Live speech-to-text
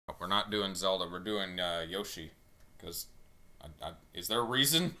not doing Zelda. We're doing Yoshi. Because, is there a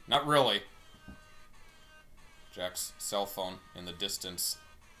reason? Not really. Jack's cell phone in the distance.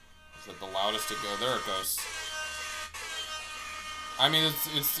 Is that the loudest it goes? There it goes. I mean,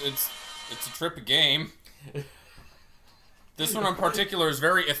 it's a trippy game. This one in particular is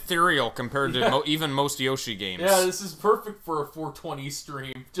very ethereal compared to even most Yoshi games. Yeah, this is perfect for a 420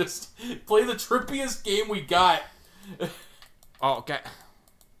 stream. Just play the trippiest game we got. Oh, okay.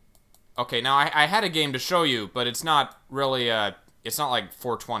 Okay, now I had a game to show you, but it's not really, it's not like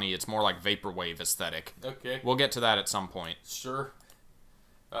 420, it's more like Vaporwave aesthetic. Okay. We'll get to that at some point. Sure.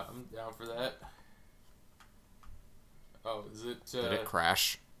 I'm down for that. Oh, is it, Did it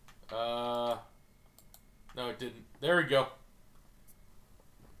crash? No, it didn't. There we go.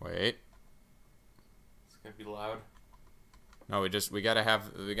 Wait. It's gonna be loud. No, we gotta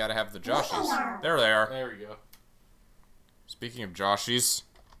have the Joshies. There they are. There we go. Speaking of Joshies.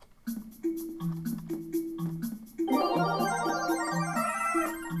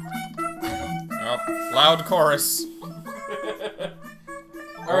 Oh, loud chorus.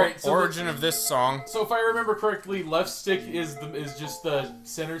 Alright, so origin of this song. So if I remember correctly, left stick is just the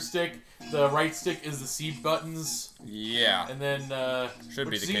center stick, the right stick is the C buttons. Yeah. And then should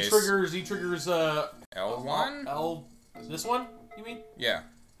be the case. Z triggers L1? This one, you mean? Yeah.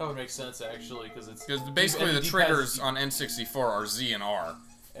 That would make sense actually, because it's basically the triggers on N64 are Z and R.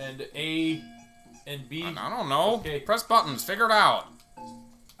 And A and B. I don't know. Okay. Press buttons. Figure it out.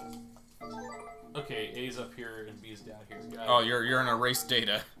 Okay, A's up here and B's down here. Oh, you're in erase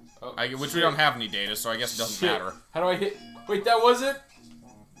data. Oh, which we don't have any data, so I guess it doesn't matter. How do I hit? Wait, that was it?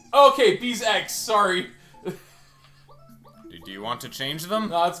 Okay, B's X. Sorry. Do you want to change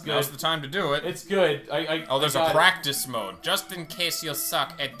them? No, it's good. Now's the time to do it. It's good. Oh, there's a practice mode. Just in case you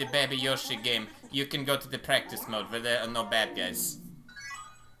suck at the Baby Yoshi game, you can go to the practice mode where there are no bad guys.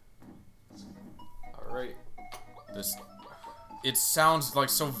 Alright. It sounds like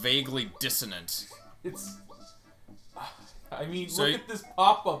so vaguely dissonant. I mean, look at this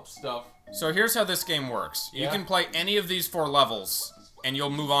pop-up stuff. So here's how this game works. Yeah? You can play any of these 4 levels, and you'll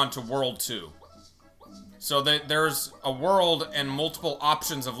move on to World 2. So there's a world and multiple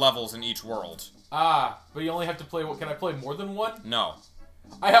options of levels in each world. Ah, but you only have to play, can I play more than one? No.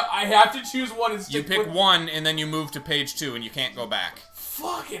 I have to choose one and stick You pick one, and then you move to page 2, and you can't go back.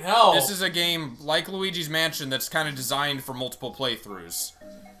 Fucking hell! This is a game like Luigi's Mansion that's kind of designed for multiple playthroughs.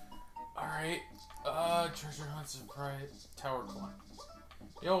 Alright. Treasure hunts and pride. Tower climb.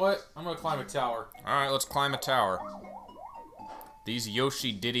 You know what? I'm gonna climb a tower. Alright, let's climb a tower. These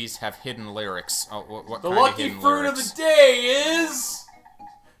Yoshi ditties have hidden lyrics. Oh, what the kind lucky of hidden fruit lyrics? of the day is...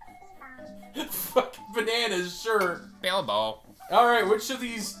 fucking bananas, sure. Bilbo. Alright, which of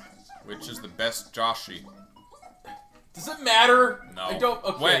these... Which is the best Joshi? Does it matter? No. I don't...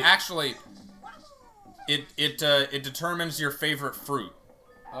 Okay. Wait, actually, it determines your favorite fruit.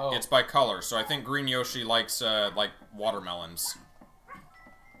 Oh. It's by color, so I think Green Yoshi likes, like, watermelons.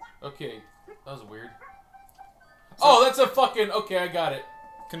 Okay. That was weird. Oh, that's a fucking... Okay, I got it.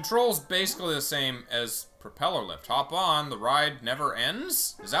 Control's basically the same as propeller lift. Hop on, the ride never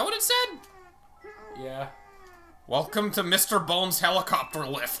ends? Is that what it said? Yeah. Welcome to Mr. Bones' helicopter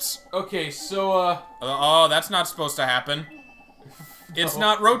lift. Okay, so, oh, that's not supposed to happen. No. It's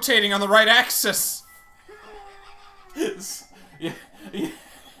not rotating on the right axis. yeah.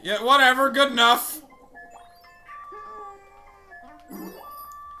 Yeah, whatever, good enough.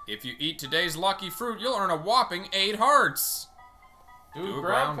 If you eat today's lucky fruit, you'll earn a whopping 8 hearts. Do a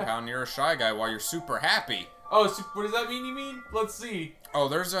ground pound near a Shy Guy while you're super happy. Oh, so what does that mean, you mean? Let's see. Oh,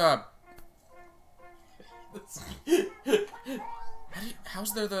 there's a...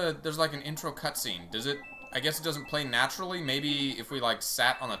 How's there's like an intro cutscene? Does it... I guess it doesn't play naturally? Maybe if we, like,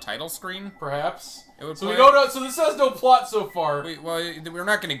 sat on the title screen? Perhaps. It would so play... we don't know, so this has no plot so far. Well, we're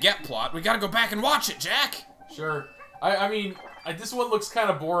not gonna get plot. We gotta go back and watch it, Jack! Sure. I mean, this one looks kind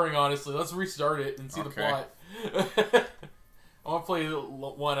of boring, honestly. Let's restart it and see the plot. I want to play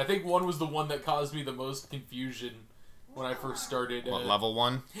 1. I think 1 was the one that caused me the most confusion when I first started. What, level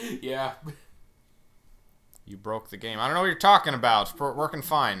 1? Yeah. You broke the game. I don't know what you're talking about. It's working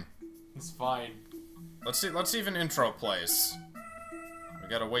fine. It's fine. Let's see if an intro plays. We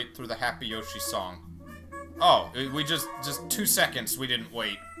gotta wait through the Happy Yoshi song. Oh, we just 2 seconds we didn't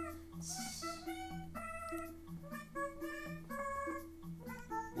wait.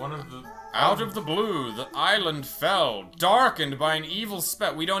 Out of the blue, the island fell, darkened by an evil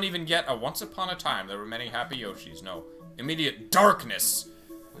spell. We don't even get a once upon a time there were many happy Yoshis. No. Immediate darkness.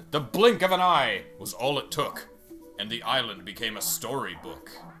 The blink of an eye was all it took. And the island became a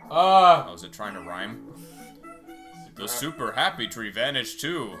storybook. Oh, is it trying to rhyme? The super happy tree vanished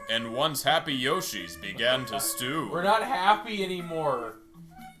too, and once happy Yoshis began to stew. We're not happy anymore.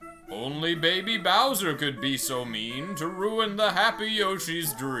 Only baby Bowser could be so mean to ruin the happy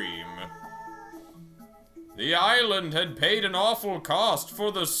Yoshi's dream. The island had paid an awful cost,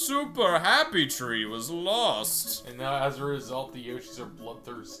 for the super happy tree was lost. And now, as a result, the Yoshis are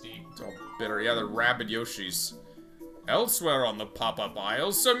bloodthirsty. It's all bitter. Yeah, the rabid Yoshis. Elsewhere on the pop-up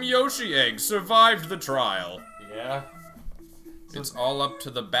aisle, some Yoshi eggs survived the trial. Yeah. It's all up to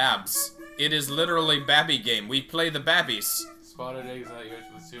the Babs. It is literally Babby game. We play the Babbies. Spotted eggs on that Yoshi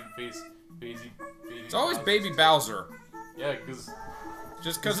will soon face baby. It's always Baby Bowser. Yeah, because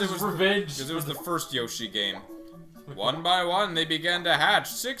just because it was revenge. Because it was the first Yoshi game. One by one, they began to hatch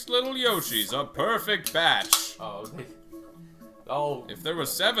 6 little Yoshis, a perfect batch. Oh. If there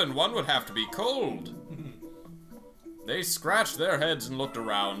was 7, one would have to be cold. They scratched their heads and looked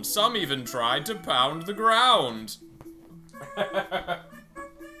around. Some even tried to pound the ground.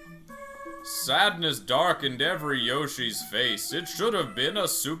 Sadness darkened every Yoshi's face. It should have been a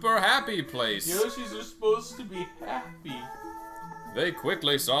super happy place. Yoshis are supposed to be happy. They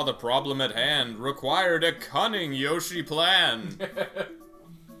quickly saw the problem at hand, required a cunning Yoshi plan.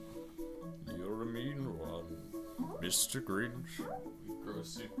 You're a mean one, Mr. Grinch. We grow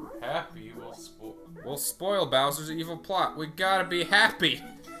super happy, we'll spoil Bowser's evil plot. We gotta be happy.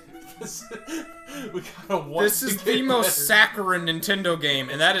 We gotta want This is the most saccharine Nintendo game,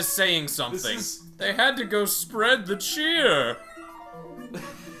 and that is saying something. They had to go spread the cheer.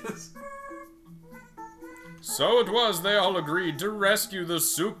 So it was they all agreed to rescue the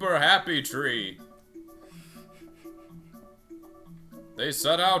super happy tree. They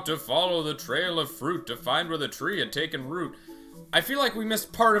set out to follow the trail of fruit to find where the tree had taken root. I feel like we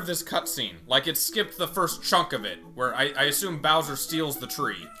missed part of this cutscene. Like it skipped the first chunk of it, where I assume Bowser steals the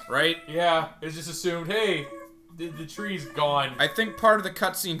tree, right? Yeah, it's just assumed, hey, the tree's gone. I think part of the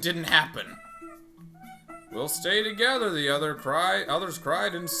cutscene didn't happen. We'll stay together, the others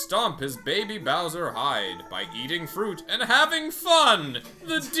cried, and stomp his baby Bowser hide. By eating fruit and having fun,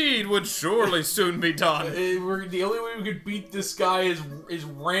 the deed would surely soon be done. The only way we could beat this guy is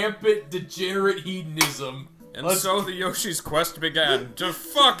rampant, degenerate hedonism. And so the Yoshi's quest began, to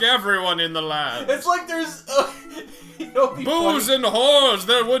fuck everyone in the land. It's like there's, booze and whores,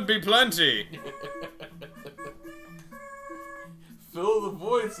 there would be plenty. Fill the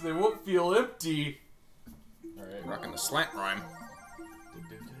void so they won't feel empty. Alright, rocking the slant rhyme.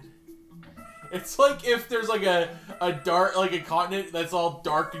 It's like if there's like a continent that's all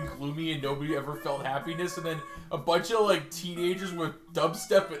dark and gloomy and nobody ever felt happiness, and then a bunch of like teenagers with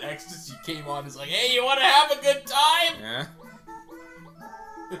dubstep and ecstasy came on. It's like, hey, you want to have a good time? Yeah.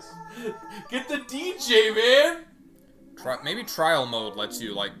 Get the DJ, man. Maybe trial mode lets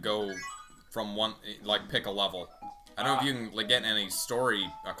you like go from one, like pick a level. I don't know if you can like, get any story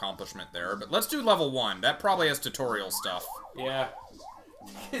accomplishment there, but let's do level 1. That probably has tutorial stuff. Yeah.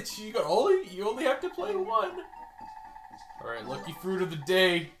 You only have to play 1. Alright, lucky fruit of the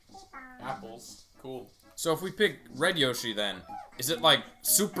day. Apples. Cool. So if we pick Red Yoshi then, is it like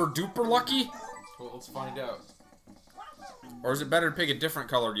super duper lucky? Well, let's find out. Or is it better to pick a different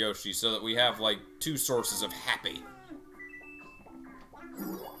colored Yoshi so that we have like 2 sources of happy?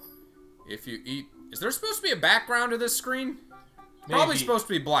 If you eat... Is there supposed to be a background to this screen? Maybe. Probably supposed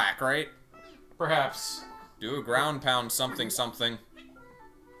to be black, right? Perhaps. Do a ground pound something something.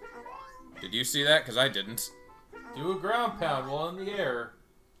 Did you see that? Because I didn't. Do a ground pound while in the air.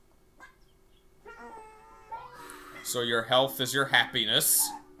 So your health is your happiness.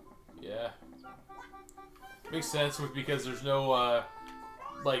 Yeah. Makes sense because there's no,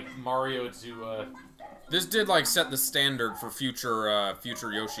 like, Mario to, This did, like, set the standard for future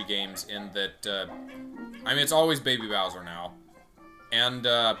Yoshi games in that, I mean, it's always Baby Bowser now. And,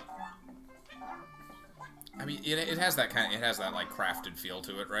 I mean, it has that kind of, it has that, like, crafted feel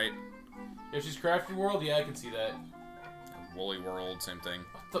to it, right? Yoshi's Crafted World? Yeah, I can see that. Woolly World, same thing.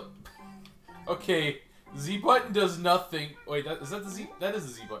 What the... Okay, Z button does nothing. Wait, is that the Z? That is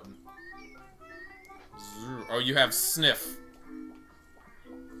the Z button. Oh, you have Sniff.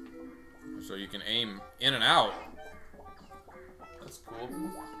 So you can aim in and out. That's cool.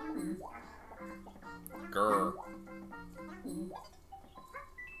 Grr.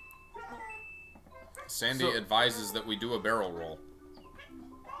 Sandy advises that we do a barrel roll.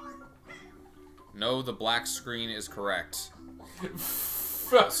 No, the black screen is correct.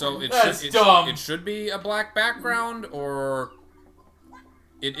 So it should be a black background, or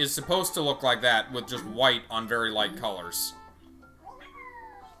it is supposed to look like that with just white on very light colors.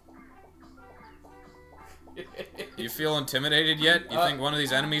 You feel intimidated yet? You think one of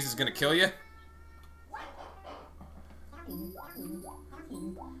these enemies is gonna kill you?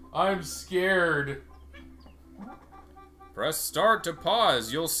 I'm scared. Press start to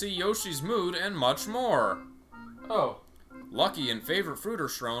pause. You'll see Yoshi's mood and much more. Oh. Lucky and favorite fruit are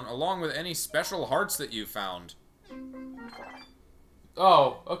shown, along with any special hearts that you found.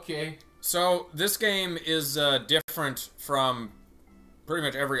 Oh, okay. So, this game is different from pretty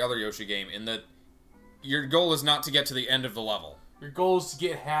much every other Yoshi game in that your goal is not to get to the end of the level. Your goal is to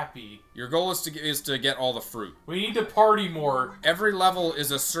get happy. Your goal is to get all the fruit. We need to party more. Every level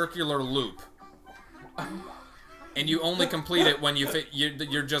is a circular loop. And you only complete it when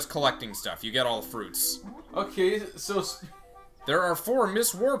you're just collecting stuff. You get all the fruits. Okay, so... There are 4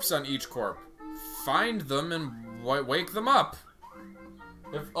 Miss Warps on each corp. Find them and wake them up.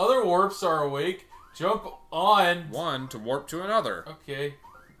 If other warps are awake, jump on... one to warp to another. Okay.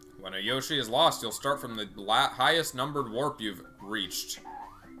 When a Yoshi is lost, you'll start from the highest numbered warp you've reached.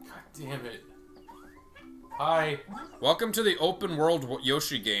 God damn it. Hi. Welcome to the open world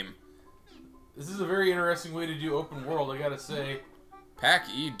Yoshi game. This is a very interesting way to do open world, I gotta say. Pack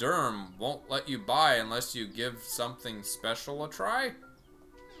E Derm won't let you buy unless you give something special a try.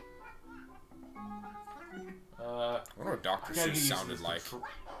 I wonder what Dr. Seuss sounded like.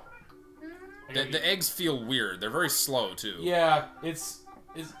 The eggs feel weird. They're very slow, too. Yeah,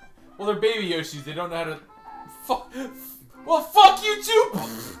 well, they're baby Yoshis. They don't know how to... Well, fuck you too!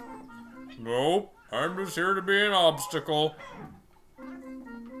 Nope. I'm just here to be an obstacle.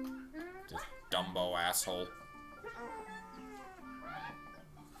 Just Dumbo asshole.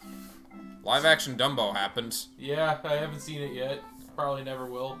 Live action Dumbo happened. Yeah, I haven't seen it yet. Probably never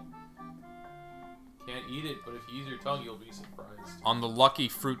will. Can't eat it, but if you use your tongue, you'll be surprised. On the lucky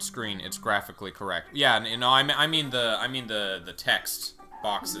fruit screen, it's graphically correct. Yeah, no, I mean the text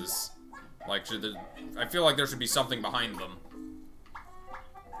boxes. Like, I feel like there should be something behind them.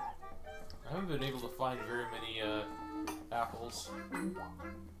 I haven't been able to find very many apples. You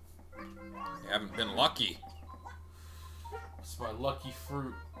haven't been lucky. It's my lucky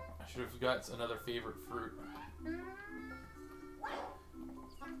fruit. I should have got another favorite fruit.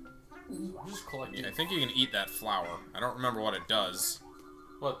 I'm just collecting. Yeah, I think you can eat that flower. I don't remember what it does.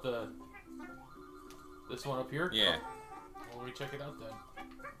 What, this one up here? Yeah. Oh. Well, let me check it out then.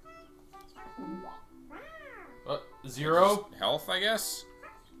 0? Health, I guess?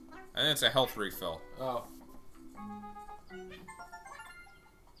 I think it's a health refill. Oh.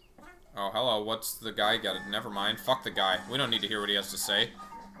 Oh, hello, what's the guy got it? Never mind. Fuck the guy. We don't need to hear what he has to say.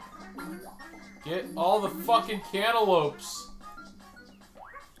 Get all the fucking cantaloupes.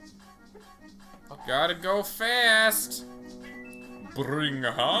 Gotta go fast. Bring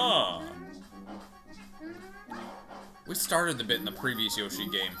her. We started the bit in the previous Yoshi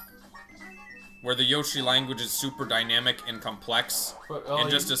game, where the Yoshi language is super dynamic and complex, and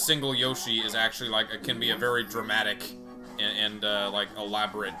just a single Yoshi is actually like can be a very dramatic and like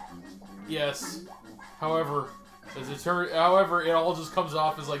elaborate. Yes. However, it all just comes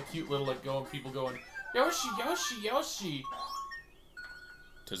off as like cute little people going, Yoshi, Yoshi, Yoshi.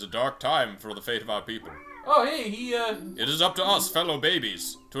 'Tis a dark time for the fate of our people. Oh, hey, he, It is up to us, fellow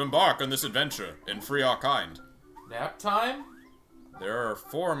babies, to embark on this adventure and free our kind. Nap time? There are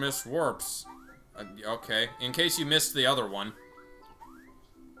 4 Miss Warps. Okay, in case you missed the other one.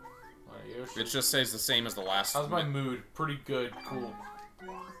 It just says the same as the last one. How's my mood? Pretty good. Cool.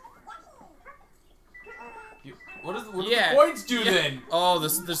 What do the coins do then? Oh,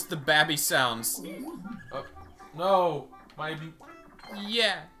 this the babby sounds. No,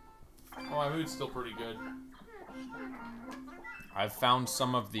 Yeah. Oh, my mood's still pretty good. I've found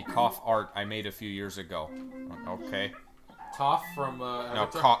some of the cough art I made a few years ago. Okay. Toph from no,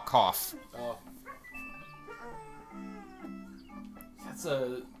 cough. Oh. That's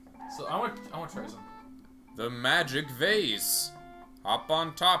a. So I want to try some. The magic vase. Hop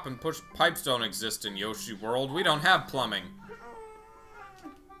on top and push. Pipes don't exist in Yoshi World. We don't have plumbing.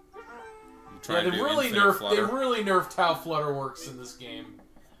 Yeah, they really nerfed how Flutter works in this game.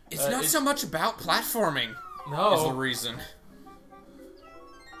 It's not so much about platforming. No. Is the reason.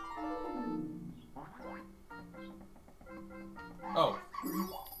 Oh.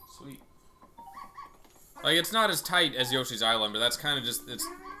 Sweet. Like, it's not as tight as Yoshi's Island, but that's kind of just, it's,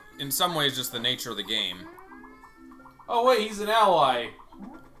 in some ways, just the nature of the game. Oh, wait, he's an ally.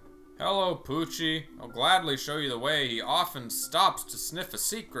 Hello, Poochie. I'll gladly show you the way. He often stops to sniff a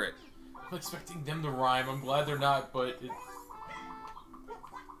secret. I'm expecting them to rhyme. I'm glad they're not, but it...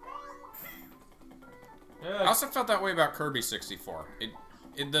 I also felt that way about Kirby 64.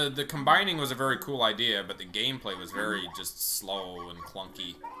 The combining was a very cool idea, but the gameplay was very just slow and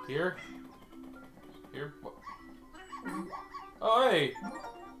clunky. Here? Here? Oh, hey!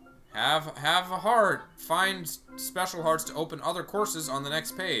 Have a heart. Find special hearts to open other courses on the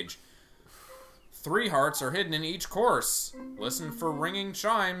next page. 3 hearts are hidden in each course. Listen for ringing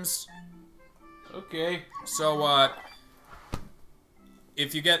chimes. Okay. So,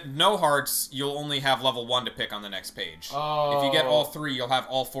 if you get no hearts, you'll only have level 1 to pick on the next page. Oh. If you get all 3, you'll have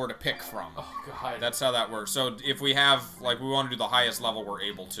all 4 to pick from. Oh, God. That's how that works. So, if we have, like, we want to do the highest level, we're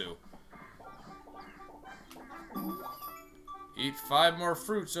able to. Eat 5 more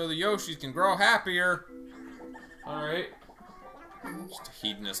fruit so the Yoshis can grow happier. Alright. Just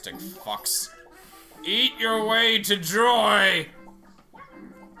hedonistic fucks. Eat your way to joy!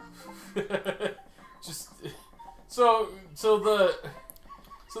 Just... So the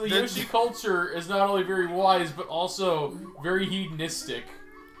Yoshi culture is not only very wise, but also very hedonistic.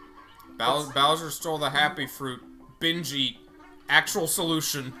 Bowser stole the happy fruit. Binge eat. Actual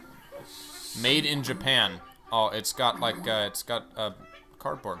solution. Made in Japan. Oh, it's got like, it's got a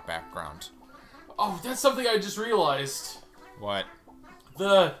cardboard background. Oh, that's something I just realized. What?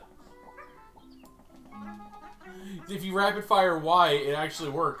 If you rapid fire Y, it actually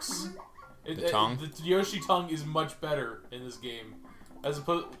works. The tongue? The Yoshi tongue is much better in this game. As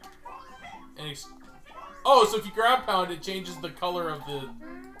opposed... Oh, so if you ground pound, it changes the color of the...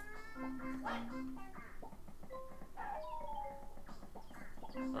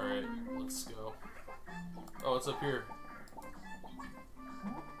 Alright, let's go. Oh, it's up here.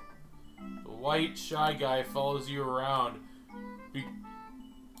 The white shy guy follows you around.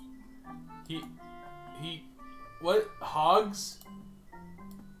 He... What? Hogs?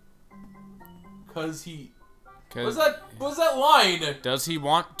 Cause he... What's that line? Does he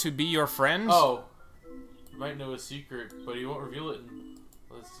want to be your friend? Oh. You might know a secret, but he won't reveal it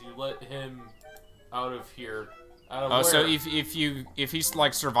unless you let him out of here. Out of where? So if he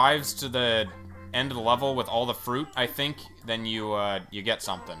like survives to the end of the level with all the fruit, I think, then you get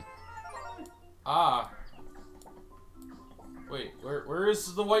something. Ah. Wait, where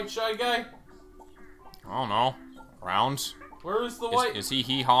is the white shy guy? I don't know. Around? Where is the white? Is he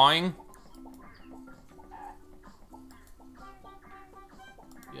hee-hawing?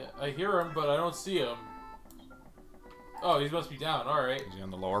 Yeah, I hear him, but I don't see him. Oh, he must be down. All right. Is he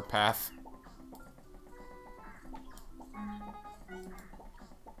on the lower path?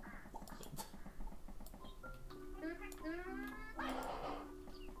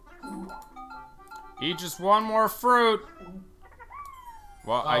 Eat just one more fruit.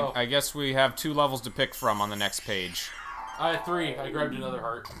 Well, oh. I guess we have 2 levels to pick from on the next page. I had 3. I grabbed another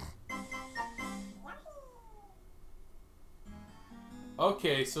heart.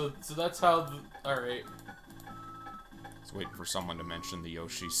 Okay, so that's how. All right. Just waiting for someone to mention the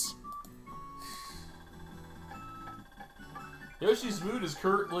Yoshis. Yoshi's mood is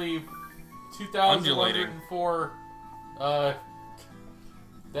currently 2,104.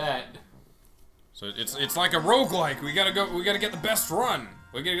 That. So it's like a roguelike. We gotta get the best run.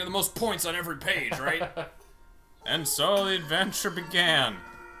 We gotta get the most points on every page, right? And so the adventure began.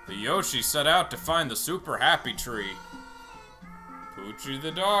 The Yoshi set out to find the super happy tree. Poochie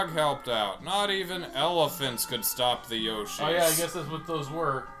the dog helped out. Not even elephants could stop the Yoshis. Oh yeah, I guess that's what those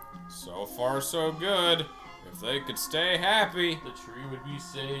were. So far so good. If they could stay happy, the tree would be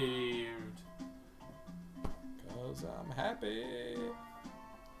saved. 'Cause I'm happy.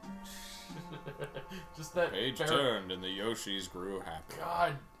 Just that page turned and the Yoshis grew happy.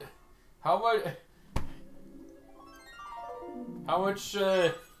 God, how much?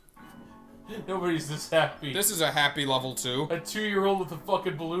 Nobody's this happy. This is a happy level 2. A 2-year-old with a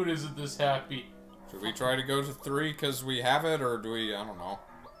fucking balloon isn't this happy. Should we try to go to 3 because we have it, or do we? I don't know.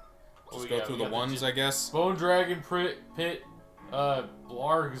 Just go through the ones, I guess. Bone Dragon Pit,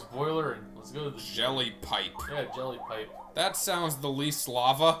 Blarg's Boiler, and let's go to the Jelly Pipe. Yeah, Jelly Pipe. That sounds the least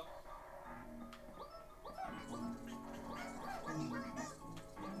lava.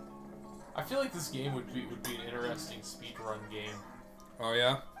 I feel like this game would be an interesting speedrun game. Oh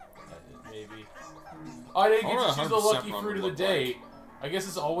yeah? Maybe. Oh, I didn't get to choose the lucky fruit of the day. I guess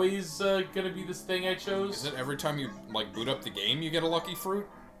it's always gonna be this thing I chose. Is it every time you like boot up the game you get a lucky fruit?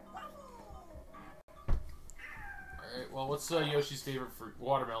 Alright, well what's Yoshi's favorite fruit?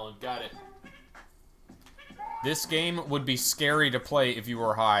 Watermelon, got it. This game would be scary to play if you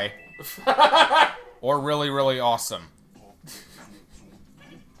were high. Or really, really awesome.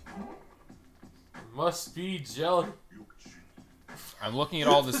 Must be jelly. I'm looking at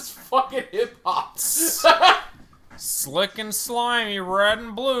all this fucking hip hop. Slick and slimy, red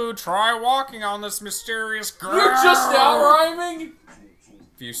and blue. Try walking on this mysterious ground. You're just now rhyming.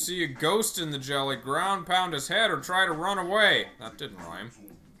 If you see a ghost in the jelly, ground pound his head or try to run away. That didn't rhyme.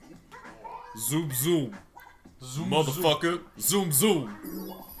 Zoom zoom. Zoom motherfucker. Zoom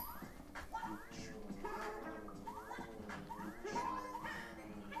zoom.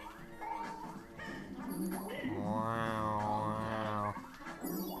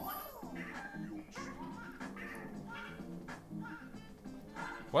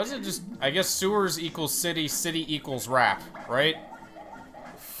 Was it just... I guess sewers equals city, city equals rap, right?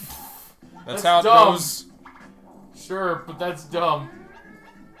 That's how it dumb. goes. Sure, but that's dumb.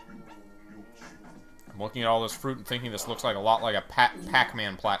 I'm looking at all this fruit and thinking this looks like a lot like a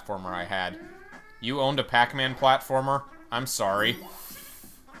Pac-Man platformer I had. You owned a Pac-Man platformer? I'm sorry.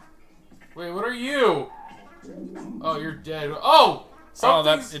 Wait, what are you? Oh, you're dead. Oh!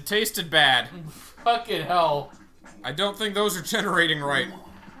 Oh, it tasted bad. Fucking hell. I don't think those are generating right.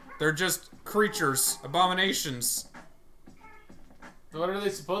 They're just creatures, abominations. What are they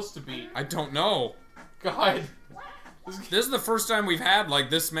supposed to be? I don't know. God. This is the first time we've had, like,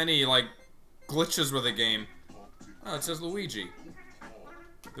 this many, like, glitches with a game. Oh, it says Luigi.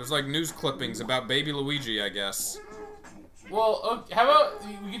 There's, like, news clippings about baby Luigi, I guess. Well, how about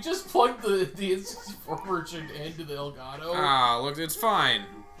we could just plug the N64 version into the Elgato? Ah, look, it's fine.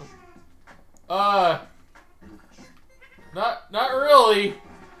 Not really.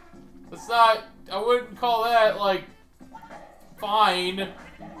 It's not, I wouldn't call that, like, fine.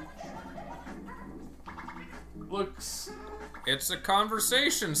 Looks... It's a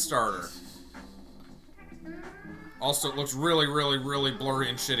conversation starter. Also, it looks really, really, really blurry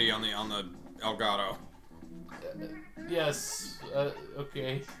and shitty on the Elgato. Yes,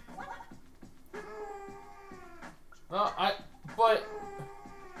 okay. No, but...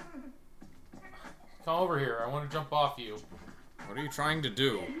 Come over here, I want to jump off you. What are you trying to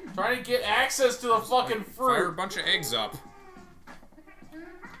do? Trying to get access to the fucking fruit. Fire a bunch of eggs up.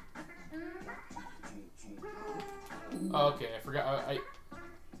 Oh, okay, I forgot.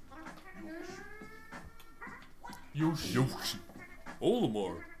 Yoshi.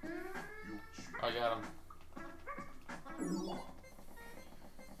 Olimar. I got him.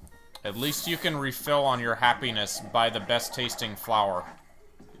 At least you can refill on your happiness by the best tasting flour.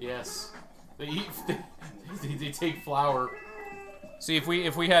 Yes. They eat. They take flour. See, if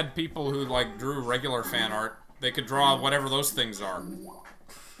we had people who like drew regular fan art, they could draw whatever those things are.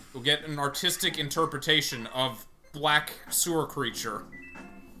 We'll get an artistic interpretation of black sewer creature.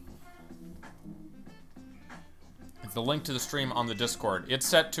 The link to the stream on the Discord. It's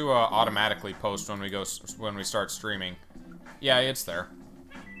set to automatically post when we start streaming. Yeah, it's there.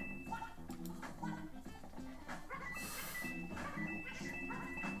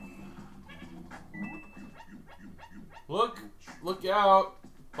 Look out!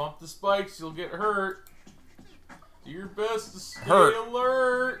 Bump the spikes, you'll get hurt. Do your best to stay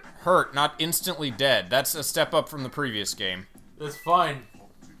alert. Hurt, not instantly dead. That's a step up from the previous game. That's fine.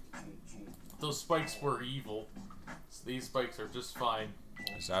 Those spikes were evil. So these spikes are just fine.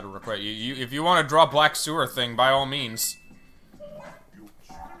 Is that a request? If you want to draw black sewer thing, by all means.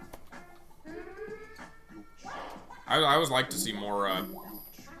 I always like to see more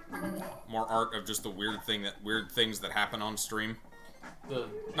art of just the weird things that happen on stream.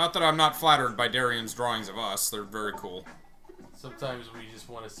 Not that I'm not flattered by Darian's drawings of us; they're very cool. Sometimes we just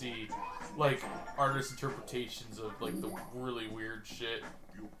want to see, like, artist interpretations of like the really weird shit.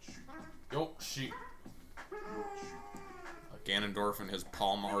 Yoshi. Ganondorf and his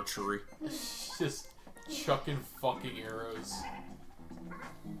palm archery. Just chucking fucking arrows.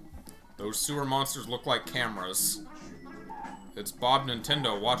 Those sewer monsters look like cameras. It's Bob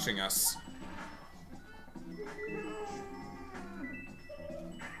Nintendo watching us.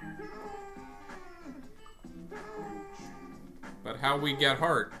 But how we get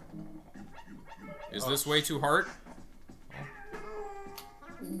heart? Is this way too hard?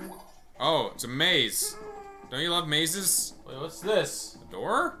 Oh, it's a maze. Don't you love mazes? Wait, what's this? A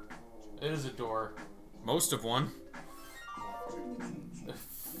door? It is a door. Most of one.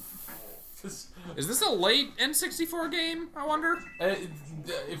 Is this a late N64 game, I wonder?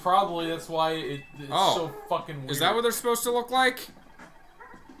 Probably, that's why it's so fucking weird. Is that what they're supposed to look like?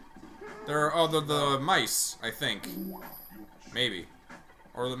 They're, the mice, I think. Maybe.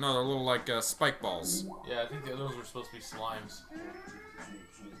 Or, no, they're little, like, spike balls. Yeah, I think those were supposed to be slimes.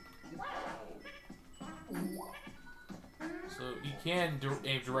 So, you can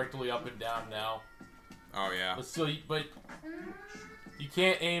aim directly up and down now. Oh, yeah. But still, you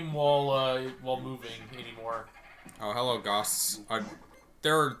can't aim while moving anymore. Oh, hello, ghosts.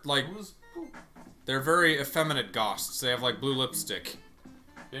 They're, like... They're very effeminate ghosts. They have, like, blue lipstick.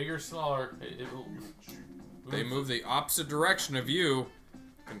 Bigger, smaller. They move the opposite direction of you.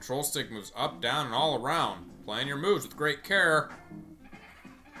 Control stick moves up, down, and all around. Plan your moves with great care.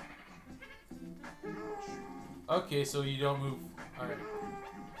 Okay, so you don't move. Alright.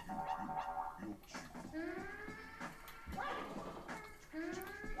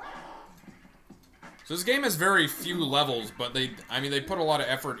 So this game has very few levels, but they put a lot of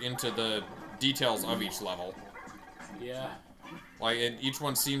effort into the details of each level. Yeah. Like, each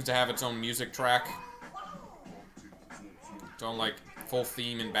one seems to have its own music track. Its own, like, full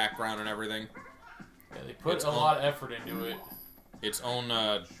theme and background and everything. Yeah, they put a lot of effort into it. Its own,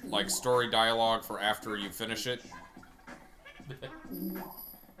 like, story dialogue for after you finish it.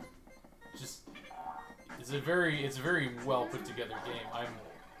 Just, it's a very well put together game.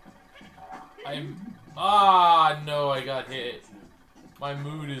 No, I got hit. My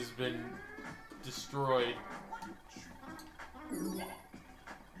mood has been destroyed.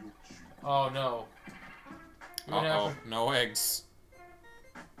 Oh no. Uh-oh, no eggs.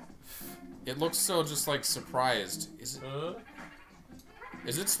 It looks so just like surprised. Is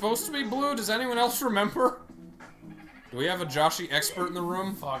it supposed to be blue? Does anyone else remember? Do we have a Yoshi expert in the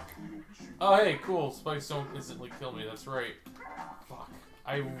room? Fuck. Oh hey, cool. Spikes don't instantly kill me, that's right. Fuck.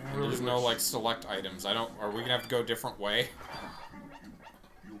 I really There's no like select items. Are we gonna have to go a different way?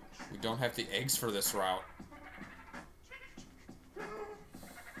 We don't have the eggs for this route.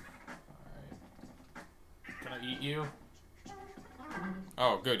 Can I eat you?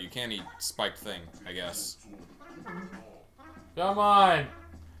 Oh, good. You can't eat spiked thing, I guess. Come on!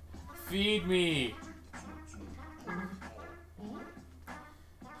 Feed me!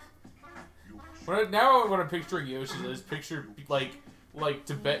 Now when I'm picturing Yoshi, I just picture, like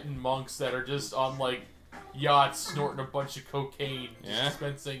Tibetan monks that are just on, like, yachts snorting a bunch of cocaine, just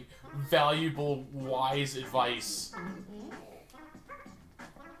dispensing valuable, wise advice.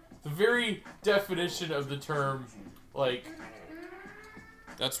 The very definition of the term, like...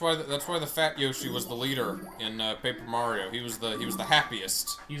 That's why the fat Yoshi was the leader in Paper Mario. He was the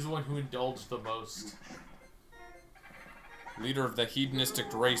happiest. He's the one who indulged the most. Leader of the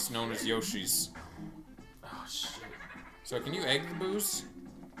hedonistic race known as Yoshis. Oh shit. So can you egg the booze?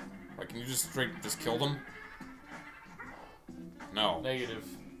 Like, can you just kill them? No. Negative.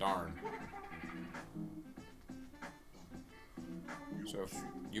 Darn. So if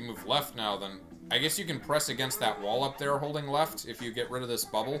you move left now, then I guess you can press against that wall up there holding left if you get rid of this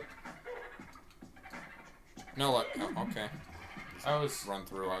bubble. No, like, oh, okay. I was run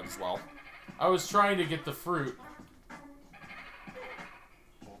through as well. I was trying to get the fruit.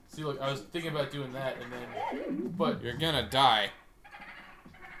 See, look, I was thinking about doing that, and then, but you're gonna die.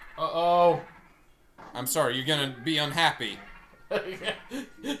 Uh-oh. I'm sorry, you're gonna be unhappy.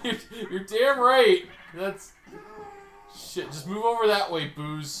 You're damn right. That's shit. Just move over that way,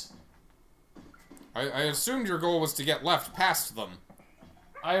 booze. I assumed your goal was to get left past them.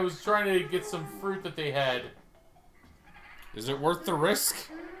 I was trying to get some fruit that they had. Is it worth the risk?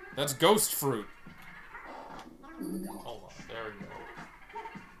 That's ghost fruit. Hold on, there we go.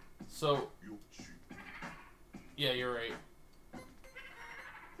 So, yeah, you're right.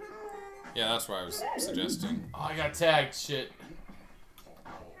 Yeah, that's what I was suggesting. Oh, I got tagged, shit.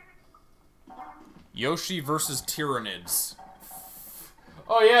 Yoshi versus Tyranids.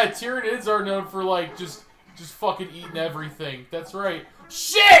 Oh yeah, Tyranids are known for like just fucking eating everything. That's right.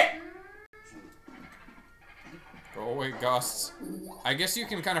 Shit! Go away, Gus. I guess you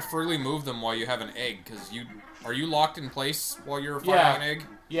can kind of freely move them while you have an egg, because are you locked in place while you're firing an egg?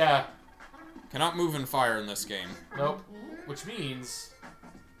 Yeah. Cannot move and fire in this game. Nope. Which means...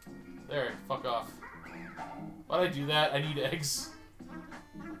 There, fuck off. Why'd I do that? I need eggs.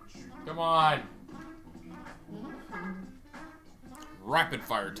 Come on. Rapid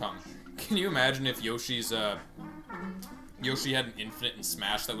fire tongue. Can you imagine if Yoshi had an infinite in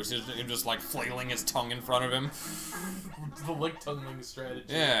Smash that was just like flailing his tongue in front of him? The lick tonguing strategy.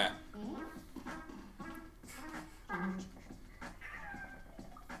 Yeah.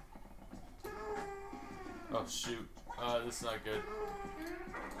 Oh shoot. This is not good.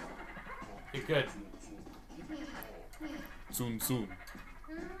 Get good. Soon. Soon.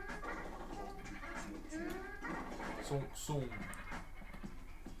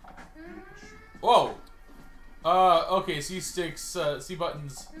 Whoa! Okay, C-sticks,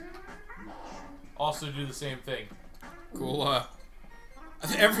 C-buttons also do the same thing. Cool,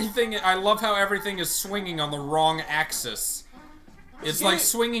 I love how everything is swinging on the wrong axis. It's like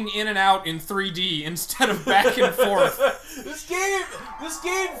swinging in and out in 3D instead of back and forth. This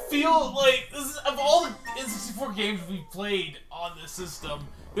game feels like, of all the N64 games we played on this system,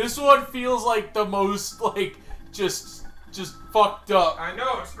 this one feels like the most, like, just fucked up. I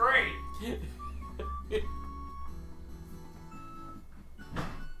know, it's great.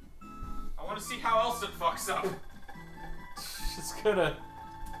 I want to see how else it fucks up. Just gonna...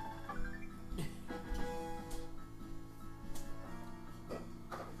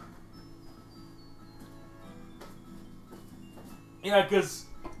 Yeah, because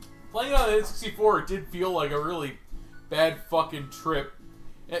playing on the N64 did feel like a really bad fucking trip.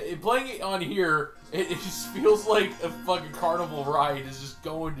 Playing it on here, it just feels like a fucking carnival ride is just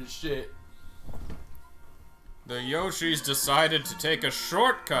going to shit. The Yoshis decided to take a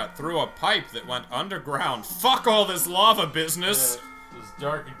shortcut through a pipe that went underground. Fuck all this lava business! It was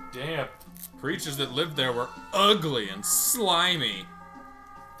dark and damp. Creatures that lived there were ugly and slimy.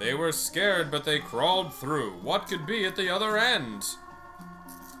 They were scared, but they crawled through. What could be at the other end?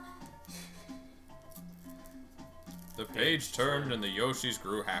 The page turned and the Yoshis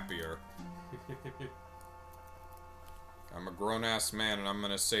grew happier. I'm a grown-ass man, and I'm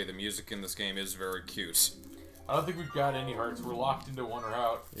gonna say the music in this game is very cute. I don't think we've got any hearts. We're locked into one or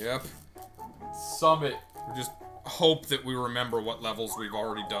out. Yep. Summit. We just hope that we remember what levels we've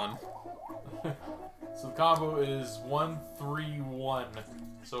already done. So the combo is 1-3-1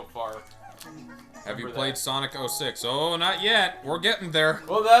 so far. Have you played Sonic 06? Oh, not yet. We're getting there.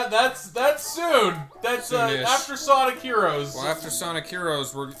 Well, that's soon. That's after Sonic Heroes. Well, after Sonic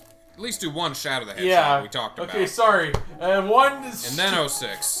Heroes, we're at least do one Shadow the Hedgehog. Yeah. We talked about. Okay, sorry. One is. And then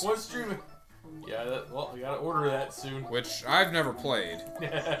 06. One stream. Yeah, well, we gotta order that soon. Which I've never played.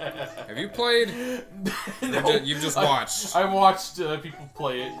 Have you played? No, You've just watched. I watched people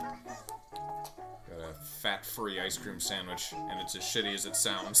play it. Got a fat-free ice cream sandwich, and it's as shitty as it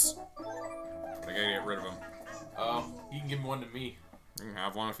sounds. But I gotta get rid of them. Oh, you can give one to me. You can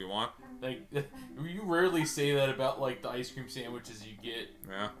have one if you want. Like, you rarely say that about like the ice cream sandwiches you get.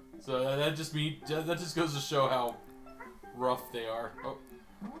 Yeah. So that just goes to show how rough they are. Oh.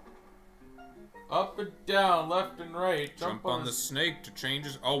 Up and down, left and right. Jump on the snake to change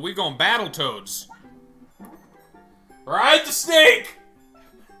his... Oh, we going Battletoads. Ride the snake!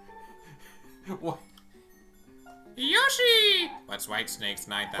 What? Yoshi! What's White Snake's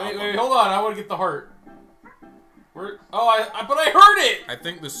ninth album? Wait, hold on. I want to get the heart. Where? Oh, but I heard it! I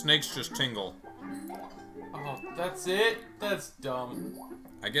think the snakes just tingle. Oh, that's it? That's dumb.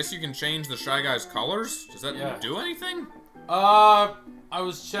 I guess you can change the Shy Guy's colors? Does that do anything? I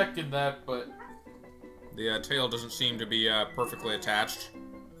was checking that, but... The tail doesn't seem to be perfectly attached.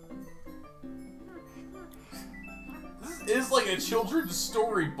 This is like a children's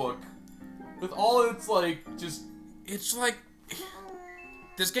storybook. With all its, like, just... It's like...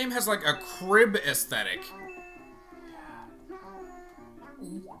 This game has, like, a crib aesthetic.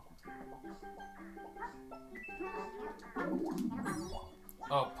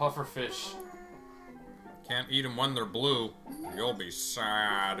 Oh, pufferfish. Can't eat them when they're blue. You'll be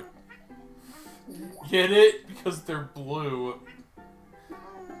sad. Get it? Because they're blue.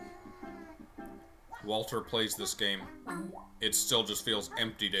 Walter plays this game. It still just feels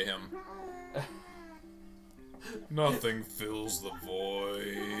empty to him. Nothing fills the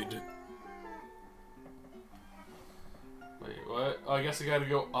void. Wait, what? Oh, I guess I gotta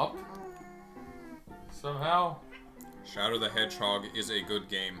go up? Somehow? Shadow the Hedgehog is a good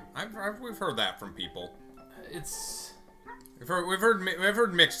game. We've heard that from people. It's... We've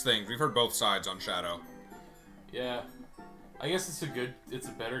heard mixed things. We've heard both sides on Shadow. Yeah. I guess it's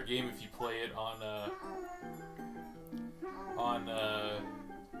a better game if you play it on a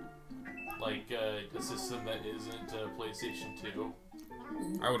system that isn't PlayStation 2.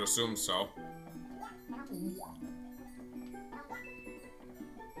 I would assume so.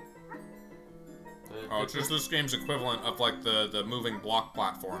 Oh, it's just this game's equivalent of, like, the moving block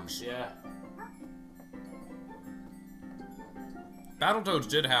platforms. Yeah. Battletoads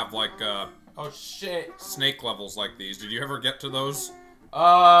did have, like, oh, shit. snake levels like these. Did you ever get to those?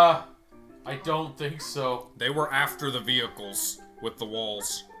 I don't think so. They were after the vehicles with the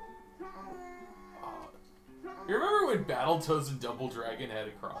walls. You remember when Battletoads and Double Dragon had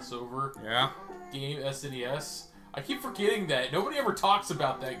a crossover? Yeah. Game, SNES? I keep forgetting that. Nobody ever talks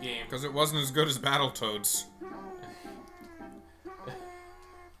about that game. Because it wasn't as good as Battletoads.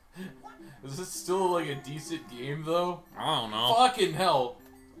 Is this still, like, a decent game, though? I don't know. Fucking hell.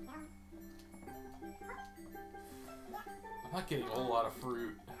 I'm not getting a whole lot of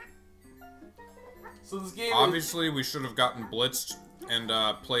fruit. So this game Obviously, we should have gotten blitzed and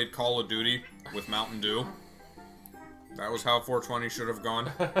played Call of Duty with Mountain Dew. That was how 420 should have gone.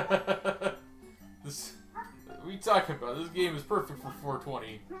 What are you talking about? This game is perfect for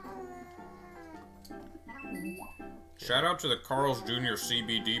 420. Shout out to the Carl's Jr.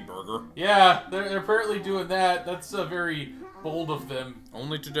 CBD burger. Yeah, they're apparently doing that. That's very bold of them.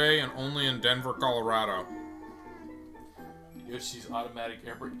 Only today and only in Denver, Colorado. Yoshi's automatic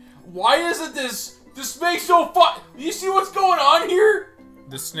air brake. Why isn't this makes so fun? You see what's going on here?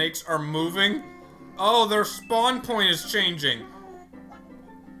 The snakes are moving. Oh, their spawn point is changing.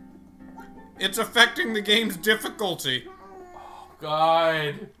 It's affecting the game's difficulty. Oh,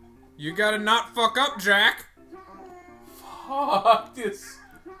 God. You gotta not fuck up, Jack. Fuck this.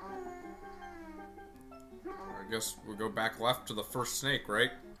 guess we'll go back left to the first snake,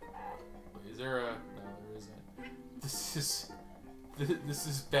 right? Is there a... No, there isn't. This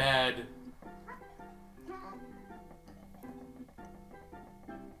is bad.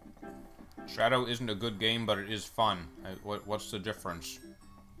 Shadow isn't a good game, but it is fun. What's the difference?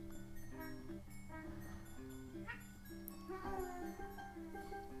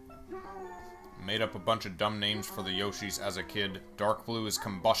 Made up a bunch of dumb names for the Yoshis as a kid. Dark blue is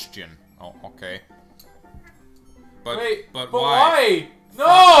combustion. Oh, okay. But but why?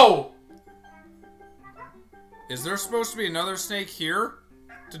 No! Is there supposed to be another snake here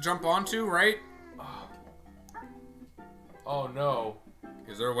to jump onto, right? Oh no.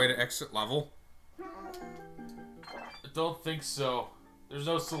 Is there a way to exit level? I don't think so. There's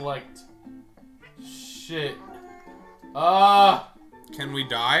no select. Shit. Can we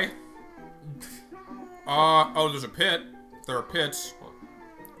die? Oh, there's a pit. There are pits.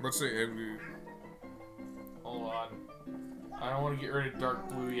 Let's see. Hold on. I don't want to get rid of dark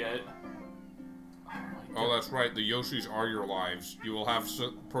blue yet. Oh, that's right. The Yoshis are your lives. You will have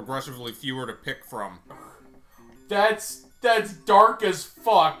progressively fewer to pick from. That's dark as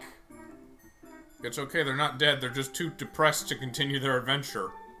fuck. It's okay, they're not dead. They're just too depressed to continue their adventure.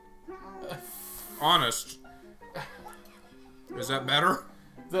 Honest. Is that better?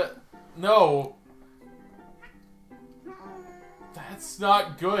 No. That's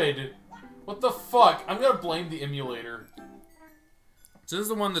not good. What the fuck? I'm gonna blame the emulator. So this is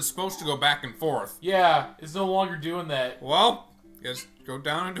the one that's supposed to go back and forth. Yeah, it's no longer doing that. Well, guess go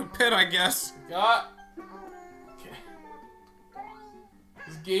down into a pit, I guess. God. Okay.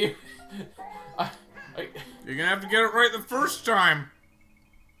 This game... You're gonna have to get it right the first time.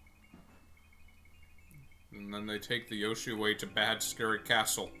 And then they take the Yoshi away to Bad Scary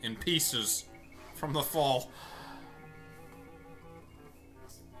Castle in pieces from the fall.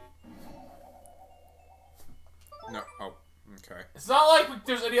 No, oh, okay. It's not like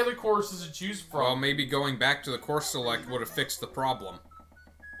there's any other courses to choose from. Well, maybe going back to the course select would have fixed the problem.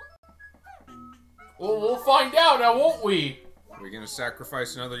 Well, we'll find out now, won't we? Are we gonna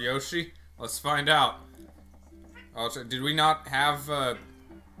sacrifice another Yoshi? Let's find out. Oh, so did we not have,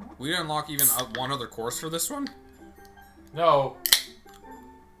 we didn't unlock even one other course for this one? No.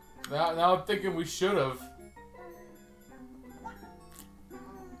 Now I'm thinking we should have.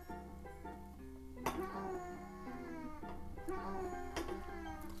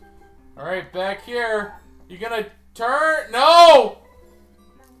 Alright, back here. You gonna turn? No!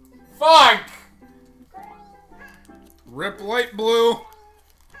 Fuck! Rip light blue!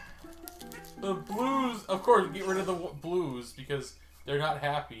 The blues, of course, get rid of the blues because they're not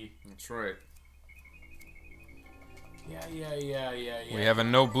happy. That's right. Yeah. We have a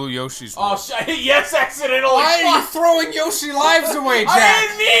no blue Yoshi's. Oh, shit. Yes, accidentally. Why are you throwing Yoshi lives away, Jack? I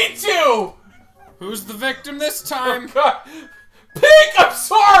didn't mean to! Who's the victim this time? Oh, God. Pink, I'm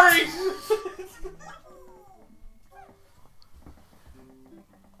sorry!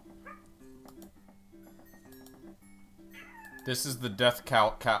 This is the death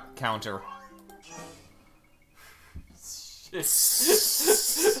counter.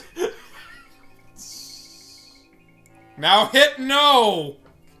 Now hit no!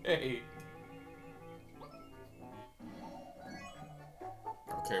 Hey.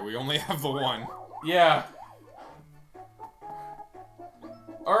 Okay, we only have the one. Yeah.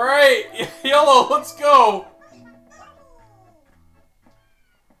 Alright, yellow, let's go!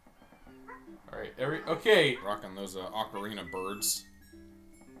 Alright, okay. Rocking those ocarina birds.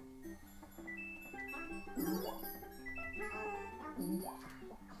 Oh,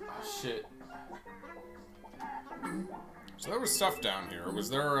 shit. So there was stuff down here. Was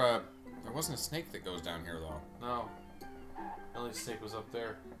there there wasn't a snake that goes down here, though. No. The only snake was up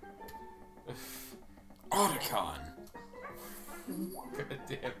there. Otacon! God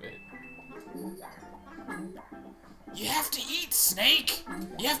damn it. You have to eat, Snake!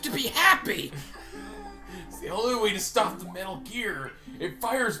 You have to be happy! It's the only way to stop the Metal Gear. It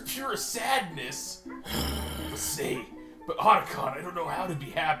fires pure sadness. Let's see. But Otacon, I don't know how to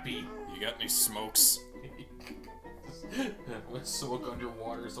be happy. You got any smokes? I'm gonna smoke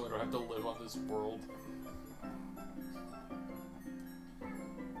underwater so I don't have to live on this world.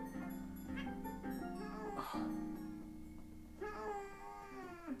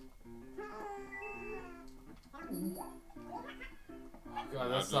 Oh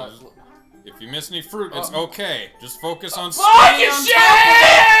God, that's not... If you miss any fruit, it's okay. Just focus on fucking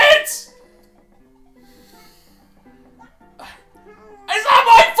shit! It's not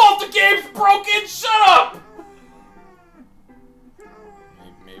my fault the game's broken! Shut up!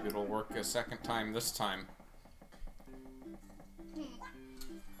 Maybe it'll work a second time this time.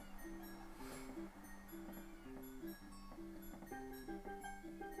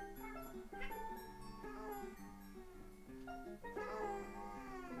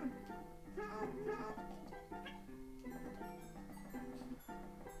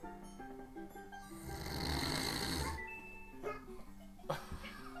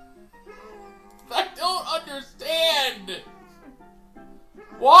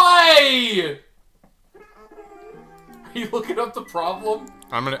 Why? Are you looking up the problem?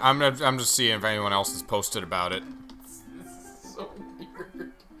 I'm just seeing if anyone else has posted about it. This is so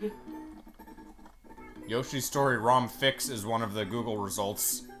weird. Yoshi Story ROM fix is one of the Google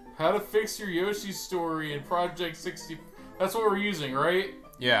results. How to fix your Yoshi Story in Project 60. That's what we're using, right?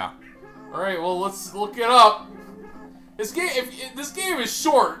 Yeah. Alright, well, let's look it up. This game is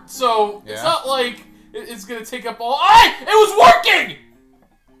short, so it's not like it's gonna take up all. It was working!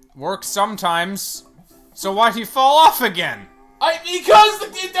 Works sometimes. So why'd he fall off again? Because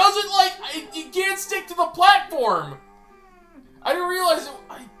it doesn't, like, you can't stick to the platform. I didn't realize it.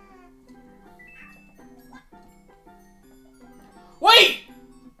 Wait!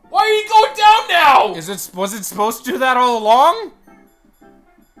 Why are you going down now? Was it supposed to do that all along?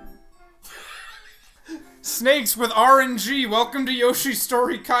 Snakes with RNG, welcome to Yoshi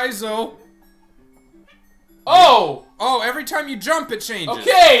Story Kaizo. Oh! Oh, every time you jump it changes.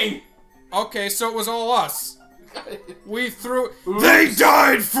 Okay! Okay, so it was all us. We threw- Oops. They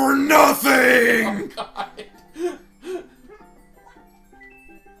died for nothing! Oh, God.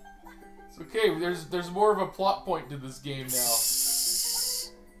 It's okay, there's more of a plot point to this game now.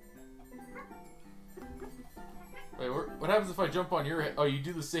 Wait, what happens if I jump on your head? Oh, you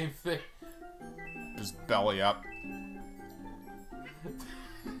do the same thing. Just belly up.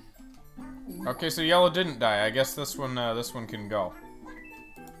 Okay, so Yellow didn't die. I guess this one can go.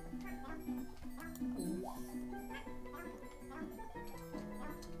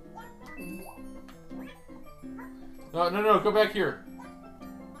 No, go back here.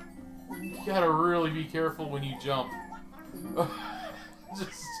 You gotta really be careful when you jump.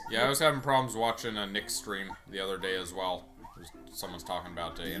 Yeah, I was having problems watching a Nick stream the other day as well. Someone's talking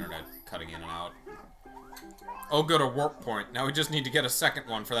about the internet cutting in and out. Oh, good, a warp point. Now we just need to get a second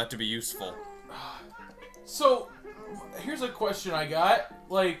one for that to be useful. So, here's a question I got.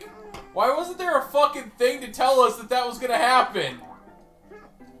 Like, why wasn't there a fucking thing to tell us that that was gonna happen?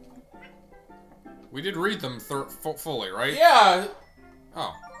 We did read them fully, right? Yeah.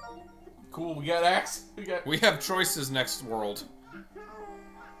 Oh. Cool, we got axe. We have choices next world.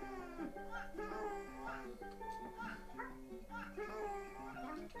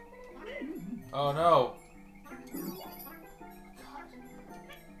 Oh no.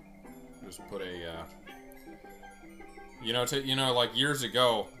 Just put a, you know, like years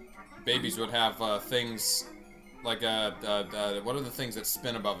ago, babies would have, things, like, what are the things that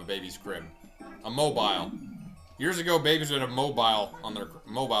spin above a baby's crib? A mobile. Years ago, babies would have mobiles on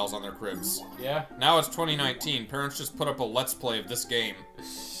their cribs. Yeah? Now it's 2019, parents just put up a let's play of this game.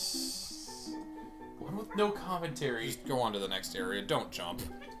 One with no commentary. Just go on to the next area, don't jump.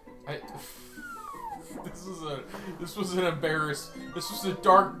 This was an embarrassment. This was a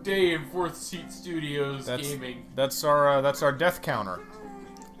dark day in Fourth Seat Studios gaming. That's our death counter.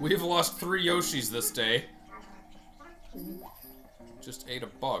 We've lost 3 Yoshis this day. Just ate a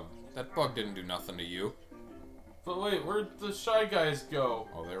bug. That bug didn't do nothing to you. But wait, where'd the Shy Guys go?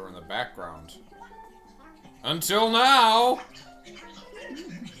 Oh, they were in the background. Until now!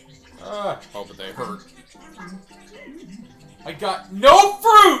 Oh, but they hurt. I got no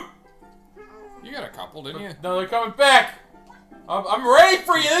fruit! You got a couple, didn't you? No, they're coming back! I'm ready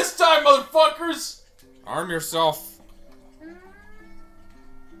for you this time, motherfuckers! Arm yourself.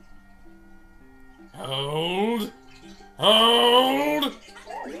 Hold. Hold!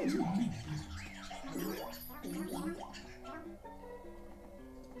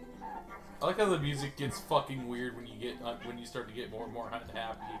 I like how the music gets fucking weird when you start to get more and more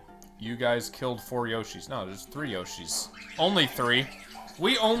unhappy. You guys killed 4 Yoshis. No, there's 3 Yoshis. Only 3.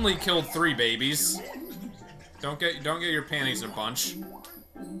 We only killed 3 babies. Don't get your panties in a bunch.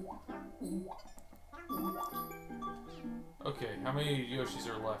 Okay, how many Yoshis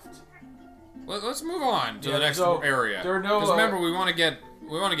are left? Let's move on to the next area. There are no. Because remember, we want to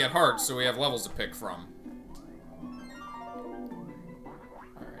get hearts, so we have levels to pick from.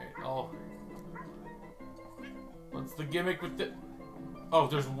 All right, what's the gimmick with the? Oh,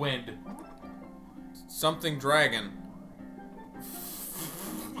 there's wind. Something dragon.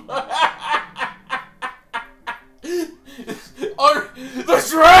 The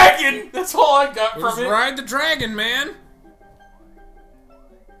dragon! That's all I got from it. Ride the dragon, man!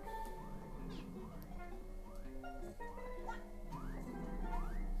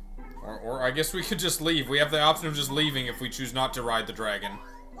 Or I guess we could just leave. We have the option of just leaving if we choose not to ride the dragon.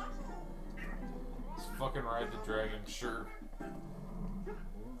 Let's fucking ride the dragon, sure.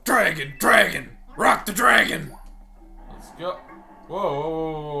 Dragon! Dragon! Rock the dragon! Let's go.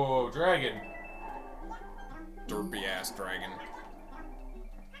 Whoa, dragon. Derpy ass dragon.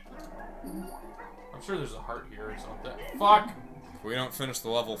 I'm sure there's a heart here or something. Fuck! If we don't finish the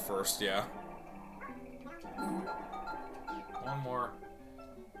level first, yeah. One more.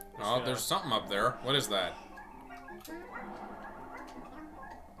 Oh, there's something up there. What is that?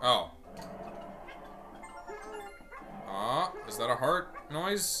 Oh. Is that a heart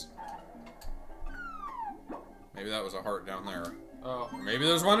noise? Maybe that was a heart down there. Oh. Maybe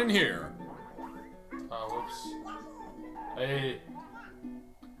there's one in here. Oh, whoops. Hey.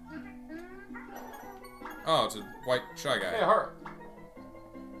 Oh, it's a white shy guy. Hey, heart.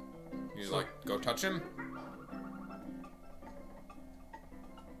 He's like, go touch him?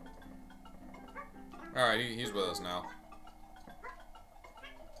 Alright, he's with us now.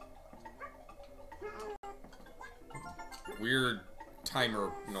 Weird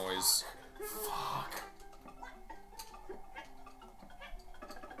timer noise. Fuck.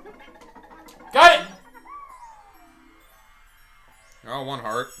 Got it! Oh, one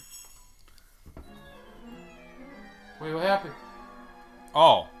heart. Wait, what happened?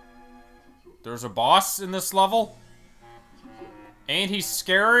 Oh. There's a boss in this level? Ain't he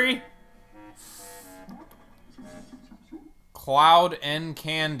scary? Cloud and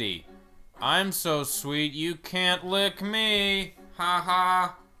Candy. I'm so sweet, you can't lick me. Ha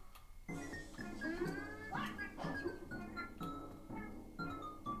ha.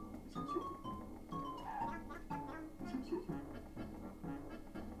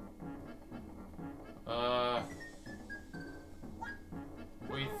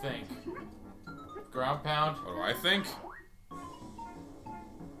 What do you think? Ground pound? What do I think?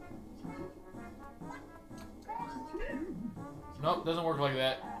 Nope, doesn't work like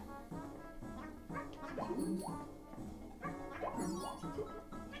that.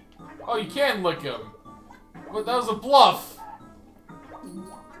 Oh, you can lick him. But that was a bluff.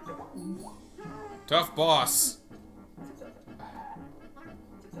 Tough boss.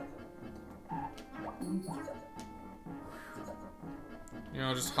 You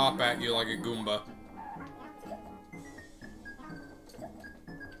know, just hop at you like a Goomba.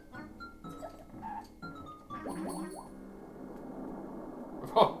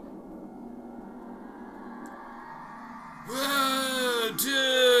 Oh. Whoa,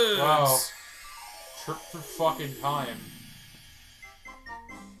 dude! Wow. Trip through fucking time.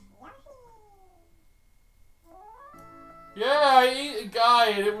 Yeah, I ate a guy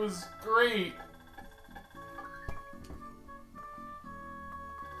and it was great.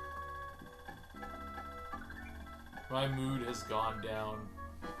 My mood has gone down.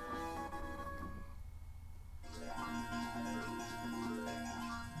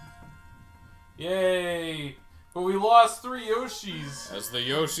 Yay! But we lost 3 Yoshis. As the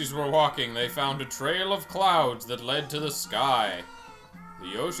Yoshis were walking, they found a trail of clouds that led to the sky. The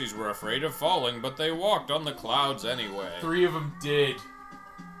Yoshis were afraid of falling, but they walked on the clouds anyway. 3 of them did.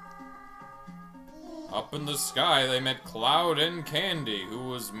 Up in the sky, they met Cloud and Candy, who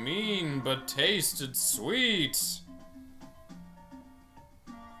was mean but tasted sweet.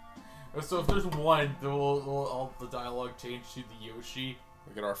 So if there's one, all the dialogue change to the Yoshi.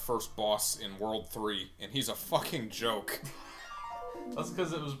 We get our first boss in World 3, and he's a fucking joke. That's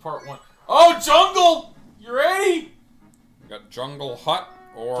because it was part 1. Oh, Jungle! You ready? We got Jungle Hut,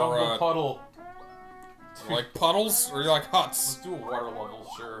 or Jungle Puddle. you like puddles, or you like huts? Let's do a water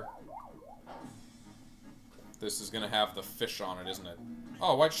level, sure. This is gonna have the fish on it, isn't it?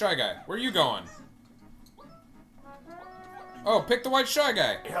 Oh, white shy guy. Where are you going? Oh, pick the white shy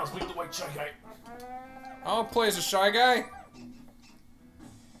guy. Yeah, let's pick the white shy guy. I'll play as a shy guy.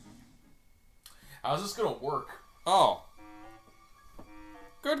 How's this gonna work? Oh.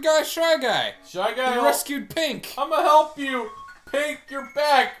 Good guy, shy guy. Shy guy, You rescued Pink. I'm gonna help you. Pink, you're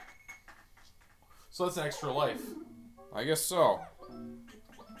back. So that's an extra life. I guess so.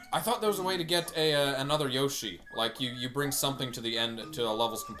 I thought there was a way to get another Yoshi. Like, you bring something to the end, to a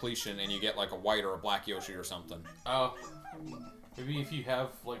level's completion, and you get, like, a white or a black Yoshi or something. Oh. Maybe if you have,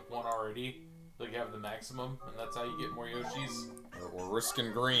 like, one already, like, you have the maximum, and that's how you get more Yoshis. We're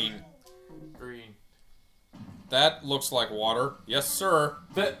risking green. Green. That looks like water. Yes, sir.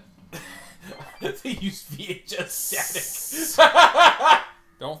 That... they use VHS static.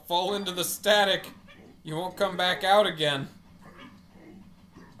 Don't fall into the static. You won't come back out again.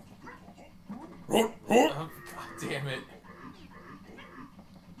 Oh, God damn it.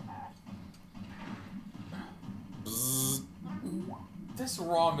 Bzzz. This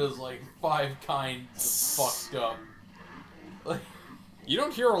ROM is like 5 kinds of fucked up. Like, You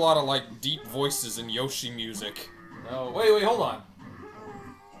don't hear a lot of, like, deep voices in Yoshi music. no, wait, hold on.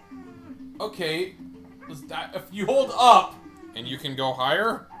 Okay, if you hold up... And you can go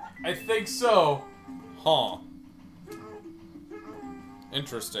higher? I think so. Huh.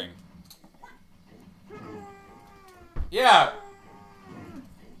 Interesting. Yeah.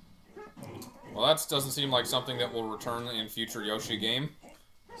 Well, that doesn't seem like something that will return in future Yoshi game.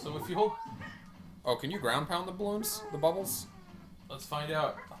 So if you hold... Oh, can you ground pound the balloons? The bubbles? Let's find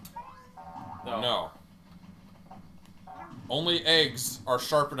out. No. No. Only eggs are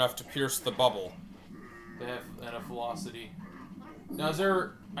sharp enough to pierce the bubble. They have enough velocity. Now, is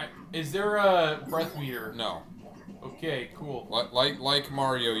there a breath meter? No. Okay, cool. Like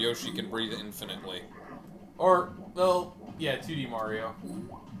Mario, Yoshi can breathe infinitely. Or, well, yeah, 2D Mario. Do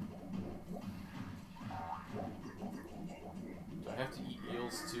I have to eat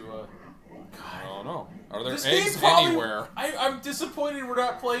eels to, God. I don't know. Are there This eggs probably, anywhere? I'm disappointed we're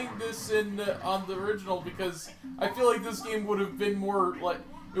not playing this on the original, because I feel like this game would have been more,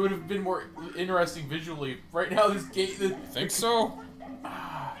 it would have been more interesting visually. Right now, this game... Think so?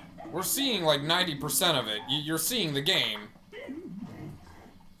 We're seeing like 90% of it. You're seeing the game.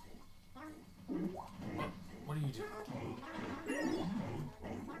 What do you do?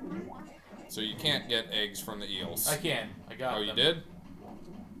 So you can't get eggs from the eels. I can. I got them. Oh, you did?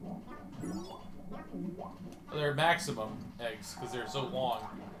 They're maximum eggs, because they're so long.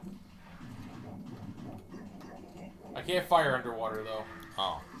 I can't fire underwater, though.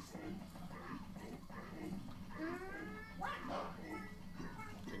 Oh.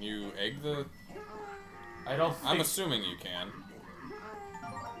 Can you egg the... I don't think... I'm assuming you can.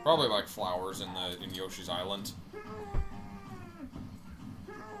 Probably like flowers in Yoshi's Island.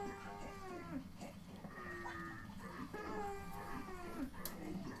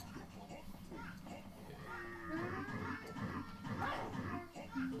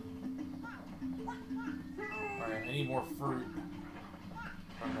 Alright, I need more fruit.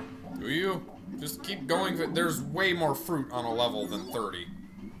 Do you? Just keep going. There's way more fruit on a level than 30.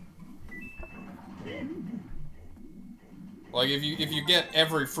 Like if you get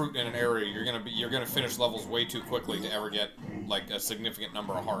every fruit in an area, you're gonna finish levels way too quickly to ever get like a significant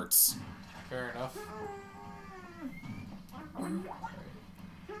number of hearts. Fair enough.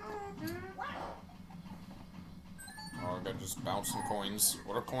 Oh, I gotta just bounce some coins.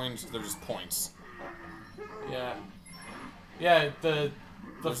 What are coins? They're just points. Yeah. Yeah,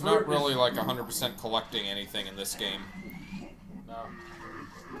 There's not really like 100% collecting anything in this game. No.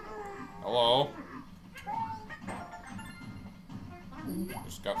 Hello?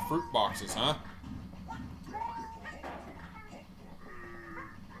 Just got fruit boxes, huh?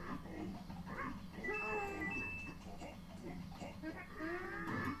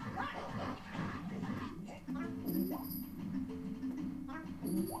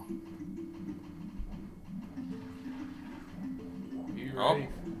 You ready?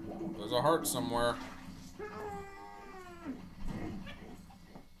 Oh, there's a heart somewhere.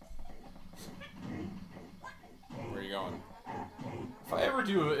 Where are you going?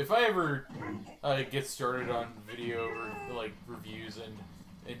 If I ever get started on video or like reviews and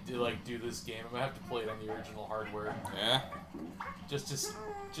do this game, I'm gonna have to play it on the original hardware. Yeah? Just.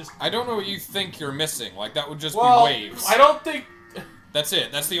 I don't know what you think you're missing. Like, that would just be Well, waves. I don't think. That's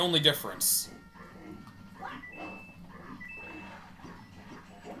it. That's the only difference.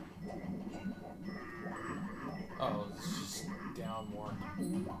 Oh, it's just down more.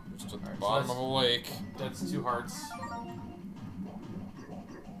 Just at the Alright, bottom so of a lake. That's 2 hearts.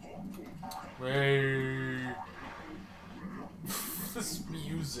 Hey. This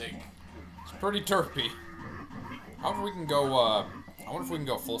music. It's pretty terpy. I wonder if we can go, I wonder if we can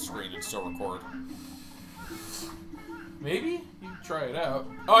go full screen and still record. Maybe? You can try it out.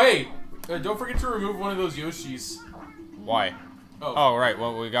 Oh, hey! Don't forget to remove one of those Yoshis. Why? Oh. Oh, right.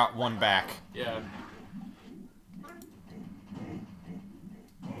 Well, we got one back. Yeah.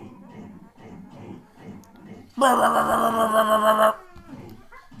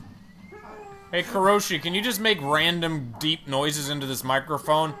 Hey, Kuroshi, can you just make random deep noises into this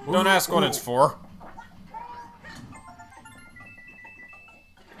microphone? Don't ask what it's for.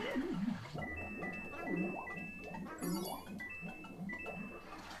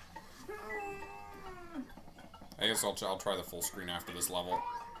 I guess I'll try the full screen after this level.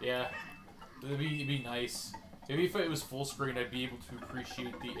 Yeah. It'd be nice. Maybe if it was full screen, I'd be able to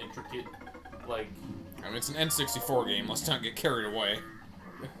appreciate the intricate, like... I mean, it's an N64 game. Let's not get carried away.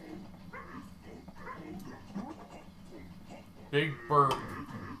 Big burp.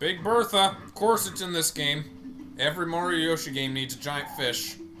 Big Bertha. Of course it's in this game. Every Mario Yoshi game needs a giant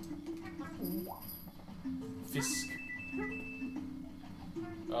fish. Fisk.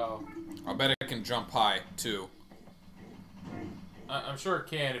 Oh. I bet it can jump high, too. I'm sure it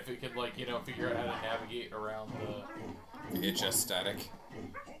can if it could, like, you know, figure out how to navigate around the... HS static.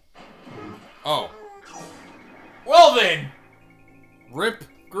 Oh. Well then! Rip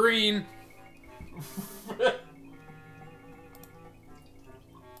green.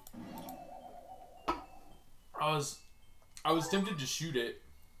 I was tempted to shoot it.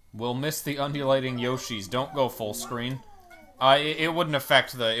 We'll miss the undulating Yoshis. Don't go full screen. It wouldn't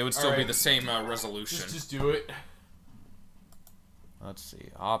affect the... It would still be the same resolution. Just do it. Let's see.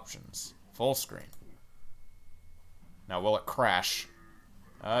 Options. Full screen. Now, will it crash?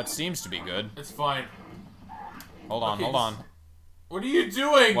 It seems to be good. It's fine. Hold on, hold on. What are you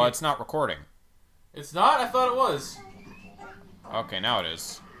doing? Well, it's not recording. It's not? I thought it was. Okay, now it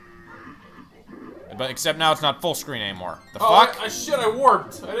is. But except now it's not full screen anymore. The fuck? Shit, I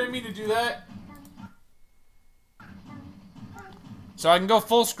warped. I didn't mean to do that. So I can go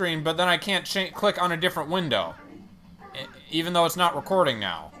full screen, but then I can't click on a different window. Even though it's not recording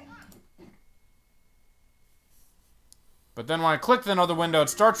now. But then when I click the other window, it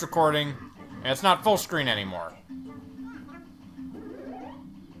starts recording, and it's not full screen anymore.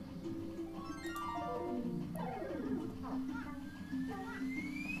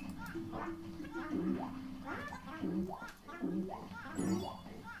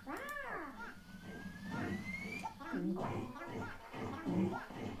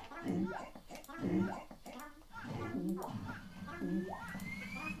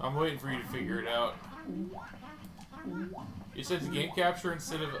 I'm waiting for you to figure it out. You said the game capture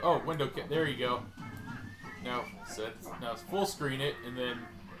instead of... Oh, window cap. There you go. No, now it's full screen it, and then...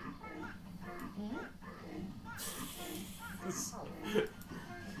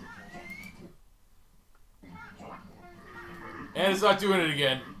 And it's not doing it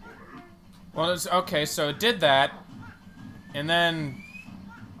again. Well, it's... Okay, so it did that, and then...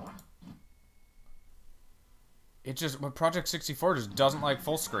 It just... Project 64 just doesn't like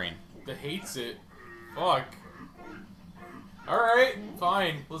full screen. It hates it. Fuck. Alright,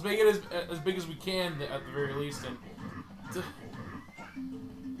 fine. Let's make it as big as we can, at the very least, and...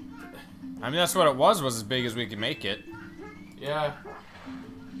 I mean, that's what it was as big as we could make it. Yeah.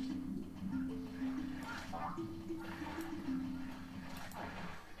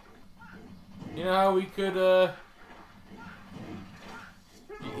 You know how we could,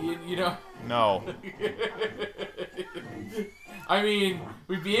 you know... No. I mean,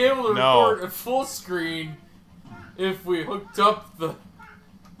 we'd be able to record a full screen if we hooked up the...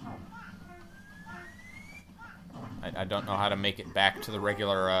 I don't know how to make it back to the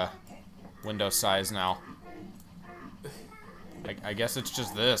regular, window size now. I guess it's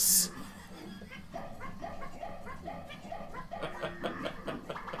just this.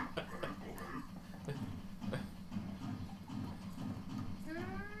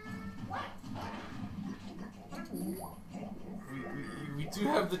 We do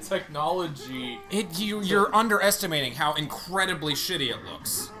have the technology. You're underestimating how incredibly shitty it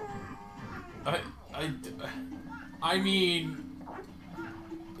looks. I mean...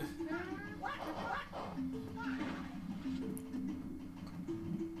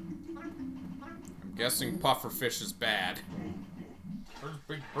 I'm guessing pufferfish is bad. Where's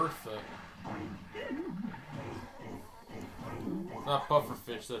Big Bertha? It's not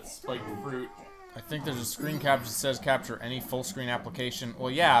pufferfish, that's spiked fruit. I think there's a screen capture that says capture any full screen application.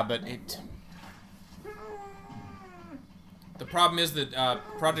 Well, yeah, but it... The problem is that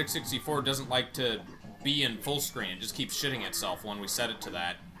Project 64 doesn't like to be in full screen. It just keeps shitting itself when we set it to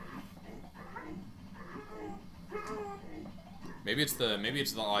that. Maybe it's the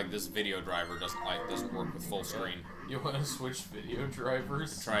like this video driver doesn't work with full screen. You want to switch video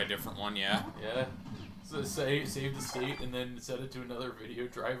drivers? Try a different one, yeah. Yeah. So save the state and then set it to another video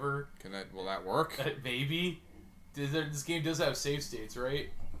driver. Will that work? Maybe. This game does have save states, right?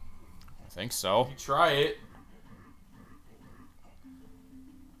 I think so. You try it.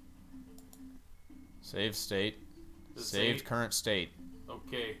 Save state. Saved current state.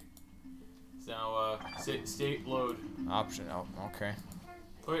 Okay. So now, state load. Option. Oh, okay.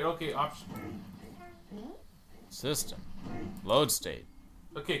 Wait, okay, option. System. Load state.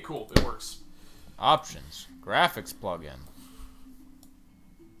 Okay, cool. It works. Options. Graphics plugin.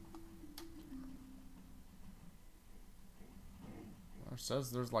 It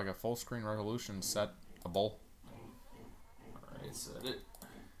says there's like a full screen resolution setable. Alright, set it.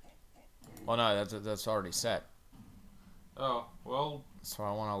 Well, no, that's already set. Oh, well... So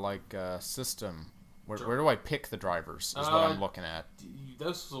I want to, like, system. Where do I pick the drivers, is what I'm looking at.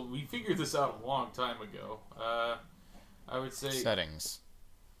 We figured this out a long time ago. I would say... Settings.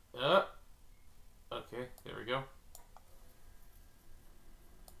 Okay, there we go.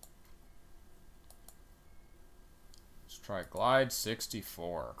 Let's try Glide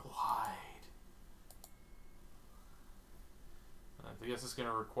 64. Glide. I guess it's going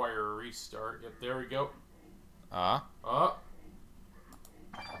to require a restart. Yep, there we go. Oh,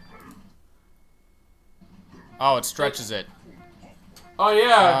 it stretches it. Oh,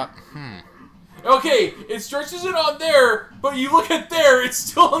 yeah. Okay, it stretches it on there, but you look at there, it's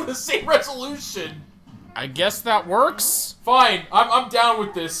still on the same resolution. I guess that works. Fine, I'm down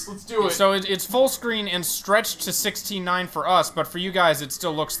with this. Let's do it. So it's full screen and stretched to 16:9 for us, but for you guys, it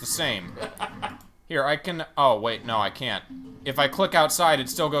still looks the same. Here, I can... Oh, wait, no, I can't. If I click outside, it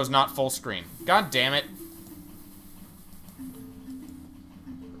still goes not full screen. God damn it.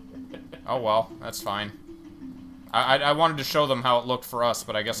 Oh, well, that's fine. I wanted to show them how it looked for us,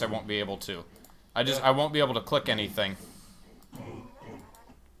 but I guess I won't be able to. I won't be able to click anything.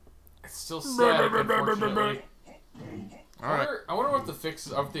 It's still static, unfortunately. Alright. I wonder what the fix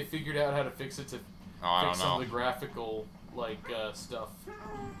is, if they figured out how to fix it to fix some of the graphical, like, stuff.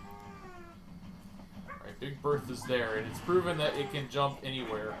 Alright, Big Bertha's there, and it's proven that it can jump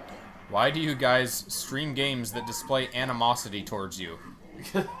anywhere. Why do you guys stream games that display animosity towards you?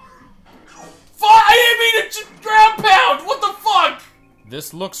 I didn't mean to ground pound! What the fuck?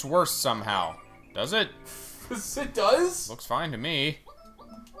 This looks worse somehow. Does it? It does? Looks fine to me.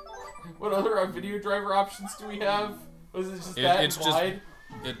 What other video driver options do we have? Was it just that it's glide?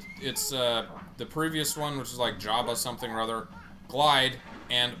 It's the previous one, which is like Java something or other, glide,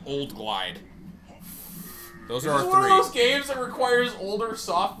 and old glide. Those are our three. Is this one of those games that requires older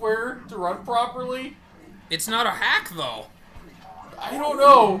software to run properly? It's not a hack, though. I don't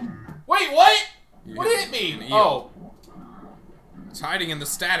know. Wait, what? What did it mean? Oh. It's hiding in the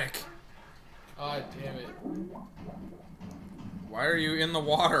static. God damn it. Why are you in the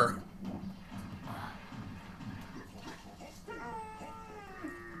water?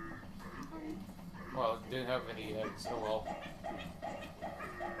 Well, it didn't have any eggs. Oh well.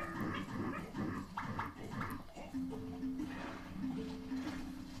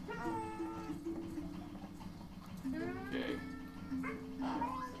 Okay.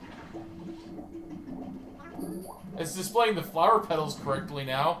 It's displaying the flower petals correctly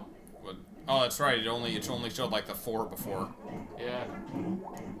now. What? Oh, that's right. It only showed like the 4 before. Yeah.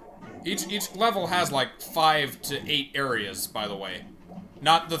 Each level has like 5 to 8 areas, by the way.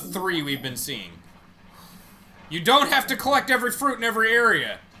 Not the 3 we've been seeing. You don't have to collect every fruit in every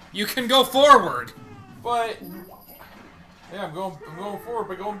area. You can go forward. But yeah, I'm going forward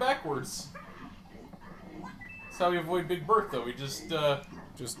by going backwards. That's how we avoid Big Bertha. We just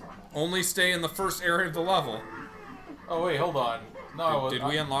only stay in the first area of the level. Oh wait, hold on. No, did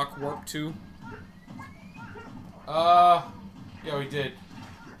we unlock warp 2? Yeah, we did.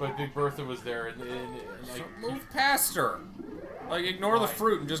 But Big Bertha was there, and like, move past her. Like, ignore the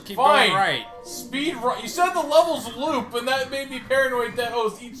fruit and just keep Fine. going right. Speed run. You said the levels loop, and that made me paranoid that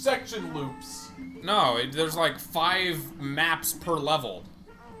each section loops. No, there's like 5 maps per level.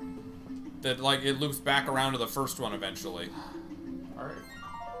 That like it loops back around to the first one eventually. All right.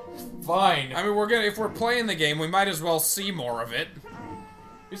 Fine. I mean, if we're playing the game, we might as well see more of it.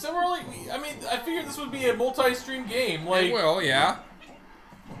 You said we're like, I mean, I figured this would be a multi-stream game. Like, it will, yeah.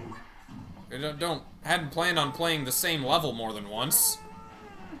 I hadn't planned on playing the same level more than once.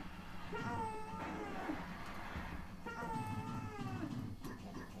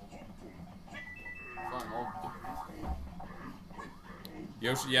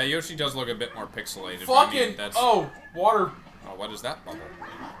 Yoshi, yeah, Yoshi does look a bit more pixelated. Fucking, oh, water. Oh, what is that bubble?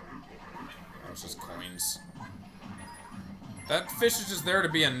 Oh, it's just coins. That fish is just there to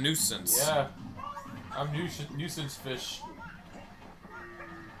be a nuisance. Yeah. I'm nuisance fish.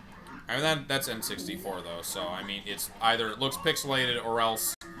 I mean, that's N64 though, so I mean, it's either it looks pixelated or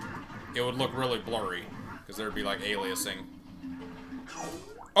else it would look really blurry, because there'd be like aliasing.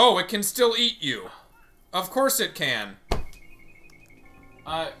 Oh, it can still eat you. Of course it can.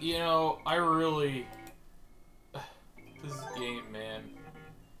 You know, I really... This is a game, man.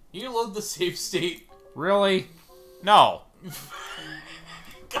 You load the save state. Really? No.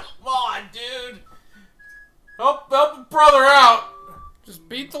 Come on, dude. Help a brother out. Just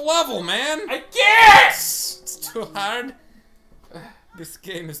beat the level, man. I can't! It's too hard. This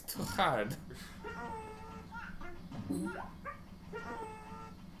game is too hard.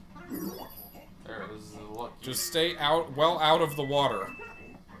 There, this is lucky. Just stay well out of the water.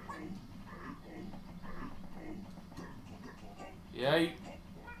 Yeah,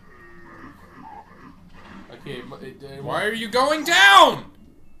 okay, Why are you going down?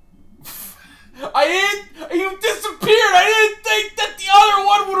 I didn't... You disappeared! I didn't think that the other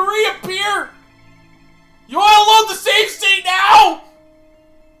one would reappear! You wanna load the save state now?!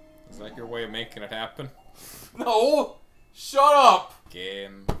 Is that your way of making it happen? No! Shut up!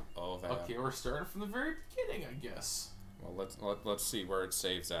 Game over. Okay, we're starting from the very beginning, I guess. Well, let's see where it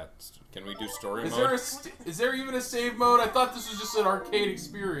saves at. Can we do story mode? Is there even a save mode? I thought this was just an arcade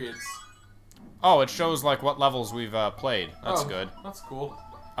experience. Oh, it shows like what levels we've played. That's good. That's cool.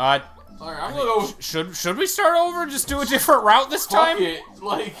 Alright, I'm gonna go. Should we start over? Just do a different route this time? Fuck it.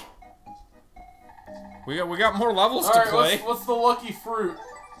 Like. We got more levels to play. What's the lucky fruit?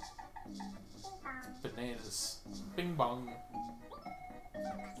 Bananas. Bing bong.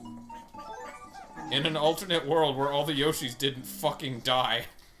 In an alternate world where all the Yoshis didn't fucking die.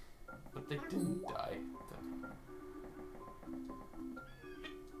 But they didn't die.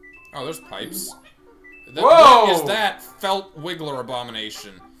 Oh, there's pipes. Whoa! What is that felt wiggler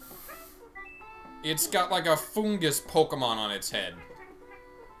abomination? It's got like a fungus Pokemon on its head.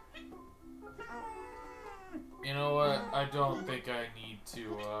 You know what? I don't think I need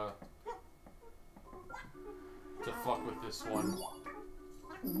to fuck with this one.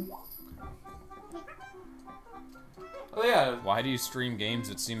 Oh yeah. Why do you stream games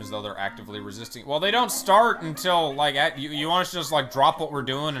that seem as though they're actively resisting? Well, they don't start until like you want us to just like drop what we're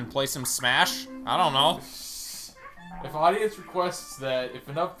doing and play some Smash? I don't know. If audience requests that, if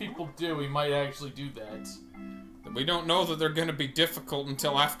enough people do, we might actually do that. We don't know that they're gonna be difficult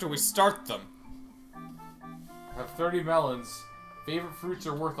until after we start them. I have 30 melons. Favorite fruits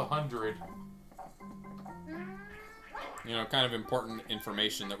are worth 100. You know, kind of important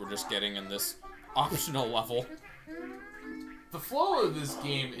information that we're just getting in this optional level. The flow of this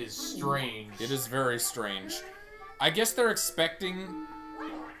game is strange. It is very strange. I guess they're expecting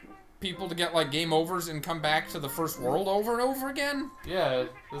people to get, like, game overs and come back to the first world over and over again? Yeah,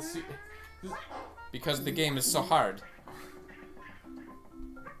 let's see. Because the game is so hard.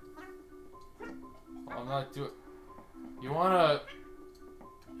 I'm not doing... You wanna...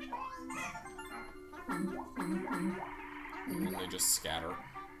 And they just scatter.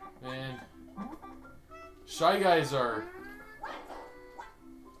 Man. Shy Guys are...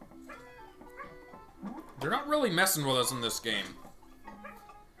 They're not really messing with us in this game.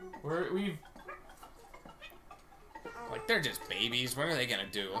 We've... Like, they're just babies. What are they gonna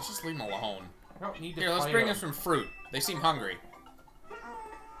do? Let's just leave them alone. I don't need to Here, let's fight bring them. us some fruit. They seem hungry.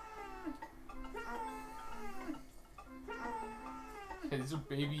 Hey, these are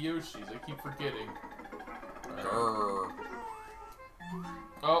baby Yoshis. I keep forgetting. Grrr.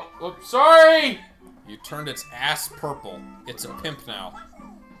 Oh, whoops, sorry! You turned its ass purple. It's a pimp now.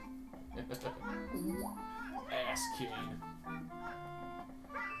 Ass king.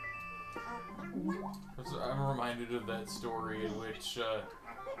 I'm reminded of that story in which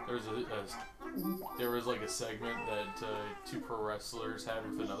there was like a segment that two pro wrestlers had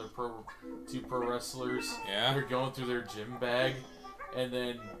with two pro wrestlers. Yeah. They're going through their gym bag, and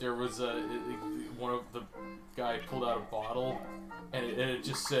then there was one of the guy pulled out a bottle, and it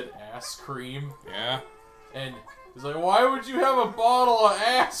just said ass cream. Yeah. And he's like, "Why would you have a bottle of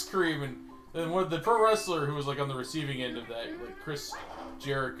ass cream?" And then the pro wrestler who was like on the receiving end of that, like Chris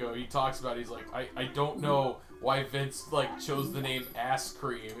Jericho, he talks about, he's like, I don't know why Vince like chose the name ass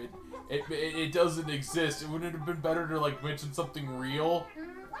cream. It doesn't exist. It wouldn't have been better to like mention something real.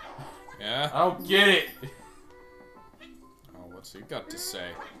 Yeah. I don't get it. Oh, what's he got to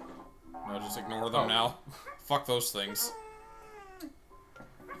say? No, just ignore them now. Fuck those things.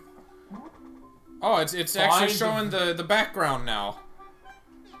 Oh, it's actually showing the background now.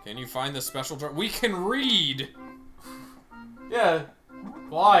 Can you find the special drawer? We can read! Yeah.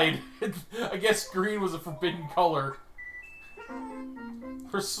 Lied. I guess green was a forbidden color.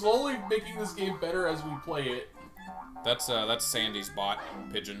 We're slowly making this game better as we play it. That's Sandy's bot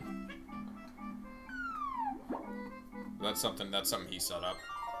pigeon. That's something he set up.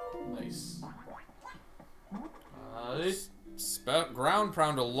 Nice. Ground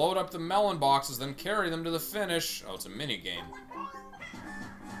pound to load up the melon boxes, then carry them to the finish. Oh, it's a mini game.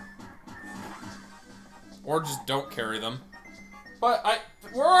 Or just don't carry them. But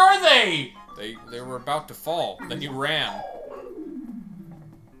where are they? They were about to fall. Then you ran.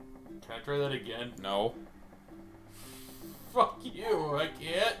 Can I try that again? No. Fuck you, I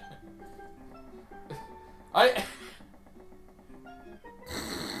can't.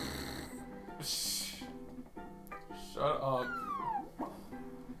 Shut up.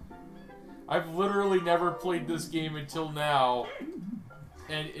 I've literally never played this game until now.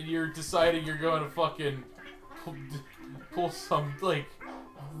 And you're deciding you're going to fucking pull some, like,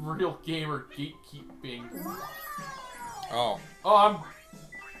 real gamer gatekeeping. Oh. Oh, I'm...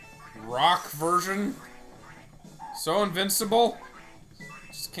 Rock version? So invincible?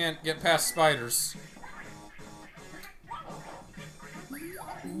 Just can't get past spiders.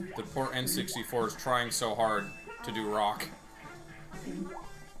 The poor N64 is trying so hard to do rock.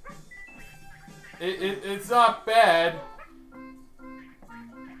 It's not bad.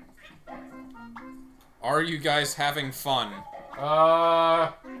 Are you guys having fun?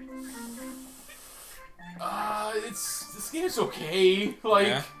 This game's okay. Like,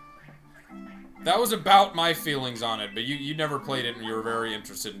 yeah. That was about my feelings on it, but you never played it and you were very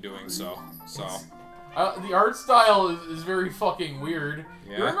interested in doing so. So the art style is very fucking weird.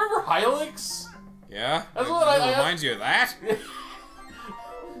 Yeah. You remember Hylix? Yeah. That's it, what it reminds you of that.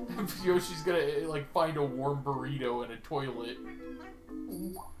 Yoshi's gonna like find a warm burrito in a toilet.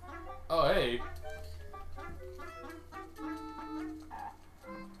 Oh hey.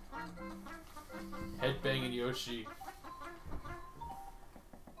 Headbanging Yoshi.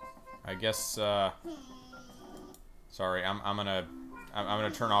 I guess. Sorry, I'm gonna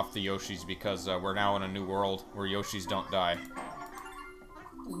turn off the Yoshis because we're now in a new world where Yoshis don't die.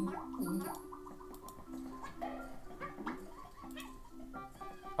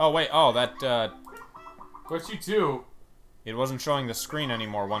 Oh wait, oh that. What's you too? It wasn't showing the screen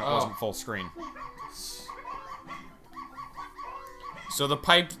anymore when it wasn't full screen. So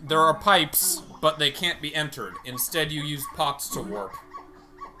there are pipes, but they can't be entered. Instead, you use pots to warp.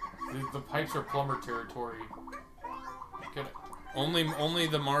 The pipes are plumber territory. Only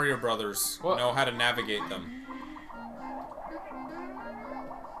the Mario Brothers know how to navigate them.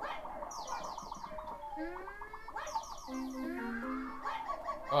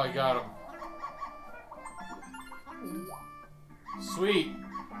 Oh, I got him. Sweet.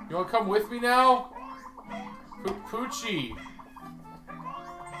 You wanna come with me now? Poochie.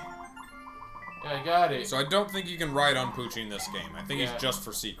 Yeah, I got it. So I don't think you can ride on Poochie in this game. I think he's just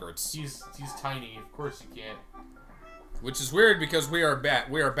for secrets. He's tiny. Of course you can't. Which is weird because we are Bab.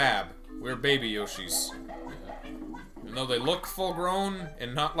 We're baby Yoshis. Even though they look full grown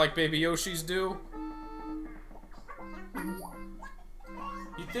and not like baby Yoshis do.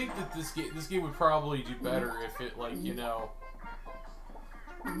 You'd think that this game would probably do better if it, like, you know,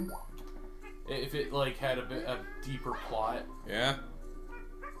 if it like had a deeper plot. Yeah.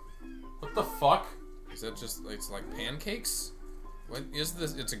 What the fuck? Is that just, it's like pancakes? What is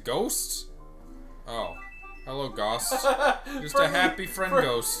this? It's a ghost? Oh. Hello, ghost. Just a happy friend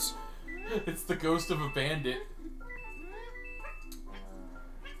ghost. It's the ghost of a bandit.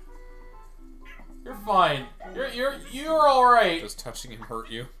 You're fine. You're alright. Does touching him hurt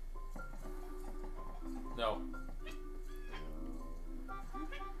you? No.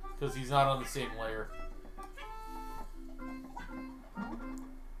 Because he's not on the same layer.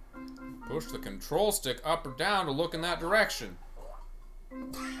 Push the control stick up or down to look in that direction.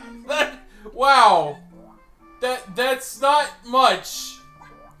 Wow! That's not much.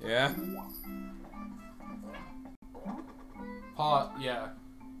 Yeah? Yeah.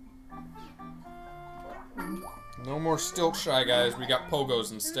 No more stilt shy guys, we got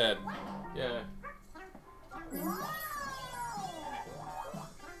pogos instead. Yeah.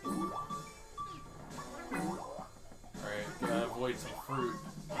 Alright, gotta avoid some fruit.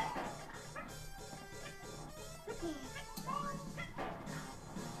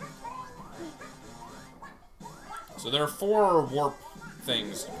 So there are 4 warp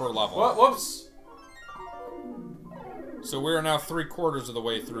things per level. What? Whoops! So we are now 3/4 of the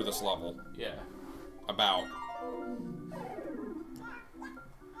way through this level. Yeah. About.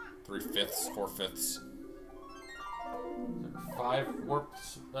 3/5, 4/5. 5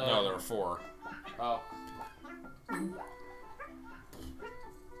 warps? No, there are 4. Oh.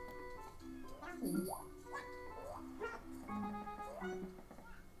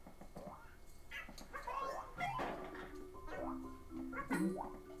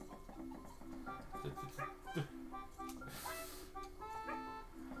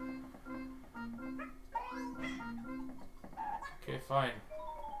 Okay, fine.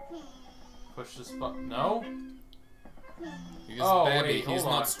 Push this button. No? He's oh, babby. wait, He's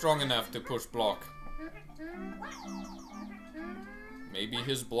hold not on. strong enough to push block. Maybe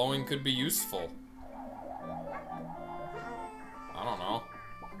his blowing could be useful. I don't know.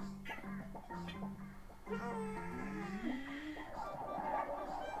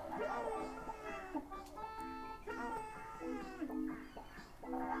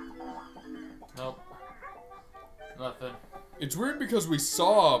 Nope. Nothing. It's weird because we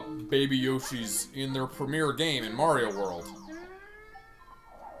saw baby Yoshis in their premiere game in Mario World.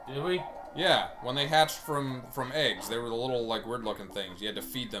 Did we? Yeah, when they hatched from eggs, they were the little, like, weird-looking things. You had to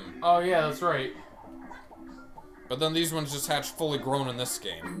feed them. Oh, yeah, that's right. But then these ones just hatched fully grown in this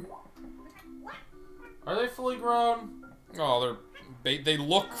game. Are they fully grown? Oh, they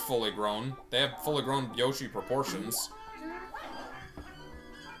look fully grown. They have fully grown Yoshi proportions.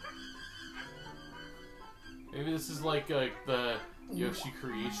 Maybe this is like the Yoshi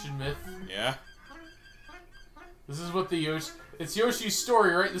creation myth. Yeah. This is what the Yoshi... It's Yoshi's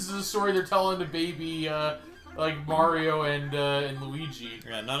story, right? This is a story they're telling to baby like Mario and Luigi.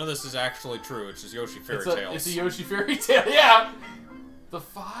 Yeah, none of this is actually true. It's just Yoshi fairy tales. It's a Yoshi fairy tale. Yeah. The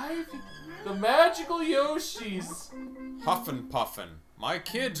magical Yoshis. Huffin' Puffin. My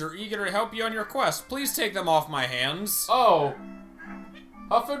kids are eager to help you on your quest. Please take them off my hands. Oh.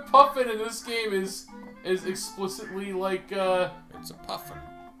 Huffin' Puffin in this game is explicitly like, It's a puffin.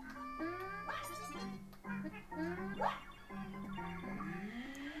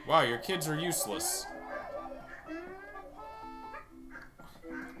 Wow, your kids are useless.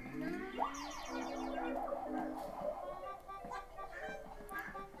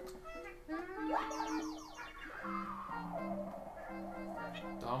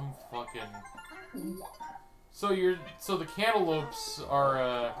 Dumb fucking... So the cantaloupes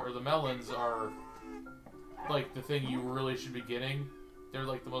are, or the melons are, like, the thing you really should be getting? They're,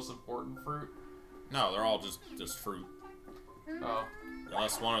 like, the most important fruit? No, they're all just fruit. Oh.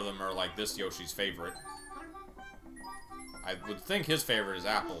 Unless one of them are, like, this Yoshi's favorite. I would think his favorite is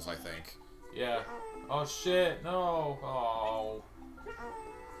apples, I think. Yeah. Oh, shit. No. Oh.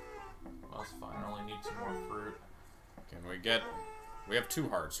 Well, that's fine. I only need 2 more fruit. Can we get... We have 2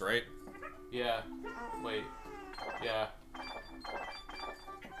 hearts, right? Yeah. Wait. Yeah.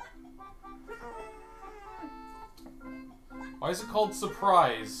 Why is it called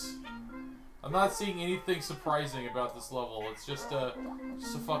Surprise? I'm not seeing anything surprising about this level. It's just a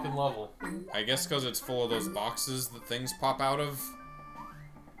fucking level. I guess because it's full of those boxes that things pop out of.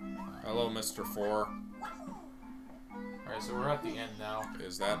 Hello, Mr. 4. Alright, so we're at the end now.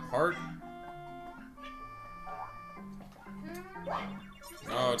 Is that heart?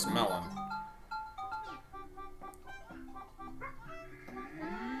 No, it's melon.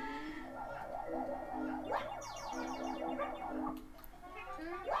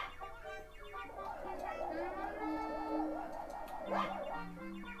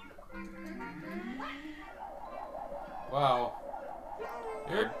 Wow.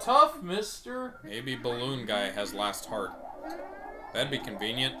 You're tough, mister. Maybe Balloon Guy has last heart. That'd be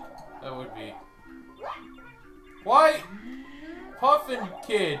convenient. That would be. Why? Puffin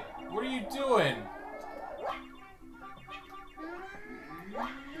kid, what are you doing?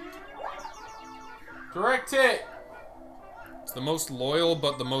 Direct hit! It's the most loyal,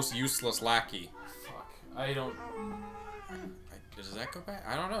 but the most useless lackey. Fuck. I don't... Does that go back?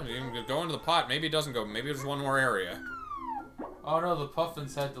 I don't know. You can go into the pot. Maybe it doesn't go. Maybe there's one more area. Oh no, the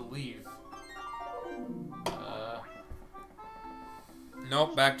Puffins had to leave.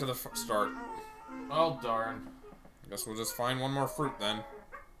 Nope, back to the start. Oh darn. Guess we'll just find one more fruit then.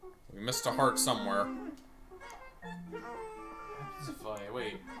 We missed a heart somewhere. It's funny.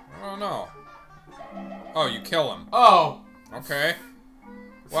 Wait. Oh no. Oh, you kill him. Oh! Okay.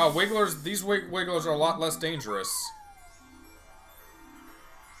 Wow, Wigglers, these Wigglers are a lot less dangerous.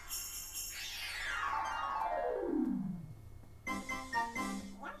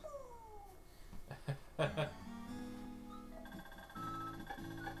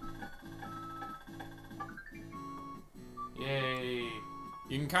 Yay.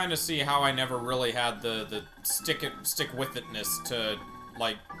 You can kind of see how I never really had the stick with itness to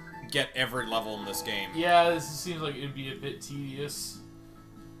like get every level in this game. Yeah, this seems like it'd be a bit tedious.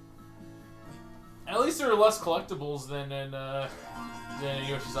 At least there are less collectibles than in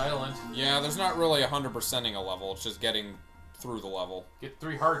Yoshi's Island. Yeah, there's not really 100%ing a level. It's just getting through the level. Get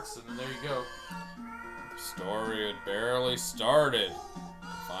 3 hearts, and then there you go. Story had barely started. To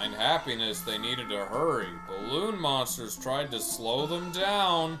find happiness, they needed to hurry. Balloon monsters tried to slow them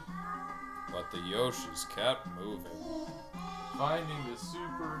down, but the Yoshis kept moving. Finding the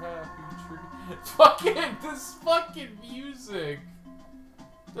super happy tree. Fucking this fucking music.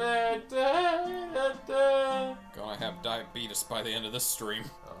 Da, da, da, da. Gonna have diabetes by the end of this stream.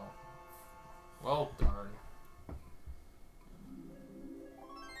 Oh. Well, darn.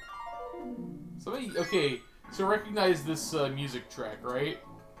 Somebody, okay, so recognize this music track, right?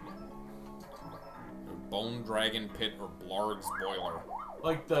 Bone Dragon Pit or Blarg's Boiler.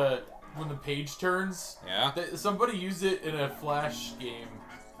 Like when the page turns. Yeah? Somebody used it in a Flash game.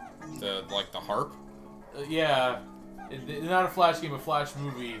 Like the harp? Yeah. Not a Flash game, a Flash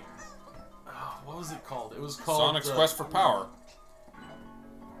movie. Oh, what was it called? It was called... Sonic's Quest for Power.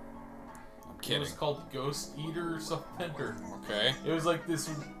 I'm kidding. It was called Ghost Eater or something. Or, okay. it was like this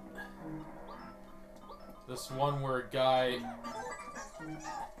one where a guy...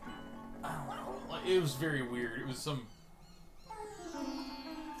 I don't know. It was very weird. It was some...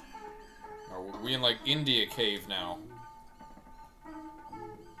 Are we in like India Cave now?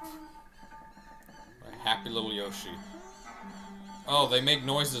 A happy little Yoshi. Oh, they make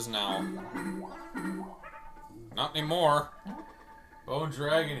noises now. Not anymore. Bone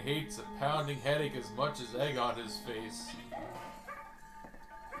Dragon hates a pounding headache as much as egg on his face.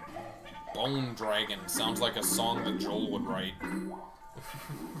 Bone Dragon sounds like a song that Joel would write.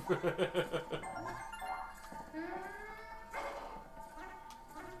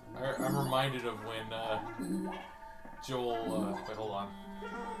 I'm reminded of when Joel, wait, hold on.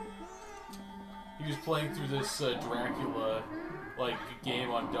 He was playing through this Dracula, like,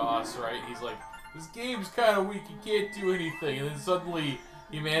 game on DOS, right? He's like, this game's kind of weak, you can't do anything. And then suddenly,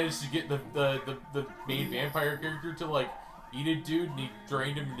 he managed to get the main vampire character to, like, eat a dude, and he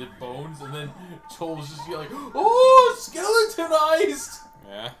drained him into bones, and then Joel was just like, oh, skeletonized!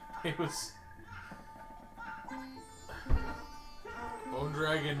 Yeah. It was... Bone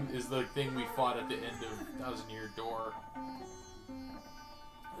Dragon is the thing we fought at the end of Thousand Year Door.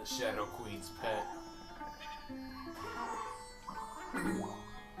 The Shadow Queen's pet.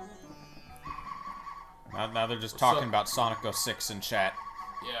 Now they're just talking about Sonic 06 in chat.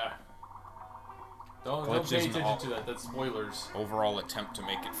 Yeah. Don't pay attention to that. That's spoilers. Overall attempt to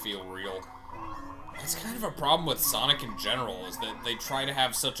make it feel real. That's kind of a problem with Sonic in general, is that they try to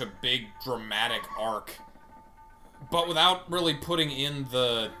have such a big, dramatic arc, but without really putting in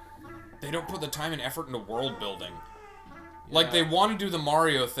the... They don't put the time and effort into world building. Yeah. Like, they want to do the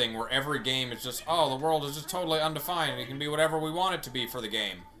Mario thing, where every game is just, oh, the world is just totally undefined, and it can be whatever we want it to be for the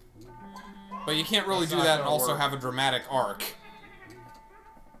game. But you can't really do that and also have a dramatic arc.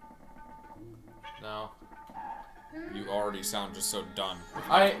 No. You already sound just so done with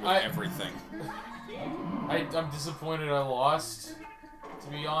everything. I'm disappointed I lost, to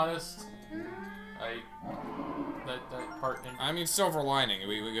be honest. That part... I mean, silver lining.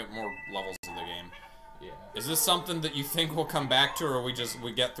 We get more levels of the game. Yeah. Is this something that you think we'll come back to, or we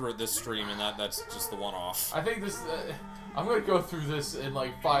get through it this stream and that's just the one-off? I think this... I'm gonna go through this in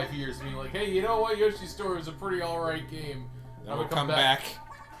like 5 years and be like, hey, you know what? Yoshi's Story was a pretty alright game. Then we'll come back.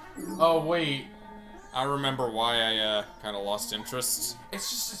 Oh, wait. I remember why I kind of lost interest. It's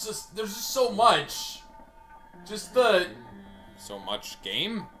just, there's just so much. So much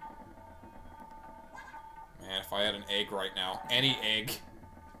game? Man, if I had an egg right now. Any egg.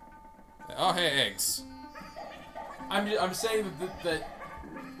 Oh, hey, eggs. I'm saying that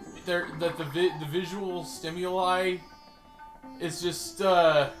the visual stimuli is just,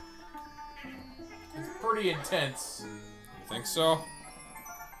 it's pretty intense. You think so?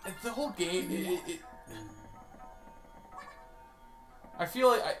 The whole game, I feel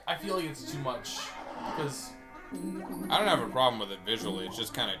like it's too much, because... I don't have a problem with it visually, it's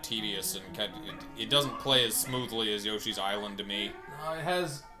just kind of tedious, and it doesn't play as smoothly as Yoshi's Island to me. No, it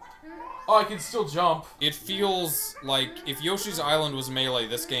has... Oh, I can still jump. It feels like, if Yoshi's Island was Melee,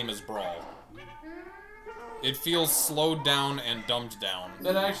 this game is Brawl. It feels slowed down and dumbed down.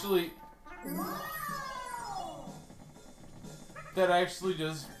 That actually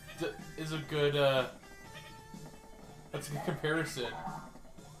is a good, that's a good comparison.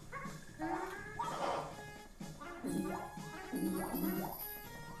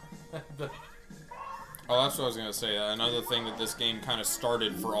 Oh, that's what I was gonna say. Another thing that this game kind of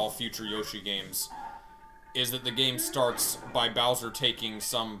started for all future Yoshi games is that the game starts by Bowser taking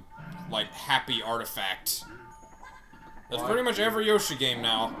some, like, happy artifact. That's pretty much every Yoshi game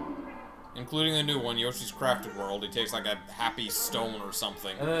now, including the new one, Yoshi's Crafted World. He takes, like, a happy stone or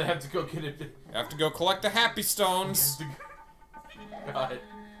something. And then I have to go get it. You have to go collect the happy stones. God.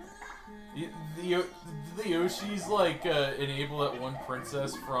 The Yoshis, like, enable that one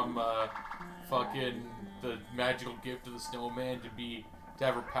princess from, fucking the magical gift of the snowman to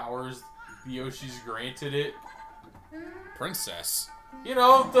have her powers. The Yoshis granted it. Princess? You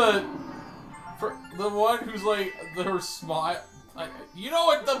know, the one who's, like, her smile... you know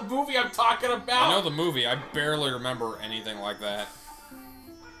what the movie I'm talking about? I know the movie. I barely remember anything like that.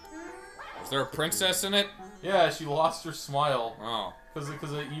 Is there a princess in it? Yeah, she lost her smile. Oh.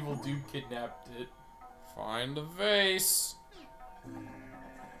 Because an evil dude kidnapped it. Find the vase.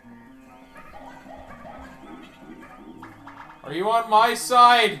 Are you on my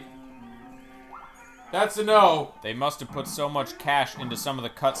side? That's a no. They must have put so much cash into some of the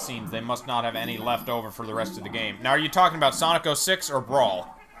cutscenes, they must not have any left over for the rest of the game. Now, are you talking about Sonic 06 or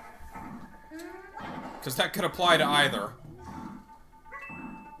Brawl? Because that could apply to either.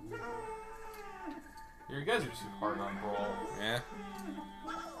 You guys are too hard on Brawl. Yeah.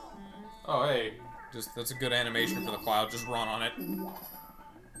 Oh, hey. That's a good animation for the cloud. Just run on it.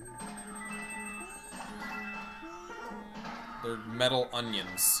 They're metal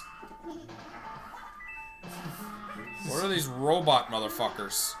onions. What are these robot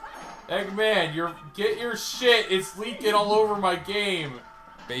motherfuckers? Eggman, get your shit. It's leaking all over my game.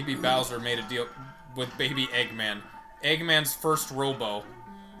 Baby Bowser made a deal with Baby Eggman. Eggman's first robo.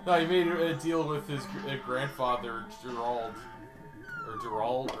 No, he made a deal with his grandfather, Gerald. Or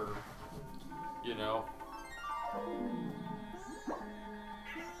Gerald, or... You know.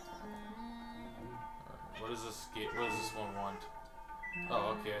 What does this one want?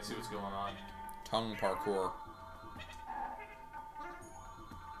 Oh, okay, I see what's going on. Tongue parkour.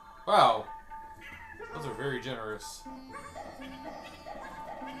 Wow. Those are very generous.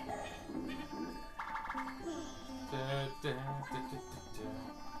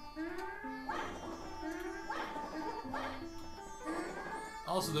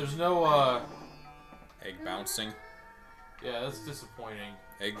 Also, there's no, Egg bouncing. Yeah, that's disappointing.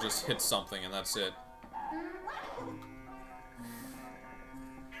 Egg just hits something and that's it.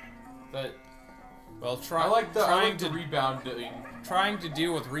 Well, I like the rebounding. Trying to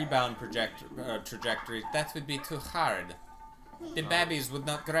deal with rebound trajectories, that would be too hard. The babies would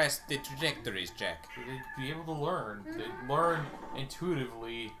not grasp the trajectories, Jack. They'd be able to learn. They'd learn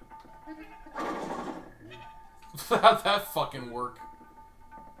intuitively. How'd that fucking work?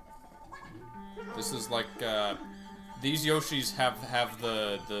 This is like, these Yoshis have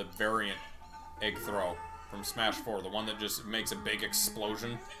the variant egg throw from Smash 4, the one that just makes a big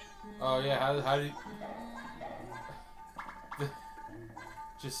explosion. Oh yeah, how do you...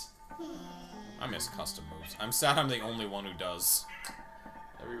 Just... I miss custom moves. I'm sad I'm the only one who does.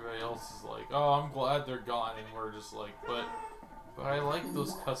 Everybody else is like, oh, I'm glad they're gone, and we're just like, but I like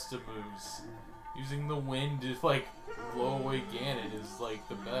those custom moves. Using the wind to, like, blow away Ganon is, like,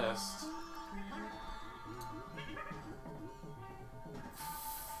 the best.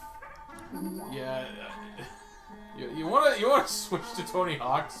 Yeah, you wanna switch to Tony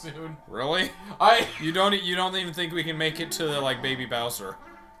Hawk soon? Really? You don't even think we can make it to like Baby Bowser?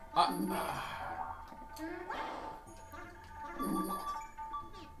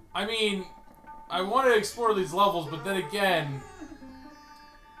 I mean, I want to explore these levels, but then again,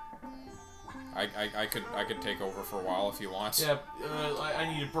 I could take over for a while if you want. Yeah,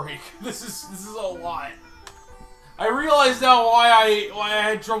 I need a break. This is a lot. I realize now why I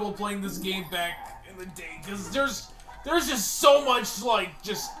had trouble playing this game back in the day, because there's just so much like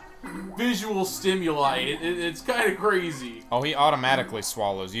just visual stimuli. It's kind of crazy. Oh, he automatically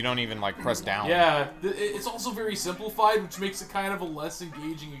swallows. You don't even like press down. Yeah, it's also very simplified, which makes it kind of a less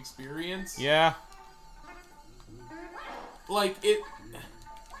engaging experience. Yeah. Like it's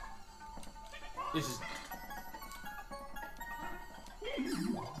just.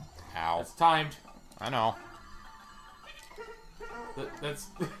 Ow. It's timed. I know. That's.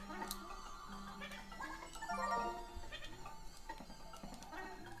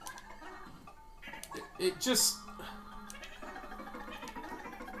 It just.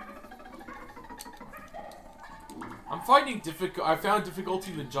 I'm finding difficult. I found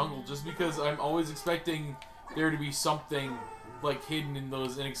difficulty in the jungle just because I'm always expecting there to be something like hidden in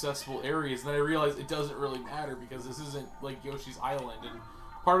those inaccessible areas, and then I realized it doesn't really matter because this isn't like Yoshi's Island, and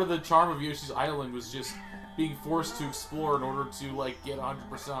part of the charm of Yoshi's Island was just being forced to explore in order to like get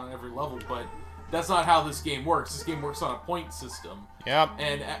 100% on every level, but that's not how this game works. This game works on a point system. Yep.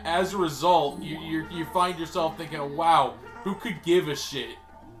 And as a result, you find yourself thinking, wow, who could give a shit?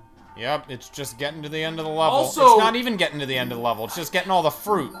 Yep, it's just getting to the end of the level. Also, it's not even getting to the end of the level. It's just getting all the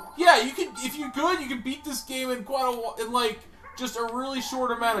fruit. Yeah, you can, if you're good, you can beat this game in like just a really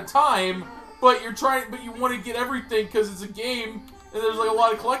short amount of time. But you want to get everything because it's a game, and there's like a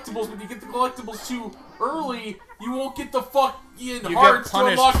lot of collectibles. But you get the collectibles too early, you won't get the fucking hearts to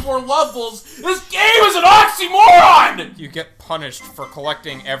unlock more levels. This game is an oxymoron! You get punished for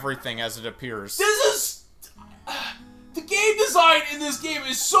collecting everything as it appears. This is... The game design in this game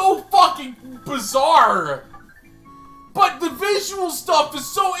is so fucking bizarre. But the visual stuff is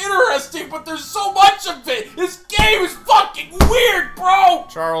so interesting, but there's so much of it. This game is fucking weird, bro!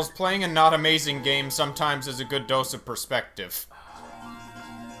 Charles, playing a not amazing game sometimes is a good dose of perspective.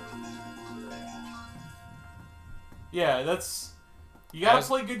 Yeah, that's... You gotta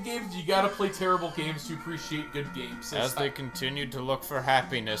play good games, you gotta play terrible games to appreciate good games. As they continued to look for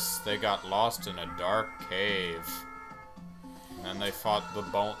happiness, they got lost in a dark cave. And they fought the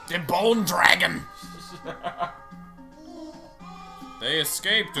bone dragon! They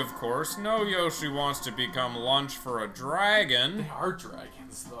escaped, of course. No Yoshi wants to become lunch for a dragon. They are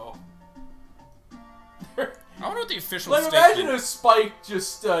dragons, though. I wonder what the official like, statement... imagine if Spike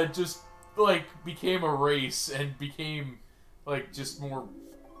just, like, became a race and became, like, just more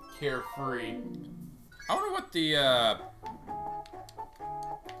carefree. I wonder what the,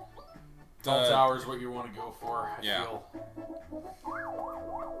 Tall Tower is what you want to go for, I feel.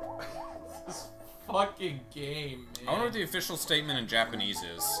 This fucking game, man. I wonder what the official statement in Japanese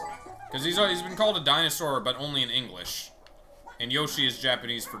is. Because he's been called a dinosaur, but only in English. And Yoshi is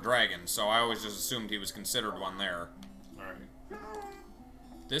Japanese for dragon, so I always just assumed he was considered one there. Alright.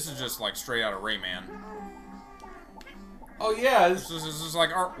 This is just like straight out of Rayman. Oh yeah, this is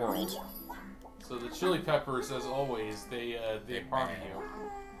like Art World. So the chili peppers, as always, they harm you.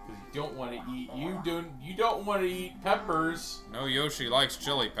 Because you don't want to eat. You don't want to eat peppers. No, Yoshi likes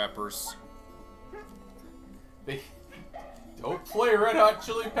chili peppers. They don't play Red Hot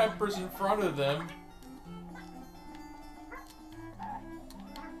Chili Peppers in front of them.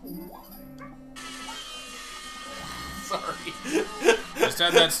 Sorry. Just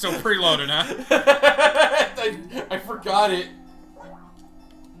had that still preloaded, huh? I forgot it.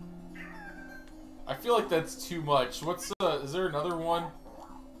 I feel like that's too much. What's is there another one?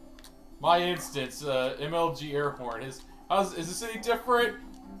 My instance, MLG air horn. Is this any different?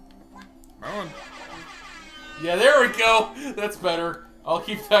 Oh. Yeah, there we go. That's better. I'll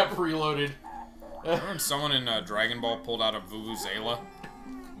keep that preloaded. Remember when someone in Dragon Ball pulled out a Vuvuzela?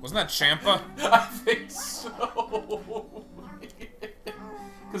 Wasn't that Champa? I think so.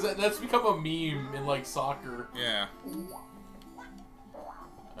 Because that's become a meme in, like, soccer. Yeah.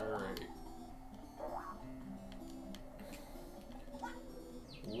 Alright.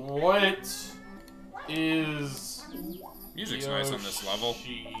 What is... Music's Yoshi? nice on this level.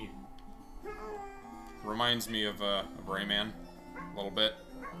 Reminds me of Rayman. A little bit.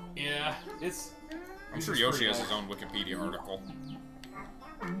 Yeah, it's... I'm sure Yoshi has his own Wikipedia article.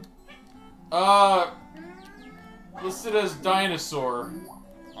 Listed as dinosaur.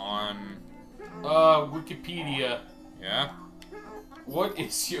 On... Wikipedia. Yeah? What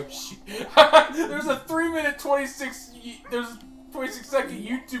is Yoshi? There's a 3-minute 26-second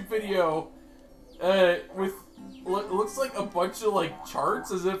YouTube video, with looks like a bunch of like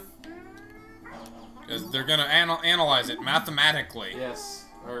charts, as if they're gonna analyze it mathematically. Yes.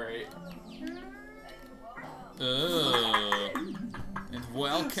 All right. And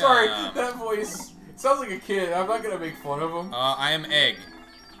welcome. Sorry, that voice sounds like a kid. I'm not gonna make fun of him. I am Egg.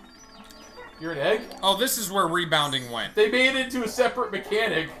 You're an egg? Oh, this is where rebounding went. They made it into a separate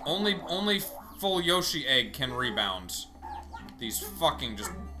mechanic. Only full Yoshi egg can rebound. These fucking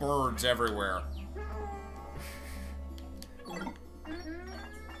just birds everywhere.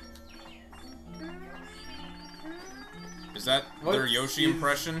 Is that their Yoshi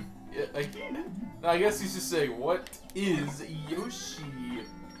impression? I guess he's just saying, what is Yoshi?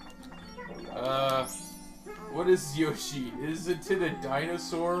 What is Yoshi? Is it a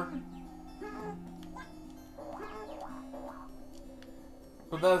dinosaur?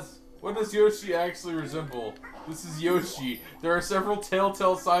 But what does Yoshi actually resemble? This is Yoshi. There are several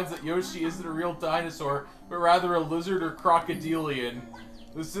telltale signs that Yoshi isn't a real dinosaur, but rather a lizard or crocodilian.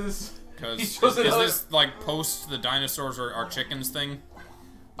 This is... Is this like post the dinosaurs are chickens thing?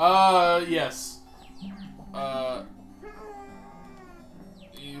 Yes.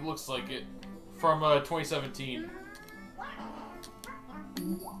 It looks like it. From, 2017.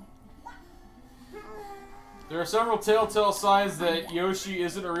 There are several telltale signs that Yoshi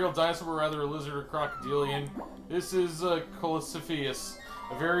isn't a real dinosaur, but rather a lizard or crocodilian. This is Colosophius,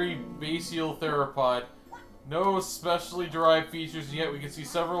 a very basal theropod. No specially derived features, and yet we can see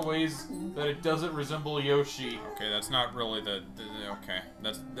several ways that it doesn't resemble Yoshi. Okay, that's not really okay.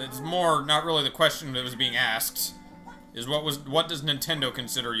 That's more not really the question that was being asked. Is what does Nintendo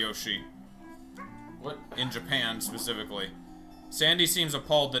consider Yoshi? What? In Japan specifically. Sandy seems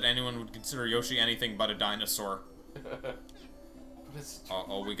appalled that anyone would consider Yoshi anything but a dinosaur.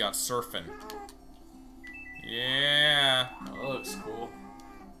 Uh-oh, we got surfing. Yeah. Oh, that looks cool.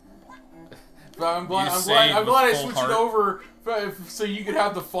 But I'm glad I switched it over so you could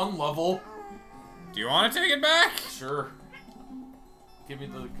have the fun level. Do you want to take it back? Sure. Give me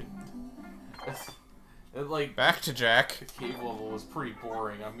the like back to Jack. The cave level was pretty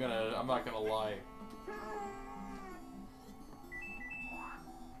boring. I'm not gonna lie.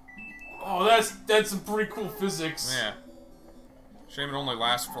 Oh, that's some pretty cool physics. Yeah. Shame it only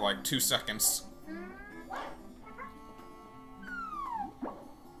lasts for like 2 seconds.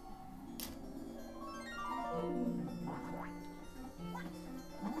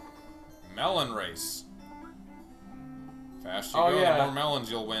 Melon race. Faster you go, the more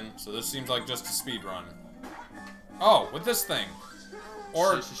melons you'll win. So this seems like just a speed run. Oh, with this thing.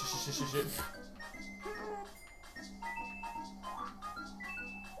 Or... Shit.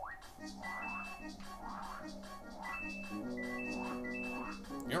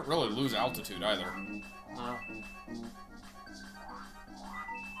 You don't really lose altitude either. No.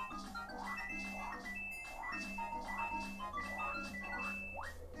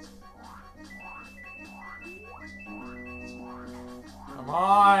 Come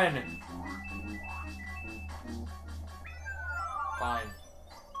on! Fine.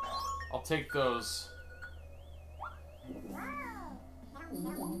 I'll take those.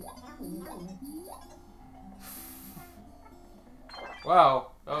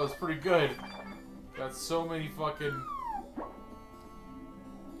 Wow, that was pretty good. Got so many fucking...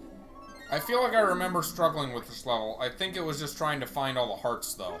 I feel like I remember struggling with this level. I think it was just trying to find all the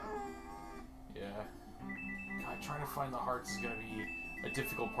hearts, though. Yeah. God, trying to find the hearts is gonna be a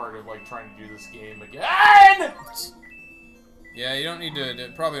difficult part of, like, trying to do this game again! Yeah, you don't need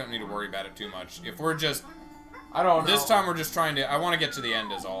to... Probably don't need to worry about it too much. If we're just... I don't know. This time we're just trying to... I want to get to the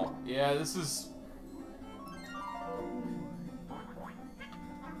end is all. Yeah, this is...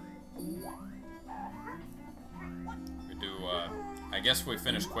 We do, I guess if we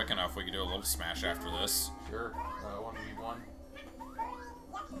finish quick enough, we can do a little smash after this. Sure. 1v1.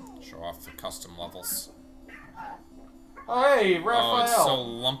 Show off the custom levels. Oh, hey, Raphael! Oh, it's so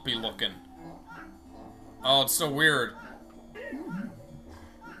lumpy looking. Oh, it's so weird.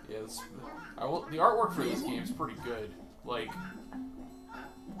 Yeah, the artwork for this game is pretty good. Like...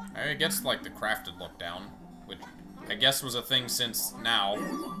 It gets, like, the crafted look down, which I guess was a thing since now.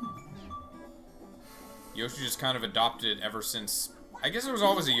 Yoshi just kind of adopted it ever since... I guess it was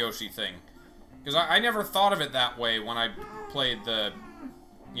always a Yoshi thing. Because I never thought of it that way when I played the,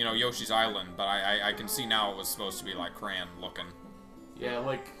 you know, Yoshi's Island, but I can see now it was supposed to be, like, crayon looking. Yeah,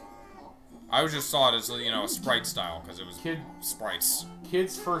 like... I just saw it as, you know, a sprite style, because it was sprites.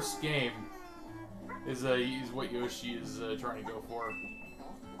 Kid's first game is what Yoshi is trying to go for.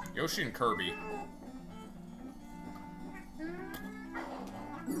 Yoshi and Kirby.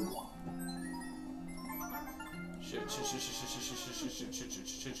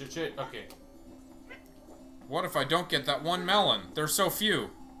 Shit. Okay. What if I don't get that one melon? There's so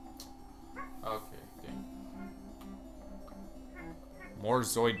few. Okay. More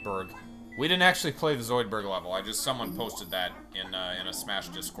Zoidberg. We didn't actually play the Zoidberg level. Someone posted that in a Smash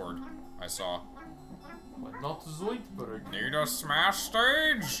Discord. I saw. But not Zoidberg. Need a Smash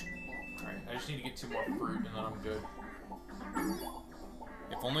stage? Alright, I just need to get 2 more fruit and then I'm good.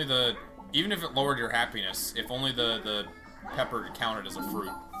 If only the... Even if it lowered your happiness, if only the pepper counted as a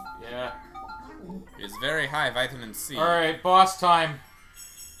fruit. Yeah. It's very high vitamin C. Alright, boss time.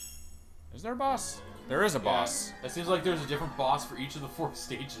 Is there a boss? There is a boss. It seems like there's a different boss for each of the 4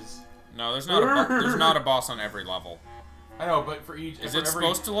 stages. No, there's not there's not a boss on every level. I know, but for each... Is it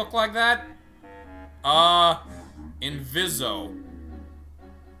supposed to look like that? Inviso.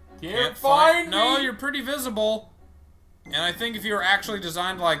 Can't find me! No, you're pretty visible. And I think if you were actually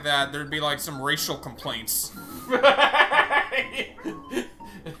designed like that, there'd be like some racial complaints.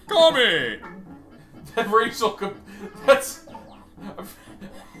 Call me! That racial that's...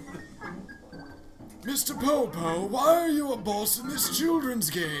 Mr. Popo, why are you a boss in this children's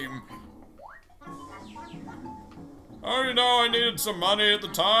game? Oh, you know, I needed some money at the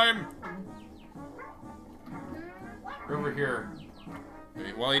time. Over here.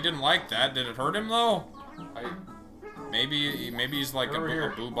 Well, he didn't like that. Did it hurt him, though? Maybe he's like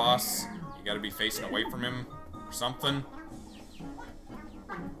a boo boss. You gotta be facing away from him or something.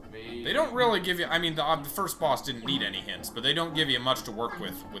 Maybe. They don't really give you... I mean, the first boss didn't need any hints, but they don't give you much to work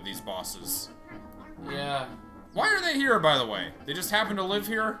with these bosses. Yeah. Why are they here, by the way? They just happen to live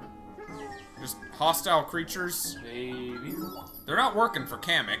here? Just hostile creatures? Maybe. They're not working for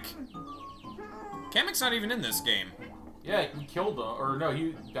Kamek. Kamek's not even in this game. Yeah, he killed him. Or no,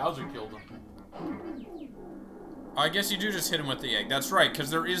 Bowser killed him. I guess you do just hit him with the egg. That's right, because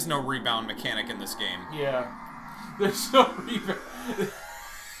there is no rebound mechanic in this game. Yeah. There's no rebound.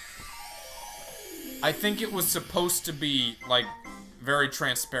 I think it was supposed to be, like, very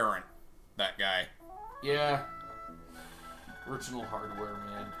transparent, that guy. Yeah. Original hardware,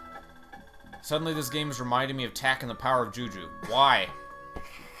 man. Suddenly this game is reminding me of Tak and the Power of Juju. Why?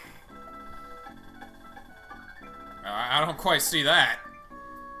 I don't quite see that.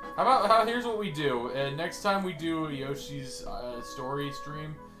 Here's what we do. Next time we do Yoshi's story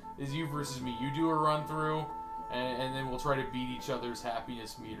stream, is you versus me. You do a run through, and then we'll try to beat each other's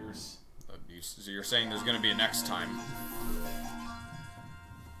happiness meters. So you're saying there's going to be a next time?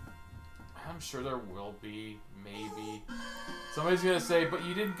 I'm sure there will be, maybe. Somebody's going to say, but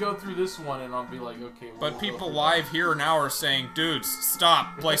you didn't go through this one, and I'll be like, okay. Well, but people live here now are saying, dudes,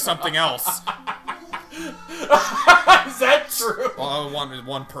 stop, play something else. Is that true? Well,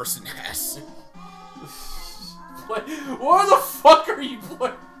 one person has. What the fuck are you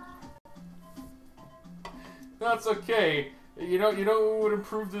playing? That's okay. You know what would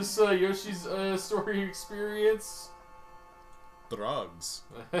improve this Yoshi's story experience? Drugs.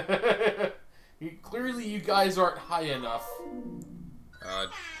 Clearly you guys aren't high enough.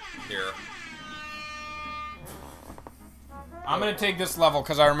 Here. I'm gonna take this level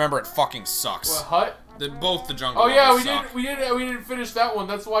because I remember it fucking sucks. What, hut? Both the jungle. Oh yeah, levels we didn't finish that one.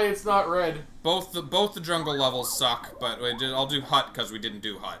 That's why it's not red. Both the jungle levels suck, but I'll do hut because we didn't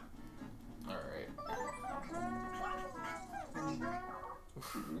do hut. All right.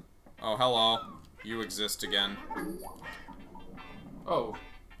 Oh hello, you exist again. Oh,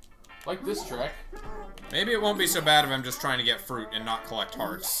 like this track. Maybe it won't be so bad if I'm just trying to get fruit and not collect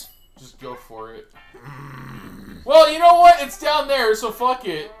hearts. Just go for it. Well, you know what? It's down there, so fuck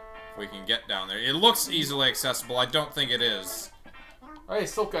it. If we can get down there. It looks easily accessible. I don't think it is. Hey,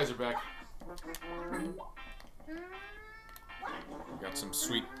 Silk guys are back. Got some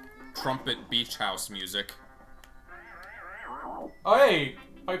sweet trumpet beach house music. Oh, hey!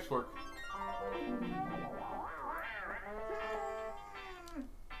 Pipes work.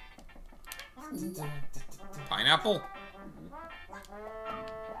 Pineapple?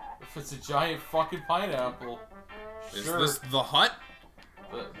 If it's a giant fucking pineapple. Sure. Is this the hut?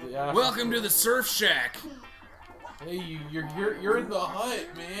 Yeah. Welcome to the surf shack. Hey, you're in the hut,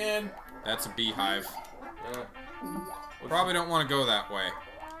 man. That's a beehive. Yeah. Probably don't want to go that way.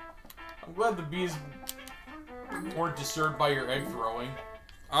 I'm glad the bees weren't disturbed by your egg throwing.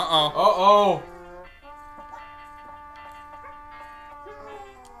 Uh-oh.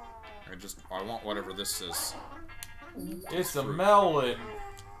 I want whatever this is. It's a melon.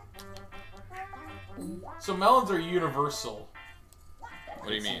 So melons are universal. What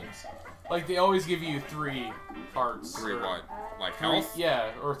do you mean? Like, they always give you 3 hearts. 3 what? Like 3, health?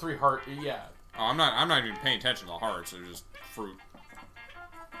 yeah, or 3 heart, yeah. Oh, I'm not even paying attention to the hearts. They're just fruit.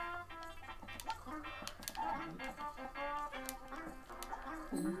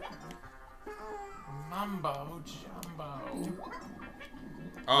 Mumbo jumbo.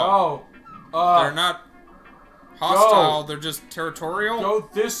 Oh. They're not hostile, they're just territorial? Go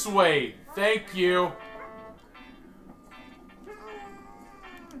this way. Thank you.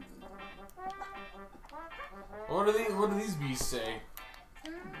 What do these bees say?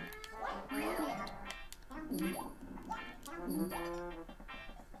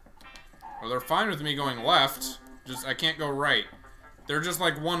 Well, they're fine with me going left. Just I can't go right. They're just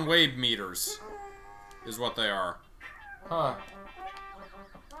like one-way meters, is what they are. Huh.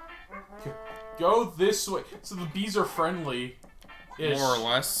 Go this way. So the bees are friendly. More or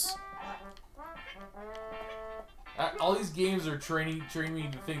less. All these games are training me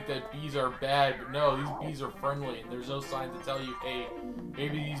to think that bees are bad, but no, these bees are friendly, and there's no sign to tell you, hey,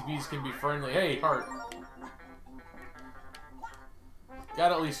 maybe these bees can be friendly. Hey, heart.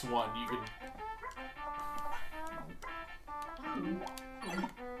 Got at least one. You can.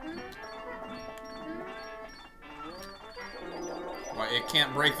 Why, it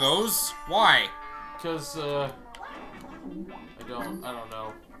can't break those? Why? Because, I don't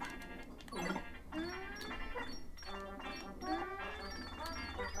know.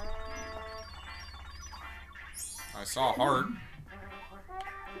 I saw a heart.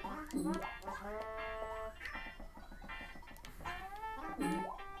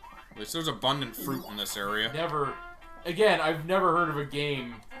 At least there's abundant fruit in this area. Again, I've never heard of a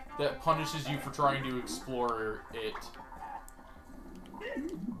game that punishes you for trying to explore it.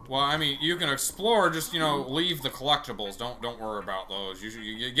 Well, I mean, you can explore, just, you know, leave the collectibles. Don't worry about those.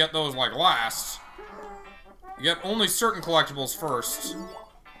 You get those, like, last. You get only certain collectibles first.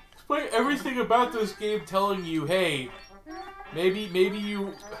 Despite everything about this game telling you, hey, maybe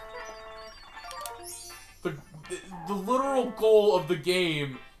you... The literal goal of the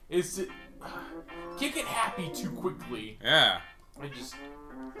game is to... Can't get happy too quickly. Yeah.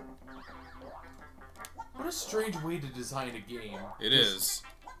 What a strange way to design a game. It is.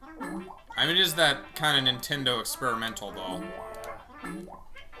 I mean, it is that kind of Nintendo experimental, though. Yeah.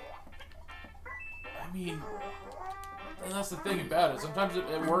 I mean, and that's the thing about it. Sometimes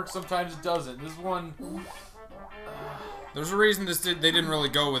it works, sometimes it doesn't. This one... There's a reason they didn't really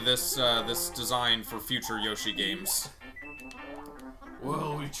go with this this design for future Yoshi games.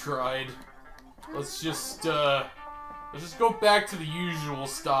 Well, we tried. Let's just go back to the usual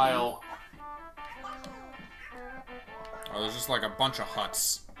style. Oh, there's just like a bunch of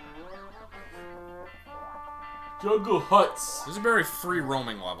huts. Jungle huts. This is a very free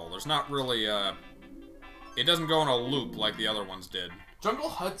roaming level. There's not really it doesn't go in a loop like the other ones did. Jungle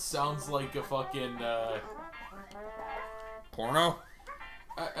huts sounds like a fucking porno?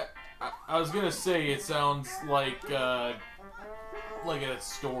 I was gonna say it sounds like a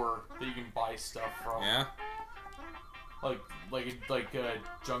store that you can buy stuff from. Yeah. Like a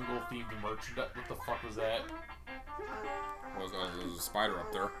jungle themed merchandise. What the fuck was that? There's a spider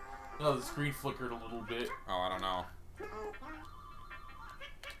up there. No, the screen flickered a little bit. Oh, I don't know.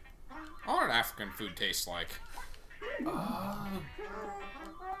 I wonder what African food tastes like.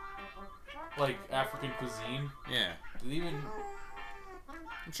 Like African cuisine? Yeah. Did even...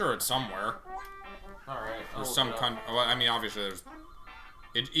 I'm sure it's somewhere. Alright. There's some well, I mean, obviously there's...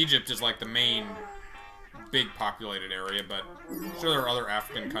 Egypt is like the main big populated area, but I'm sure there are other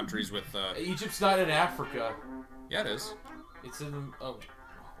African countries with... Egypt's not in Africa. Yeah, it is. It's in... Oh,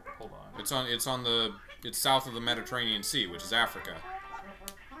 hold on. It's south of the Mediterranean Sea, which is Africa.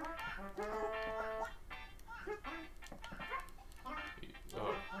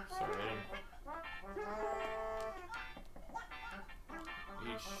 Oh, sorry.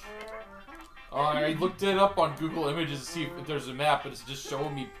 I looked it up on Google Images to see if there's a map, but it's just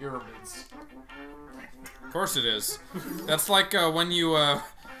showing me pyramids. Of course it is. That's like when you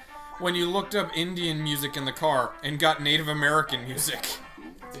looked up Indian music in the car and got Native American music.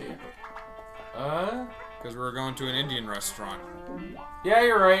 Damn. Because we were going to an Indian restaurant. Yeah,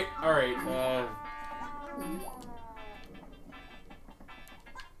 you're right. Alright,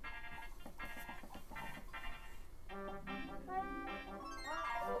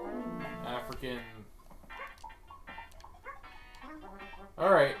 African...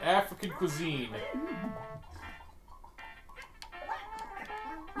 Alright, African cuisine.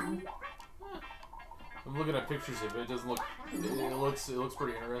 I'm looking at pictures of it. It doesn't look... It looks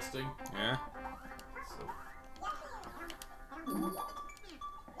pretty interesting. Yeah? So.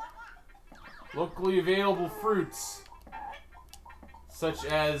 Locally available fruits. Such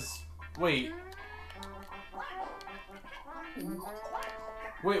as... Wait.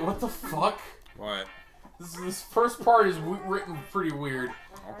 Wait, what the fuck? What? This first part is written pretty weird.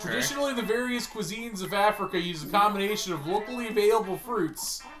 Okay. Traditionally, the various cuisines of Africa use a combination of locally available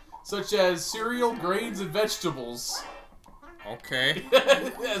fruits, such as cereal, grains, and vegetables. Okay.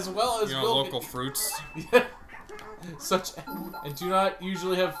 As well as local fruits. And do not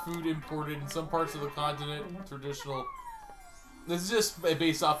usually have food imported in some parts of the continent. Traditional. This is just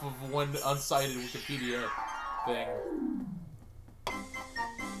based off of one unsighted Wikipedia thing.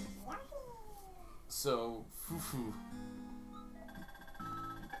 So, fufu.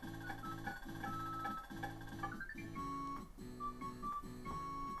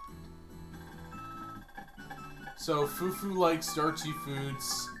 So, fufu like starchy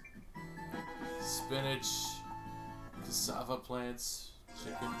foods, spinach, cassava plants,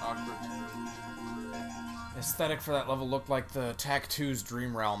 chicken, okra. Aesthetic for that level looked like the Tak 2's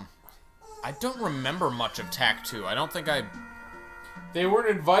Dream Realm. I don't remember much of Tak 2. I don't think I... They weren't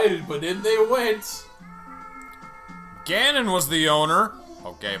invited, but in they went. Ganon was the owner.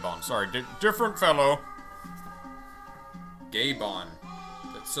 Oh, Gabon. Sorry, different fellow. Gabon.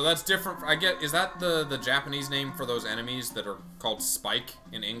 So that's different. I get. Is that the Japanese name for those enemies that are called Spike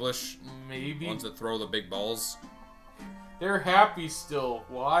in English? Maybe. Ones that throw the big balls. They're happy still.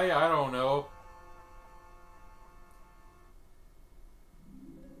 Why? I don't know.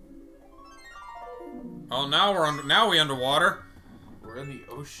 Oh, now we underwater. We're in the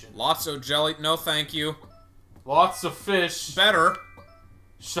ocean. Lots of jelly. No, thank you. Lots of fish. Better.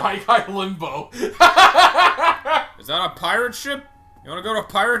 Shy Guy Limbo. Is that a pirate ship? You want to go to a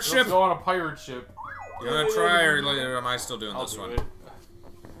pirate ship? Let's go on a pirate ship. You want to try, or am I still doing this one?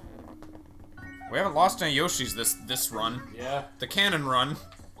 We haven't lost any Yoshis this run. Yeah. The cannon run.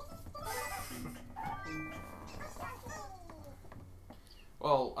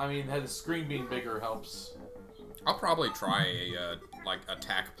 Well, I mean, the screen being bigger helps. I'll probably try a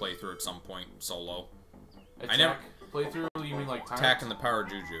attack playthrough at some point solo. Attack playthrough? You mean like time? Attack and the Power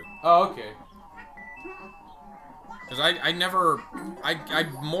Juju. Oh, okay. Because I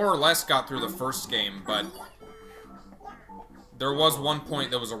more or less got through the first game, but there was one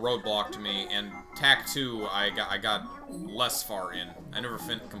point that was a roadblock to me, and Tak 2 I got less far in. I never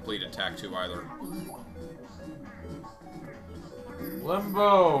completed Tak 2 either.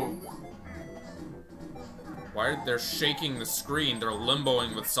 Limbo! Why they're shaking the screen? They're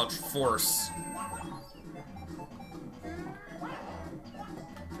limboing with such force.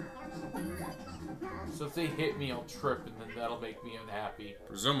 So if they hit me, I'll trip, and then that'll make me unhappy.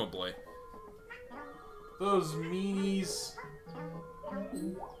 Presumably. Those meanies.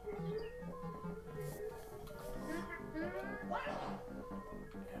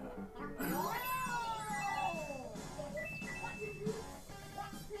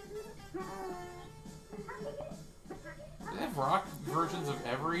 Do they have rock versions of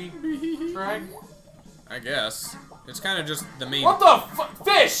every track? I guess. It's kind of just the main... What the fuck?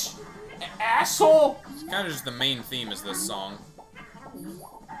 Fish! Asshole! It's kind of just the main theme is this song.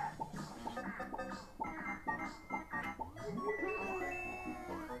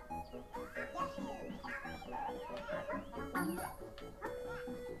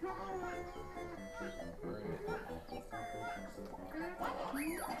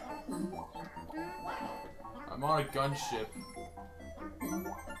 I'm on a gunship.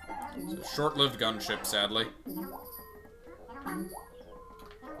 It's a short-lived gunship, sadly.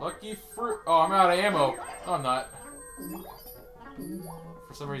 Lucky fruit. Oh, I'm out of ammo. No, I'm not.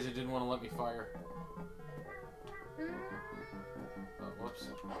 For some reason, it didn't want to let me fire. Oh, whoops.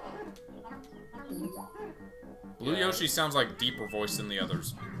 Blue Yoshi sounds like deeper voice than the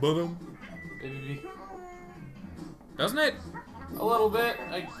others. Maybe. Doesn't it? A little bit.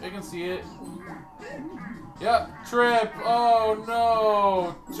 I can see it. Yep. Trip. Oh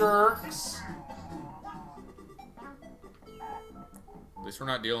no, jerks. At least we're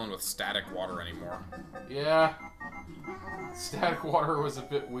not dealing with static water anymore. Yeah. Static water was a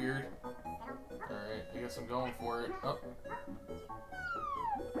bit weird. Alright, I guess I'm going for it. Oh.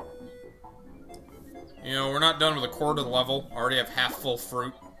 You know, we're not done with a quarter of the level. Already have half full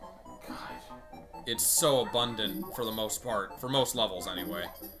fruit. God. It's so abundant for the most part. For most levels, anyway.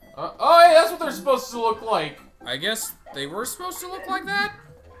 Oh, hey, that's what they're supposed to look like. I guess they were supposed to look like that?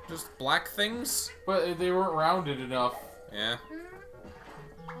 Just black things? But they weren't rounded enough. Yeah.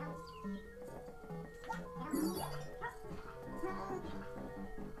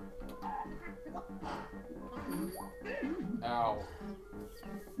 Ow.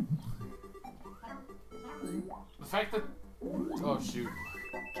 The fact that... Oh, shoot.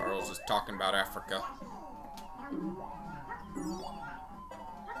 Charles is talking about Africa.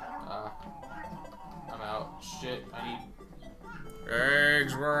 I'm out. Shit, I need...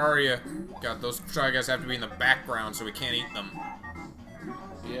 Eggs, where are you? God, those Shy Guys have to be in the background so we can't eat them.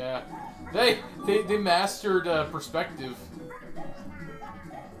 Yeah. They mastered perspective.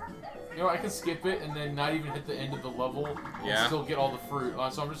 You know, I can skip it and then not even hit the end of the level and still get all the fruit.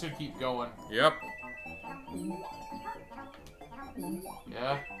 So I'm just gonna keep going. Yep.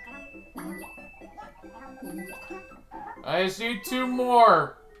 Yeah. I just need 2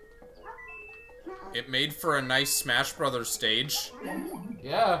 more. It made for a nice Smash Brothers stage.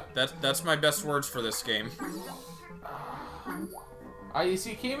 Yeah. That's my best words for this game. You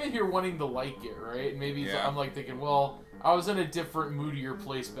see, came in here wanting to like it, right? Maybe I'm like thinking, well, I was in a different, moodier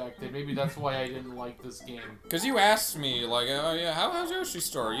place back then. Maybe that's why I didn't like this game. Because you asked me, like, oh yeah, how's Yoshi's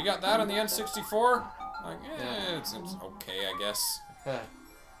story? You got that on the N64? Like, it's okay, I guess.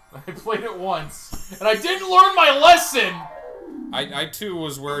 I played it once, and I didn't learn my lesson! I too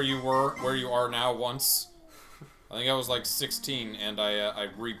was where you are now once. I think I was like 16, and I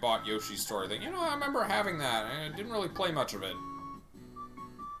rebought Yoshi's story. Thinking, you know, I remember having that, and I didn't really play much of it.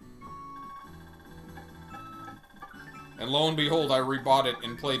 And lo and behold, I rebought it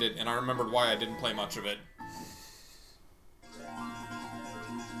and played it, and I remembered why I didn't play much of it.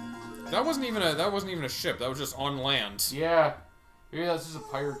 That wasn't even a ship. That was just on land. Yeah. Maybe that's just a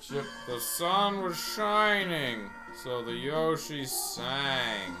pirate ship. The sun was shining, so the Yoshi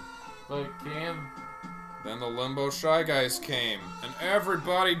sang. But can... Then the Limbo Shy Guys came, and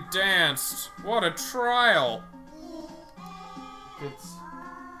everybody danced. What a trial! It's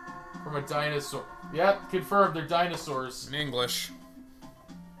from a dinosaur. Yep, confirmed, they're dinosaurs. In English.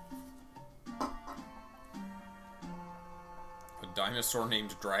 A dinosaur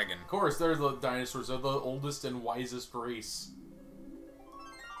named Dragon. Of course, they're the dinosaurs. They're the oldest and wisest race.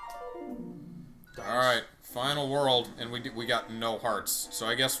 Alright, final world, and we got no hearts. So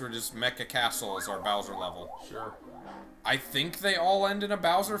I guess we're just Mecha Castle as our Bowser level. Sure. I think they all end in a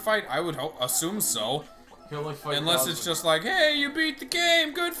Bowser fight. I would assume so. Unless it's just like, hey, you beat the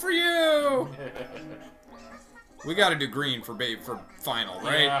game, good for you! We gotta do green for final,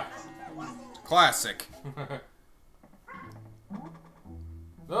 right? Yeah. Classic.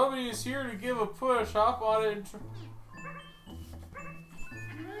 Nobody's here to give a push. Hop on it and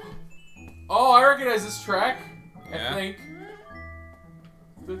oh, I recognize this track. Yeah. I think.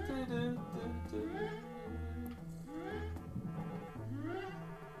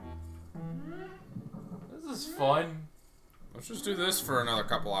 This is fun. Let's just do this for another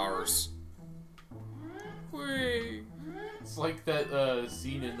couple hours. Whee! It's like that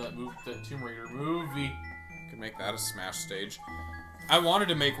scene in that Tomb Raider movie. Could make that a Smash stage. I wanted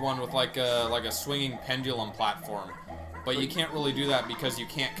to make one with like a swinging pendulum platform, but you can't really do that because you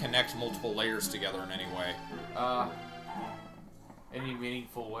can't connect multiple layers together in any way. Any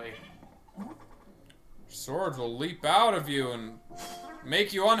meaningful way. Swords will leap out of you and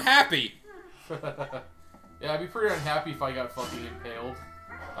make you unhappy. Yeah, I'd be pretty unhappy if I got fucking impaled.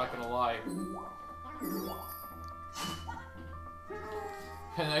 Not gonna lie.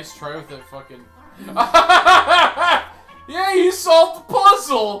 A nice try with that fucking... Yeah, you solved the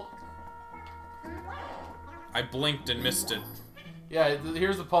puzzle! I blinked and missed it. Yeah,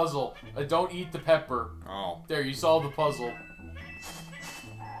 here's the puzzle. Don't eat the pepper. Oh. There, you solved the puzzle.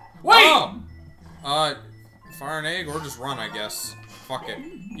 Wait! Oh! Fire an egg or just run, I guess. Fuck it.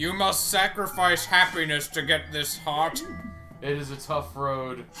 You must sacrifice happiness to get this heart. It is a tough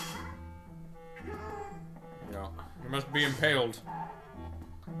road. Yeah. You must be impaled.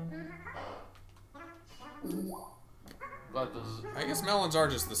 I guess melons are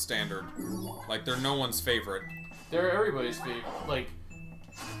just the standard. Like, they're no one's favorite. They're everybody's favorite. Like,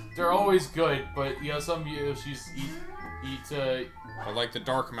 they're always good, but, you know, some Yoshis eat But, like, the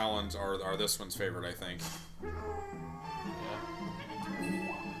dark melons are this one's favorite, I think.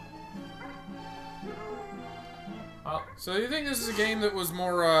 Yeah. So you think this is a game that was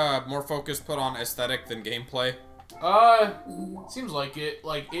more focus put on aesthetic than gameplay? Seems like it.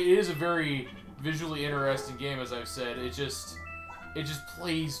 Like, it is a very visually interesting game, as I've said. It just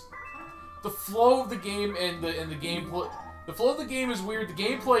plays. The flow of the game and the gameplay. The flow of the game is weird. The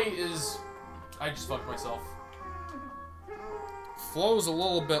gameplay is. I just fucked myself. Flow's a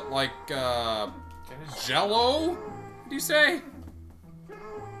little bit like Jello. Do you say?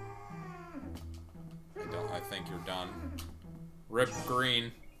 I think you're done. Rip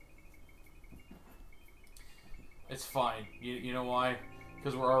green. It's fine. You know why?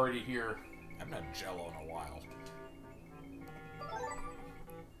 Because we're already here. I haven't had Jello in a while.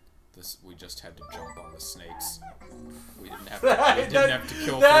 We just had to jump on the snakes. We didn't have to,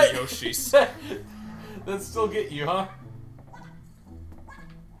 kill 3 Yoshis. That still get you, huh?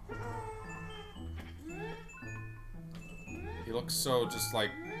 He looks so just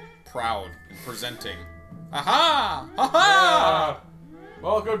like proud and presenting. Aha! Aha! Yeah.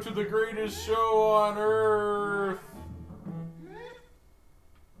 Welcome to the greatest show on earth.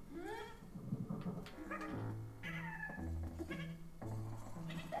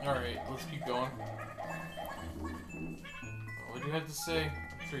 Alright, let's keep going. What did you have to say?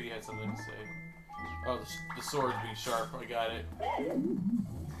 I'm sure you had something to say. Oh, the sword's being sharp. I got it.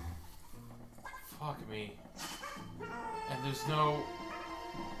 Fuck me. And there's no...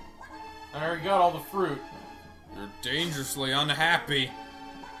 I already got all the fruit. You're dangerously unhappy.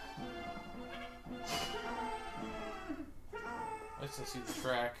 At least I see the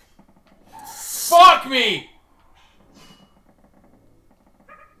track. Fuck me!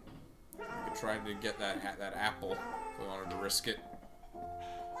 I tried to get that apple if we wanted to risk it.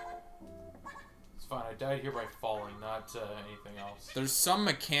 It's fine. I died here by falling, not anything else. There's some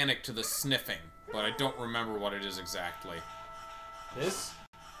mechanic to the sniffing, but I don't remember what it is exactly. This?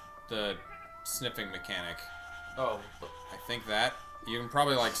 The sniffing mechanic. Oh. I think that. You can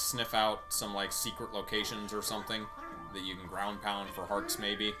probably, like, sniff out some, like, secret locations or something that you can ground pound for hearts,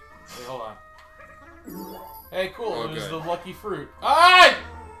 maybe. Wait, hold on. Hey, cool. Oh, it was good. the lucky fruit. Ah!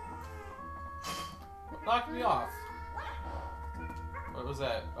 What knocked me off? What was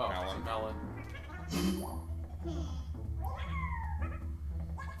that? Oh, Melon. it's a melon.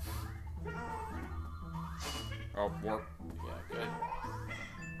 Oh, warp. Yeah, good.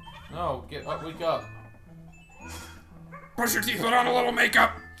 No, get up, wake up. Brush your teeth, put on a little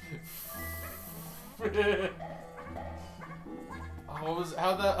makeup! How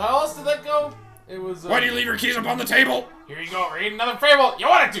else did that go? It was, Why do you leave your keys up on the table? Here you go, read another fable! You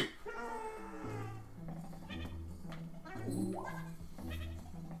wanted to!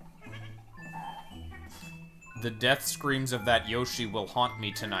 The death screams of that Yoshi will haunt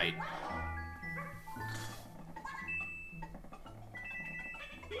me tonight.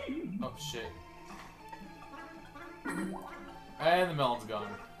 Oh, shit. And the melon's gone.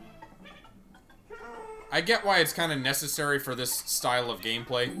 I get why it's kind of necessary for this style of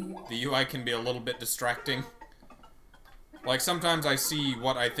gameplay. The UI can be a little bit distracting. Like, sometimes I see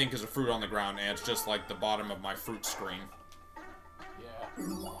what I think is a fruit on the ground, and it's just like the bottom of my fruit screen. Yeah.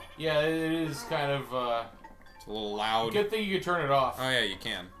 Yeah, it is kind of, It's a little loud. Good thing you can turn it off. Oh yeah, you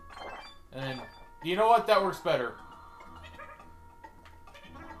can. And then, you know what? That works better.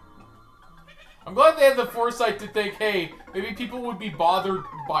 I'm glad they had the foresight to think, hey, maybe people would be bothered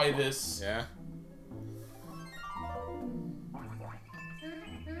by this. Yeah.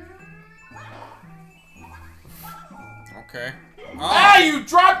 Okay. Oh. Ah, you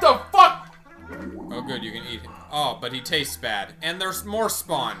dropped the fuck! Oh good, you can eat him. Oh, but he tastes bad. And there's more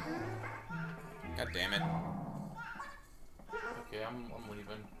spawn. God damn it. Okay, I'm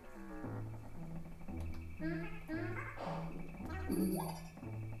leaving.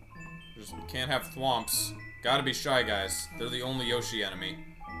 Just can't have thwomps. Gotta be shy guys. They're the only Yoshi enemy.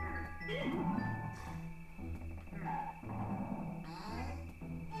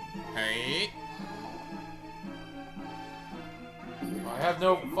 Hey. I have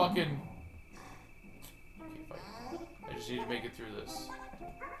no fucking... Okay, fine. I just need to make it through this.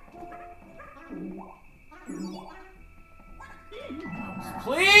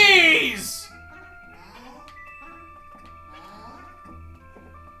 Please!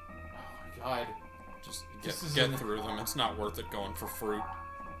 God. Just get through them. It's not worth it going for fruit.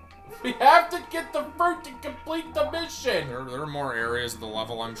 We have to get the fruit to complete the mission! There are more areas of the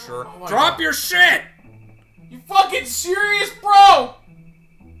level, I'm sure. Oh Drop your shit! You fucking serious, bro?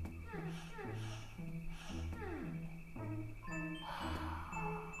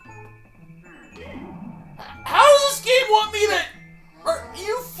 How does this game want me to... Are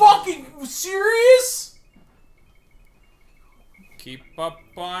you fucking serious? Keep up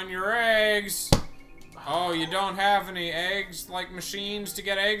on your eggs. Oh, you don't have any eggs, like machines to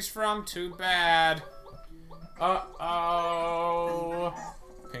get eggs from? Too bad. Uh-oh.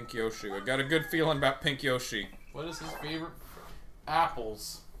 Pink Yoshi. I got a good feeling about Pink Yoshi. What is his favorite?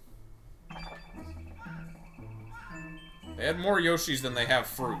 Apples. They had more Yoshis than they have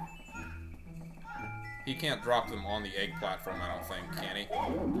fruit. He can't drop them on the egg platform, I don't think, can he?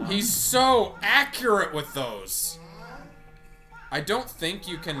 He's so accurate with those! I don't think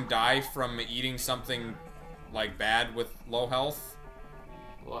you can die from eating something, like, bad with low health.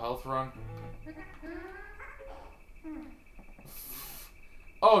 Low health run?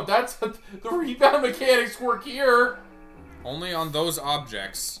 Oh, that's... the rebound mechanics work here! Only on those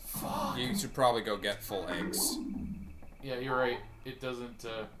objects. Fuck. You should probably go get full eggs. Yeah, you're right. It doesn't,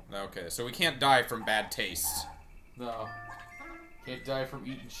 Okay, so we can't die from bad taste. No. Can't die from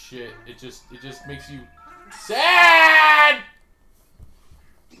eating shit. It just makes you... sad!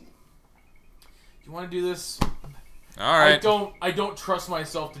 You want to do this? Alright. I don't trust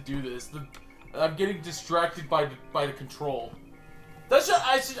myself to do this. I'm getting distracted by the control.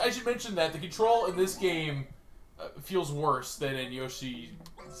 I should mention that the control in this game feels worse than in Yoshi's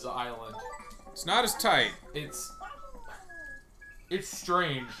Island. It's not as tight. It's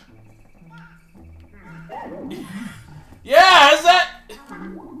strange. Yeah, is that?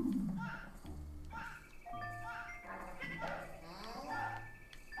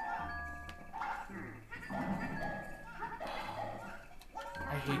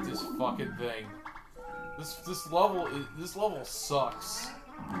 I hate this fucking thing. This level sucks.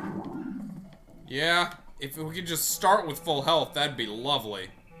 Yeah, if we could just start with full health, that'd be lovely.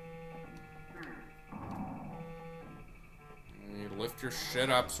 You lift your shit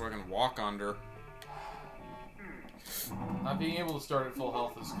up so I can walk under. Not being able to start at full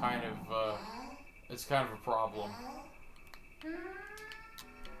health is kind of a problem.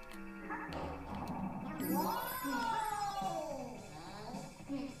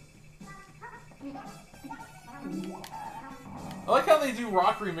 I like how they do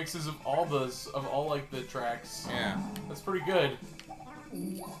rock remixes of all like the tracks. Yeah. That's pretty good.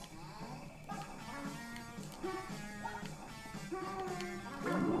 You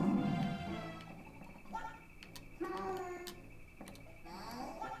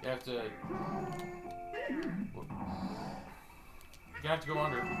have to... You have to go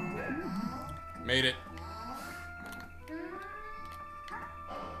under. Made it.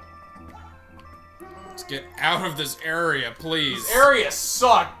 Let's get out of this area, please. This area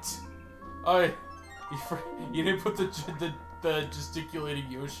sucked! You didn't put the gesticulating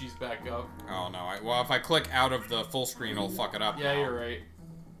Yoshis back up. Oh no, well if I click out of the full screen, it'll fuck it up. Yeah, now. you're right.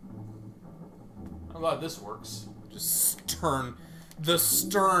 I'm glad this works. Just the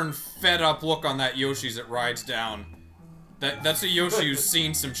stern, fed-up look on that Yoshi as it rides down. That's a Yoshi who's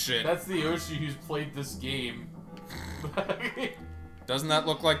seen some shit. That's the Yoshi who's played this game. Doesn't that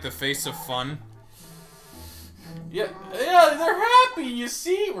look like the face of fun? Yeah, they're happy, you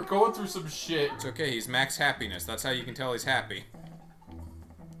see? We're going through some shit. It's okay, he's max happiness. That's how you can tell he's happy.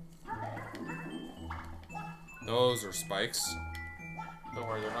 Those are spikes. Don't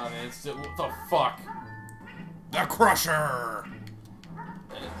worry, they're not instant. What the fuck? The Crusher!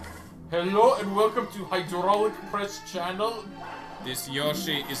 Hello and welcome to Hydraulic Press Channel. This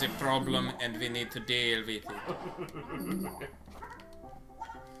Yoshi is a problem and we need to deal with it.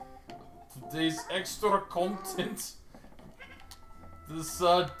 Today's extra content. This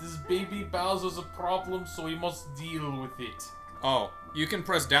baby Bowser's a problem, so we must deal with it. Oh, you can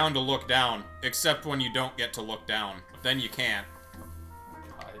press down to look down, except when you don't get to look down. Then you can't.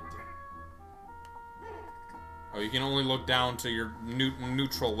 God. Oh, you can only look down to your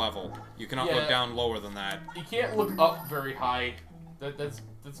neutral level. You cannot look down lower than that. You can't look up very high. That's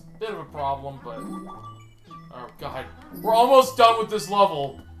a bit of a problem, but... Oh, God. We're almost done with this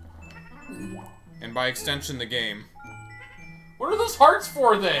level. And by extension, the game. What are those hearts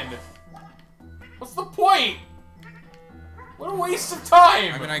for, then? What's the point? What a waste of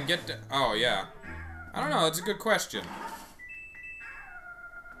time! I mean, I get to... Oh, yeah. I don't know, that's a good question.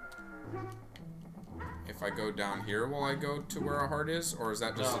 If I go down here, will I go to where a heart is? Or is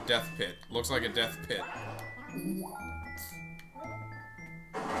that just a death pit? Looks like a death pit.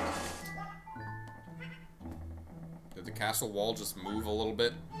 castle wall just move a little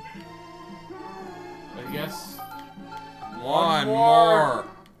bit? I guess. One more.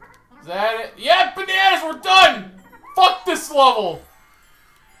 Is that it? Yeah, bananas, we're done! Fuck this level!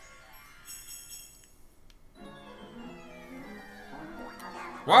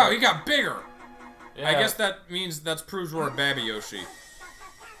 Wow, he got bigger! Yeah. I guess that means that proves we're a Baby Yoshi.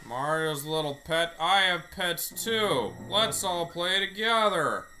 Mario's little pet. I have pets too. Let's all play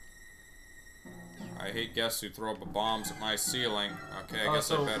together. I hate guests who throw up bombs at my ceiling. Okay, I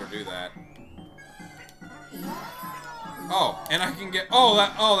guess I better do that. Oh, and I can get.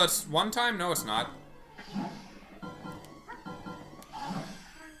 Oh, that's one time? No, it's not.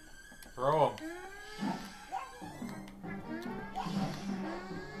 Throw him.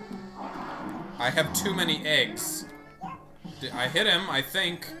 I have too many eggs. I hit him, I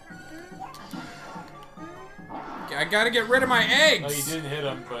think. I gotta get rid of my eggs! No, you didn't hit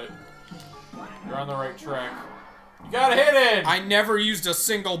him, but you're on the right track. You gotta hit him! I never used a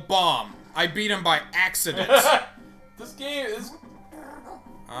single bomb. I beat him by accident. This game is...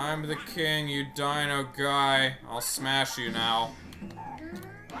 I'm the king, you dino guy. I'll smash you now.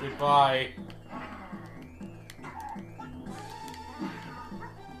 Goodbye.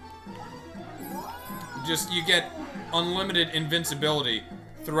 You get unlimited invincibility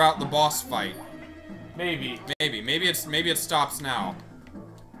throughout the boss fight. Maybe. Maybe it stops now.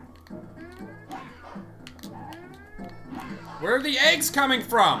 Where are the eggs coming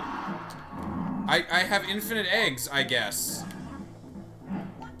from? I have infinite eggs, I guess.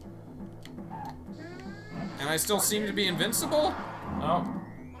 And I still seem to be invincible? Oh.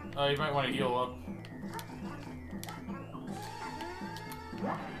 Oh, you might want to heal up.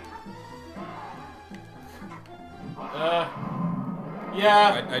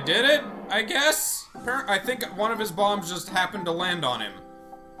 Yeah. I did it, I guess? I think one of his bombs just happened to land on him.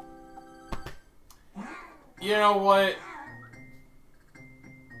 You know what?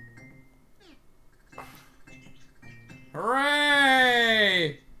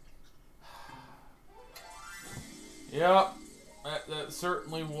 Hooray! Yep. That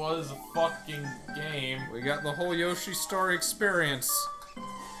certainly was a fucking game. We got the whole Yoshi story experience.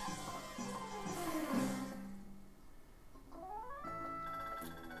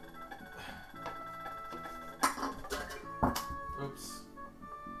 Oops.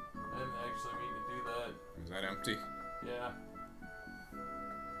 I didn't actually mean to do that. Is that empty? Yeah.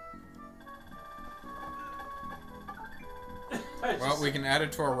 Well, we can add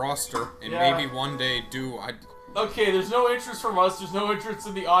it to our roster, and Yeah. maybe one day do... Okay, there's no interest from us, there's no interest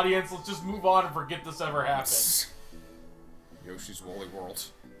in the audience, let's just move on and forget this ever happened. Yoshi's Woolly World.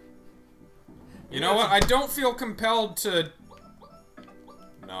 You know what? I don't feel compelled to...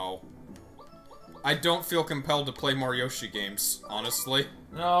 No. I don't feel compelled to play more Yoshi games, honestly.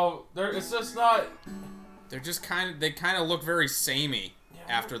 No, it's just not... They're just they kind of look very samey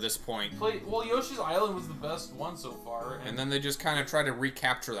after this point. Well, Yoshi's Island was the best one so far. And then they just kind of try to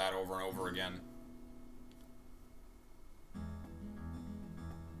recapture that over and over again.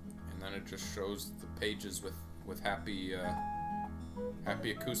 And then it just shows the pages with happy,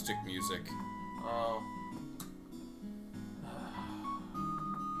 happy acoustic music. Oh.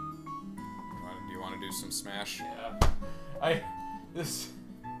 Do you want to do some Smash? Yeah. This...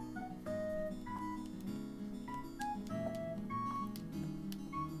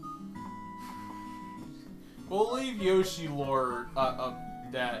 We'll leave Yoshi lore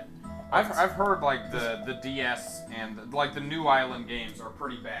that. I've heard like the DS and like the new Island games are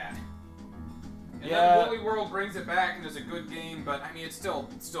pretty bad. And Yeah. then Woolly World brings it back and is a good game, but I mean it's still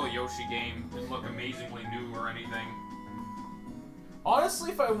a Yoshi game. It doesn't look amazingly new or anything. Honestly,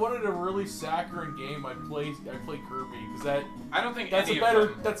 if I wanted a really saccharine game, I'd play Kirby because I don't think that's a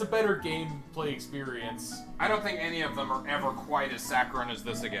better gameplay experience. I don't think any of them are ever quite as saccharine as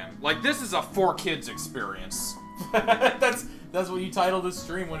this again. Like this is a for kids experience. That's what you title this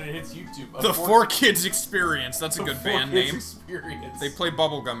stream when it hits YouTube. The For Kids Experience. That's a good band name. Experience. They play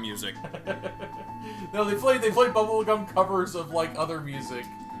bubblegum music. No, they play bubblegum covers of like other music,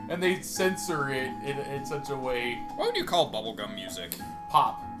 and they censor it in such a way. What would you call bubblegum music?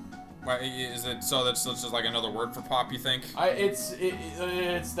 Pop. Why is it so? That's just like another word for pop. You think? It's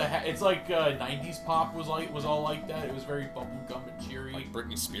like 90s pop was all like that. It was very bubblegum and cheery. Like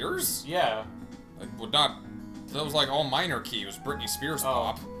Britney Spears? Yeah. Like, would not. That was like all minor key. It was Britney Spears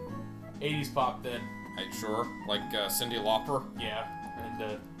pop. 80s pop then. Sure. Like Cyndi Lauper. Yeah.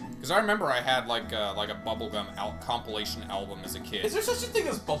 And because I remember I had like a bubblegum compilation album as a kid. Is there such a thing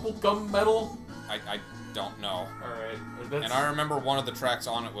as bubblegum metal? I don't know. Alright. And I remember one of the tracks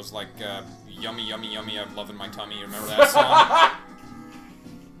on it was like, Yummy, Yummy, Yummy, I'm loving my tummy. You remember that song? I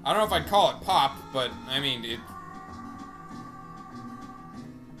don't know if I'd call it pop, but, I mean,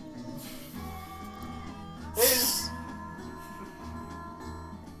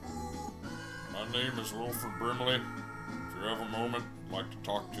 My name is Wilford Brimley. If you have a moment, I'd like to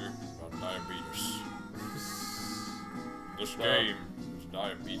talk to you about diabetes. This game is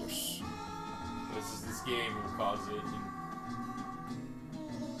diabetes. This game will cause it.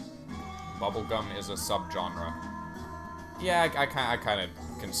 Bubblegum is a subgenre. Yeah, I kind of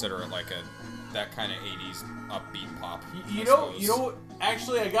consider it like that kind of 80s upbeat pop. You know what?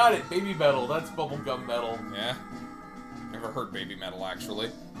 Actually, I got it. Baby metal. That's bubblegum metal. Yeah. Never heard baby metal, actually.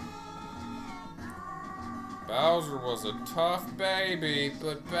 Bowser was a tough baby,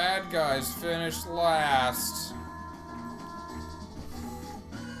 but bad guys finished last.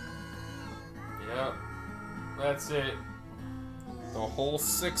 Yep. That's it. The whole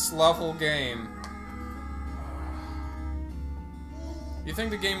 6-level game. You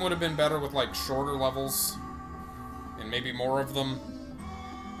think the game would have been better with, like, shorter levels? And maybe more of them?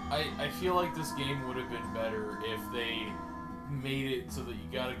 I feel like this game would have been better if they made it so that you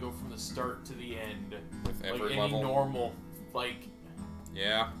gotta go from the start to the end. With every like level? Any normal, like...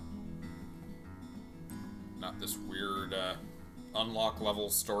 Yeah. Not this weird, unlock level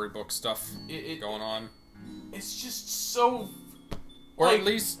storybook stuff going on. It's just so... Or at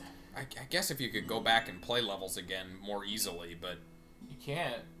least, I guess if you could go back and play levels again more easily, but... You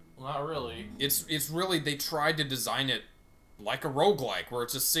can't. Well, not really. It's really, they tried to design it like a roguelike, where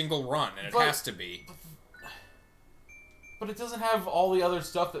it's a single run, and it has to be. But it doesn't have all the other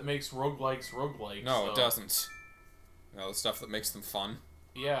stuff that makes roguelikes roguelikes. No, it doesn't. No, the stuff that makes them fun.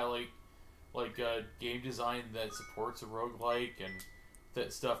 Yeah, like game design that supports a roguelike, and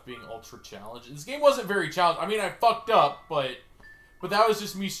that stuff being ultra challenging. This game wasn't very challenging. I mean, I fucked up, but that was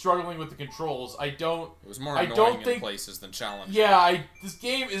just me struggling with the controls. It was more annoying in places than challenging. Yeah, this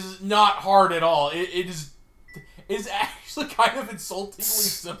game is not hard at all. It is actually kind of insultingly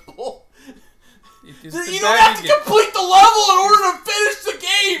simple. You don't have to complete the level in order to finish the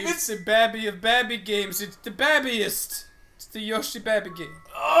game! It's the babby of babby games. It's the babbiest. It's the Yoshi babby game.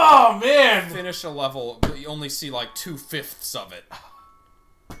 Oh, man! Finish a level, but you only see like 2/5 of it.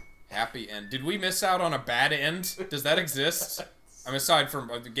 Happy end. Did we miss out on a bad end? Does that exist? I mean, aside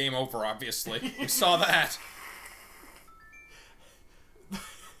from the game over, obviously. We saw that.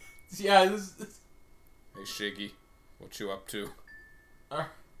 Yeah, Hey, Shiggy. What you up to?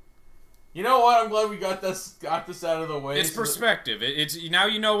 You know what? I'm glad we got this out of the way. It's perspective. It's now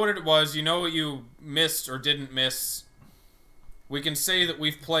you know what it was. You know what you missed or didn't miss. We can say that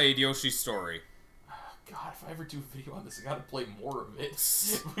we've played Yoshi's Story. God, if I ever do a video on this, I gotta play more of it.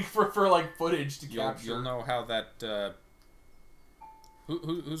 for like footage to capture. You'll know how that.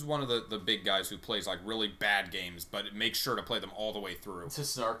 Who's one of the big guys who plays like really bad games, but makes sure to play them all the way through? It's a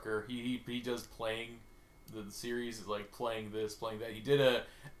snarker. He does playing the series, like playing this, playing that. He did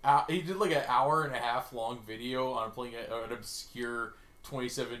like an hour-and-a-half long video on playing an obscure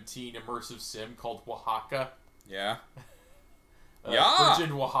 2017 immersive sim called Oaxaca. Yeah.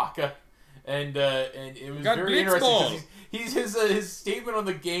 Virgin Oaxaca. And it was very interesting. His statement on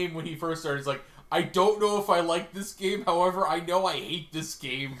the game when he first started is like, I don't know if I like this game, however, I know I hate this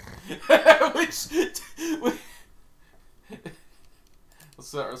game. Let's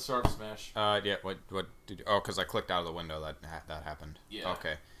start Smash. Yeah, what did you... Oh, because I clicked out of the window, that happened. Yeah.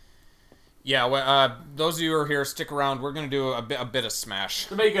 Okay. Yeah, well, those of you who are here, stick around. We're going to do a bit of Smash.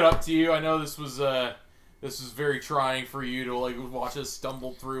 To make it up to you, I know this was very trying for you to, like, watch us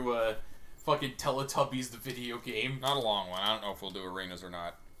stumble through, fucking Teletubbies, the video game. Not a long one. I don't know if we'll do arenas or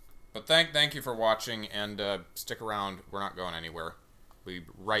not. But thank you for watching, and stick around. We're not going anywhere. We'll be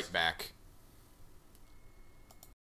right back.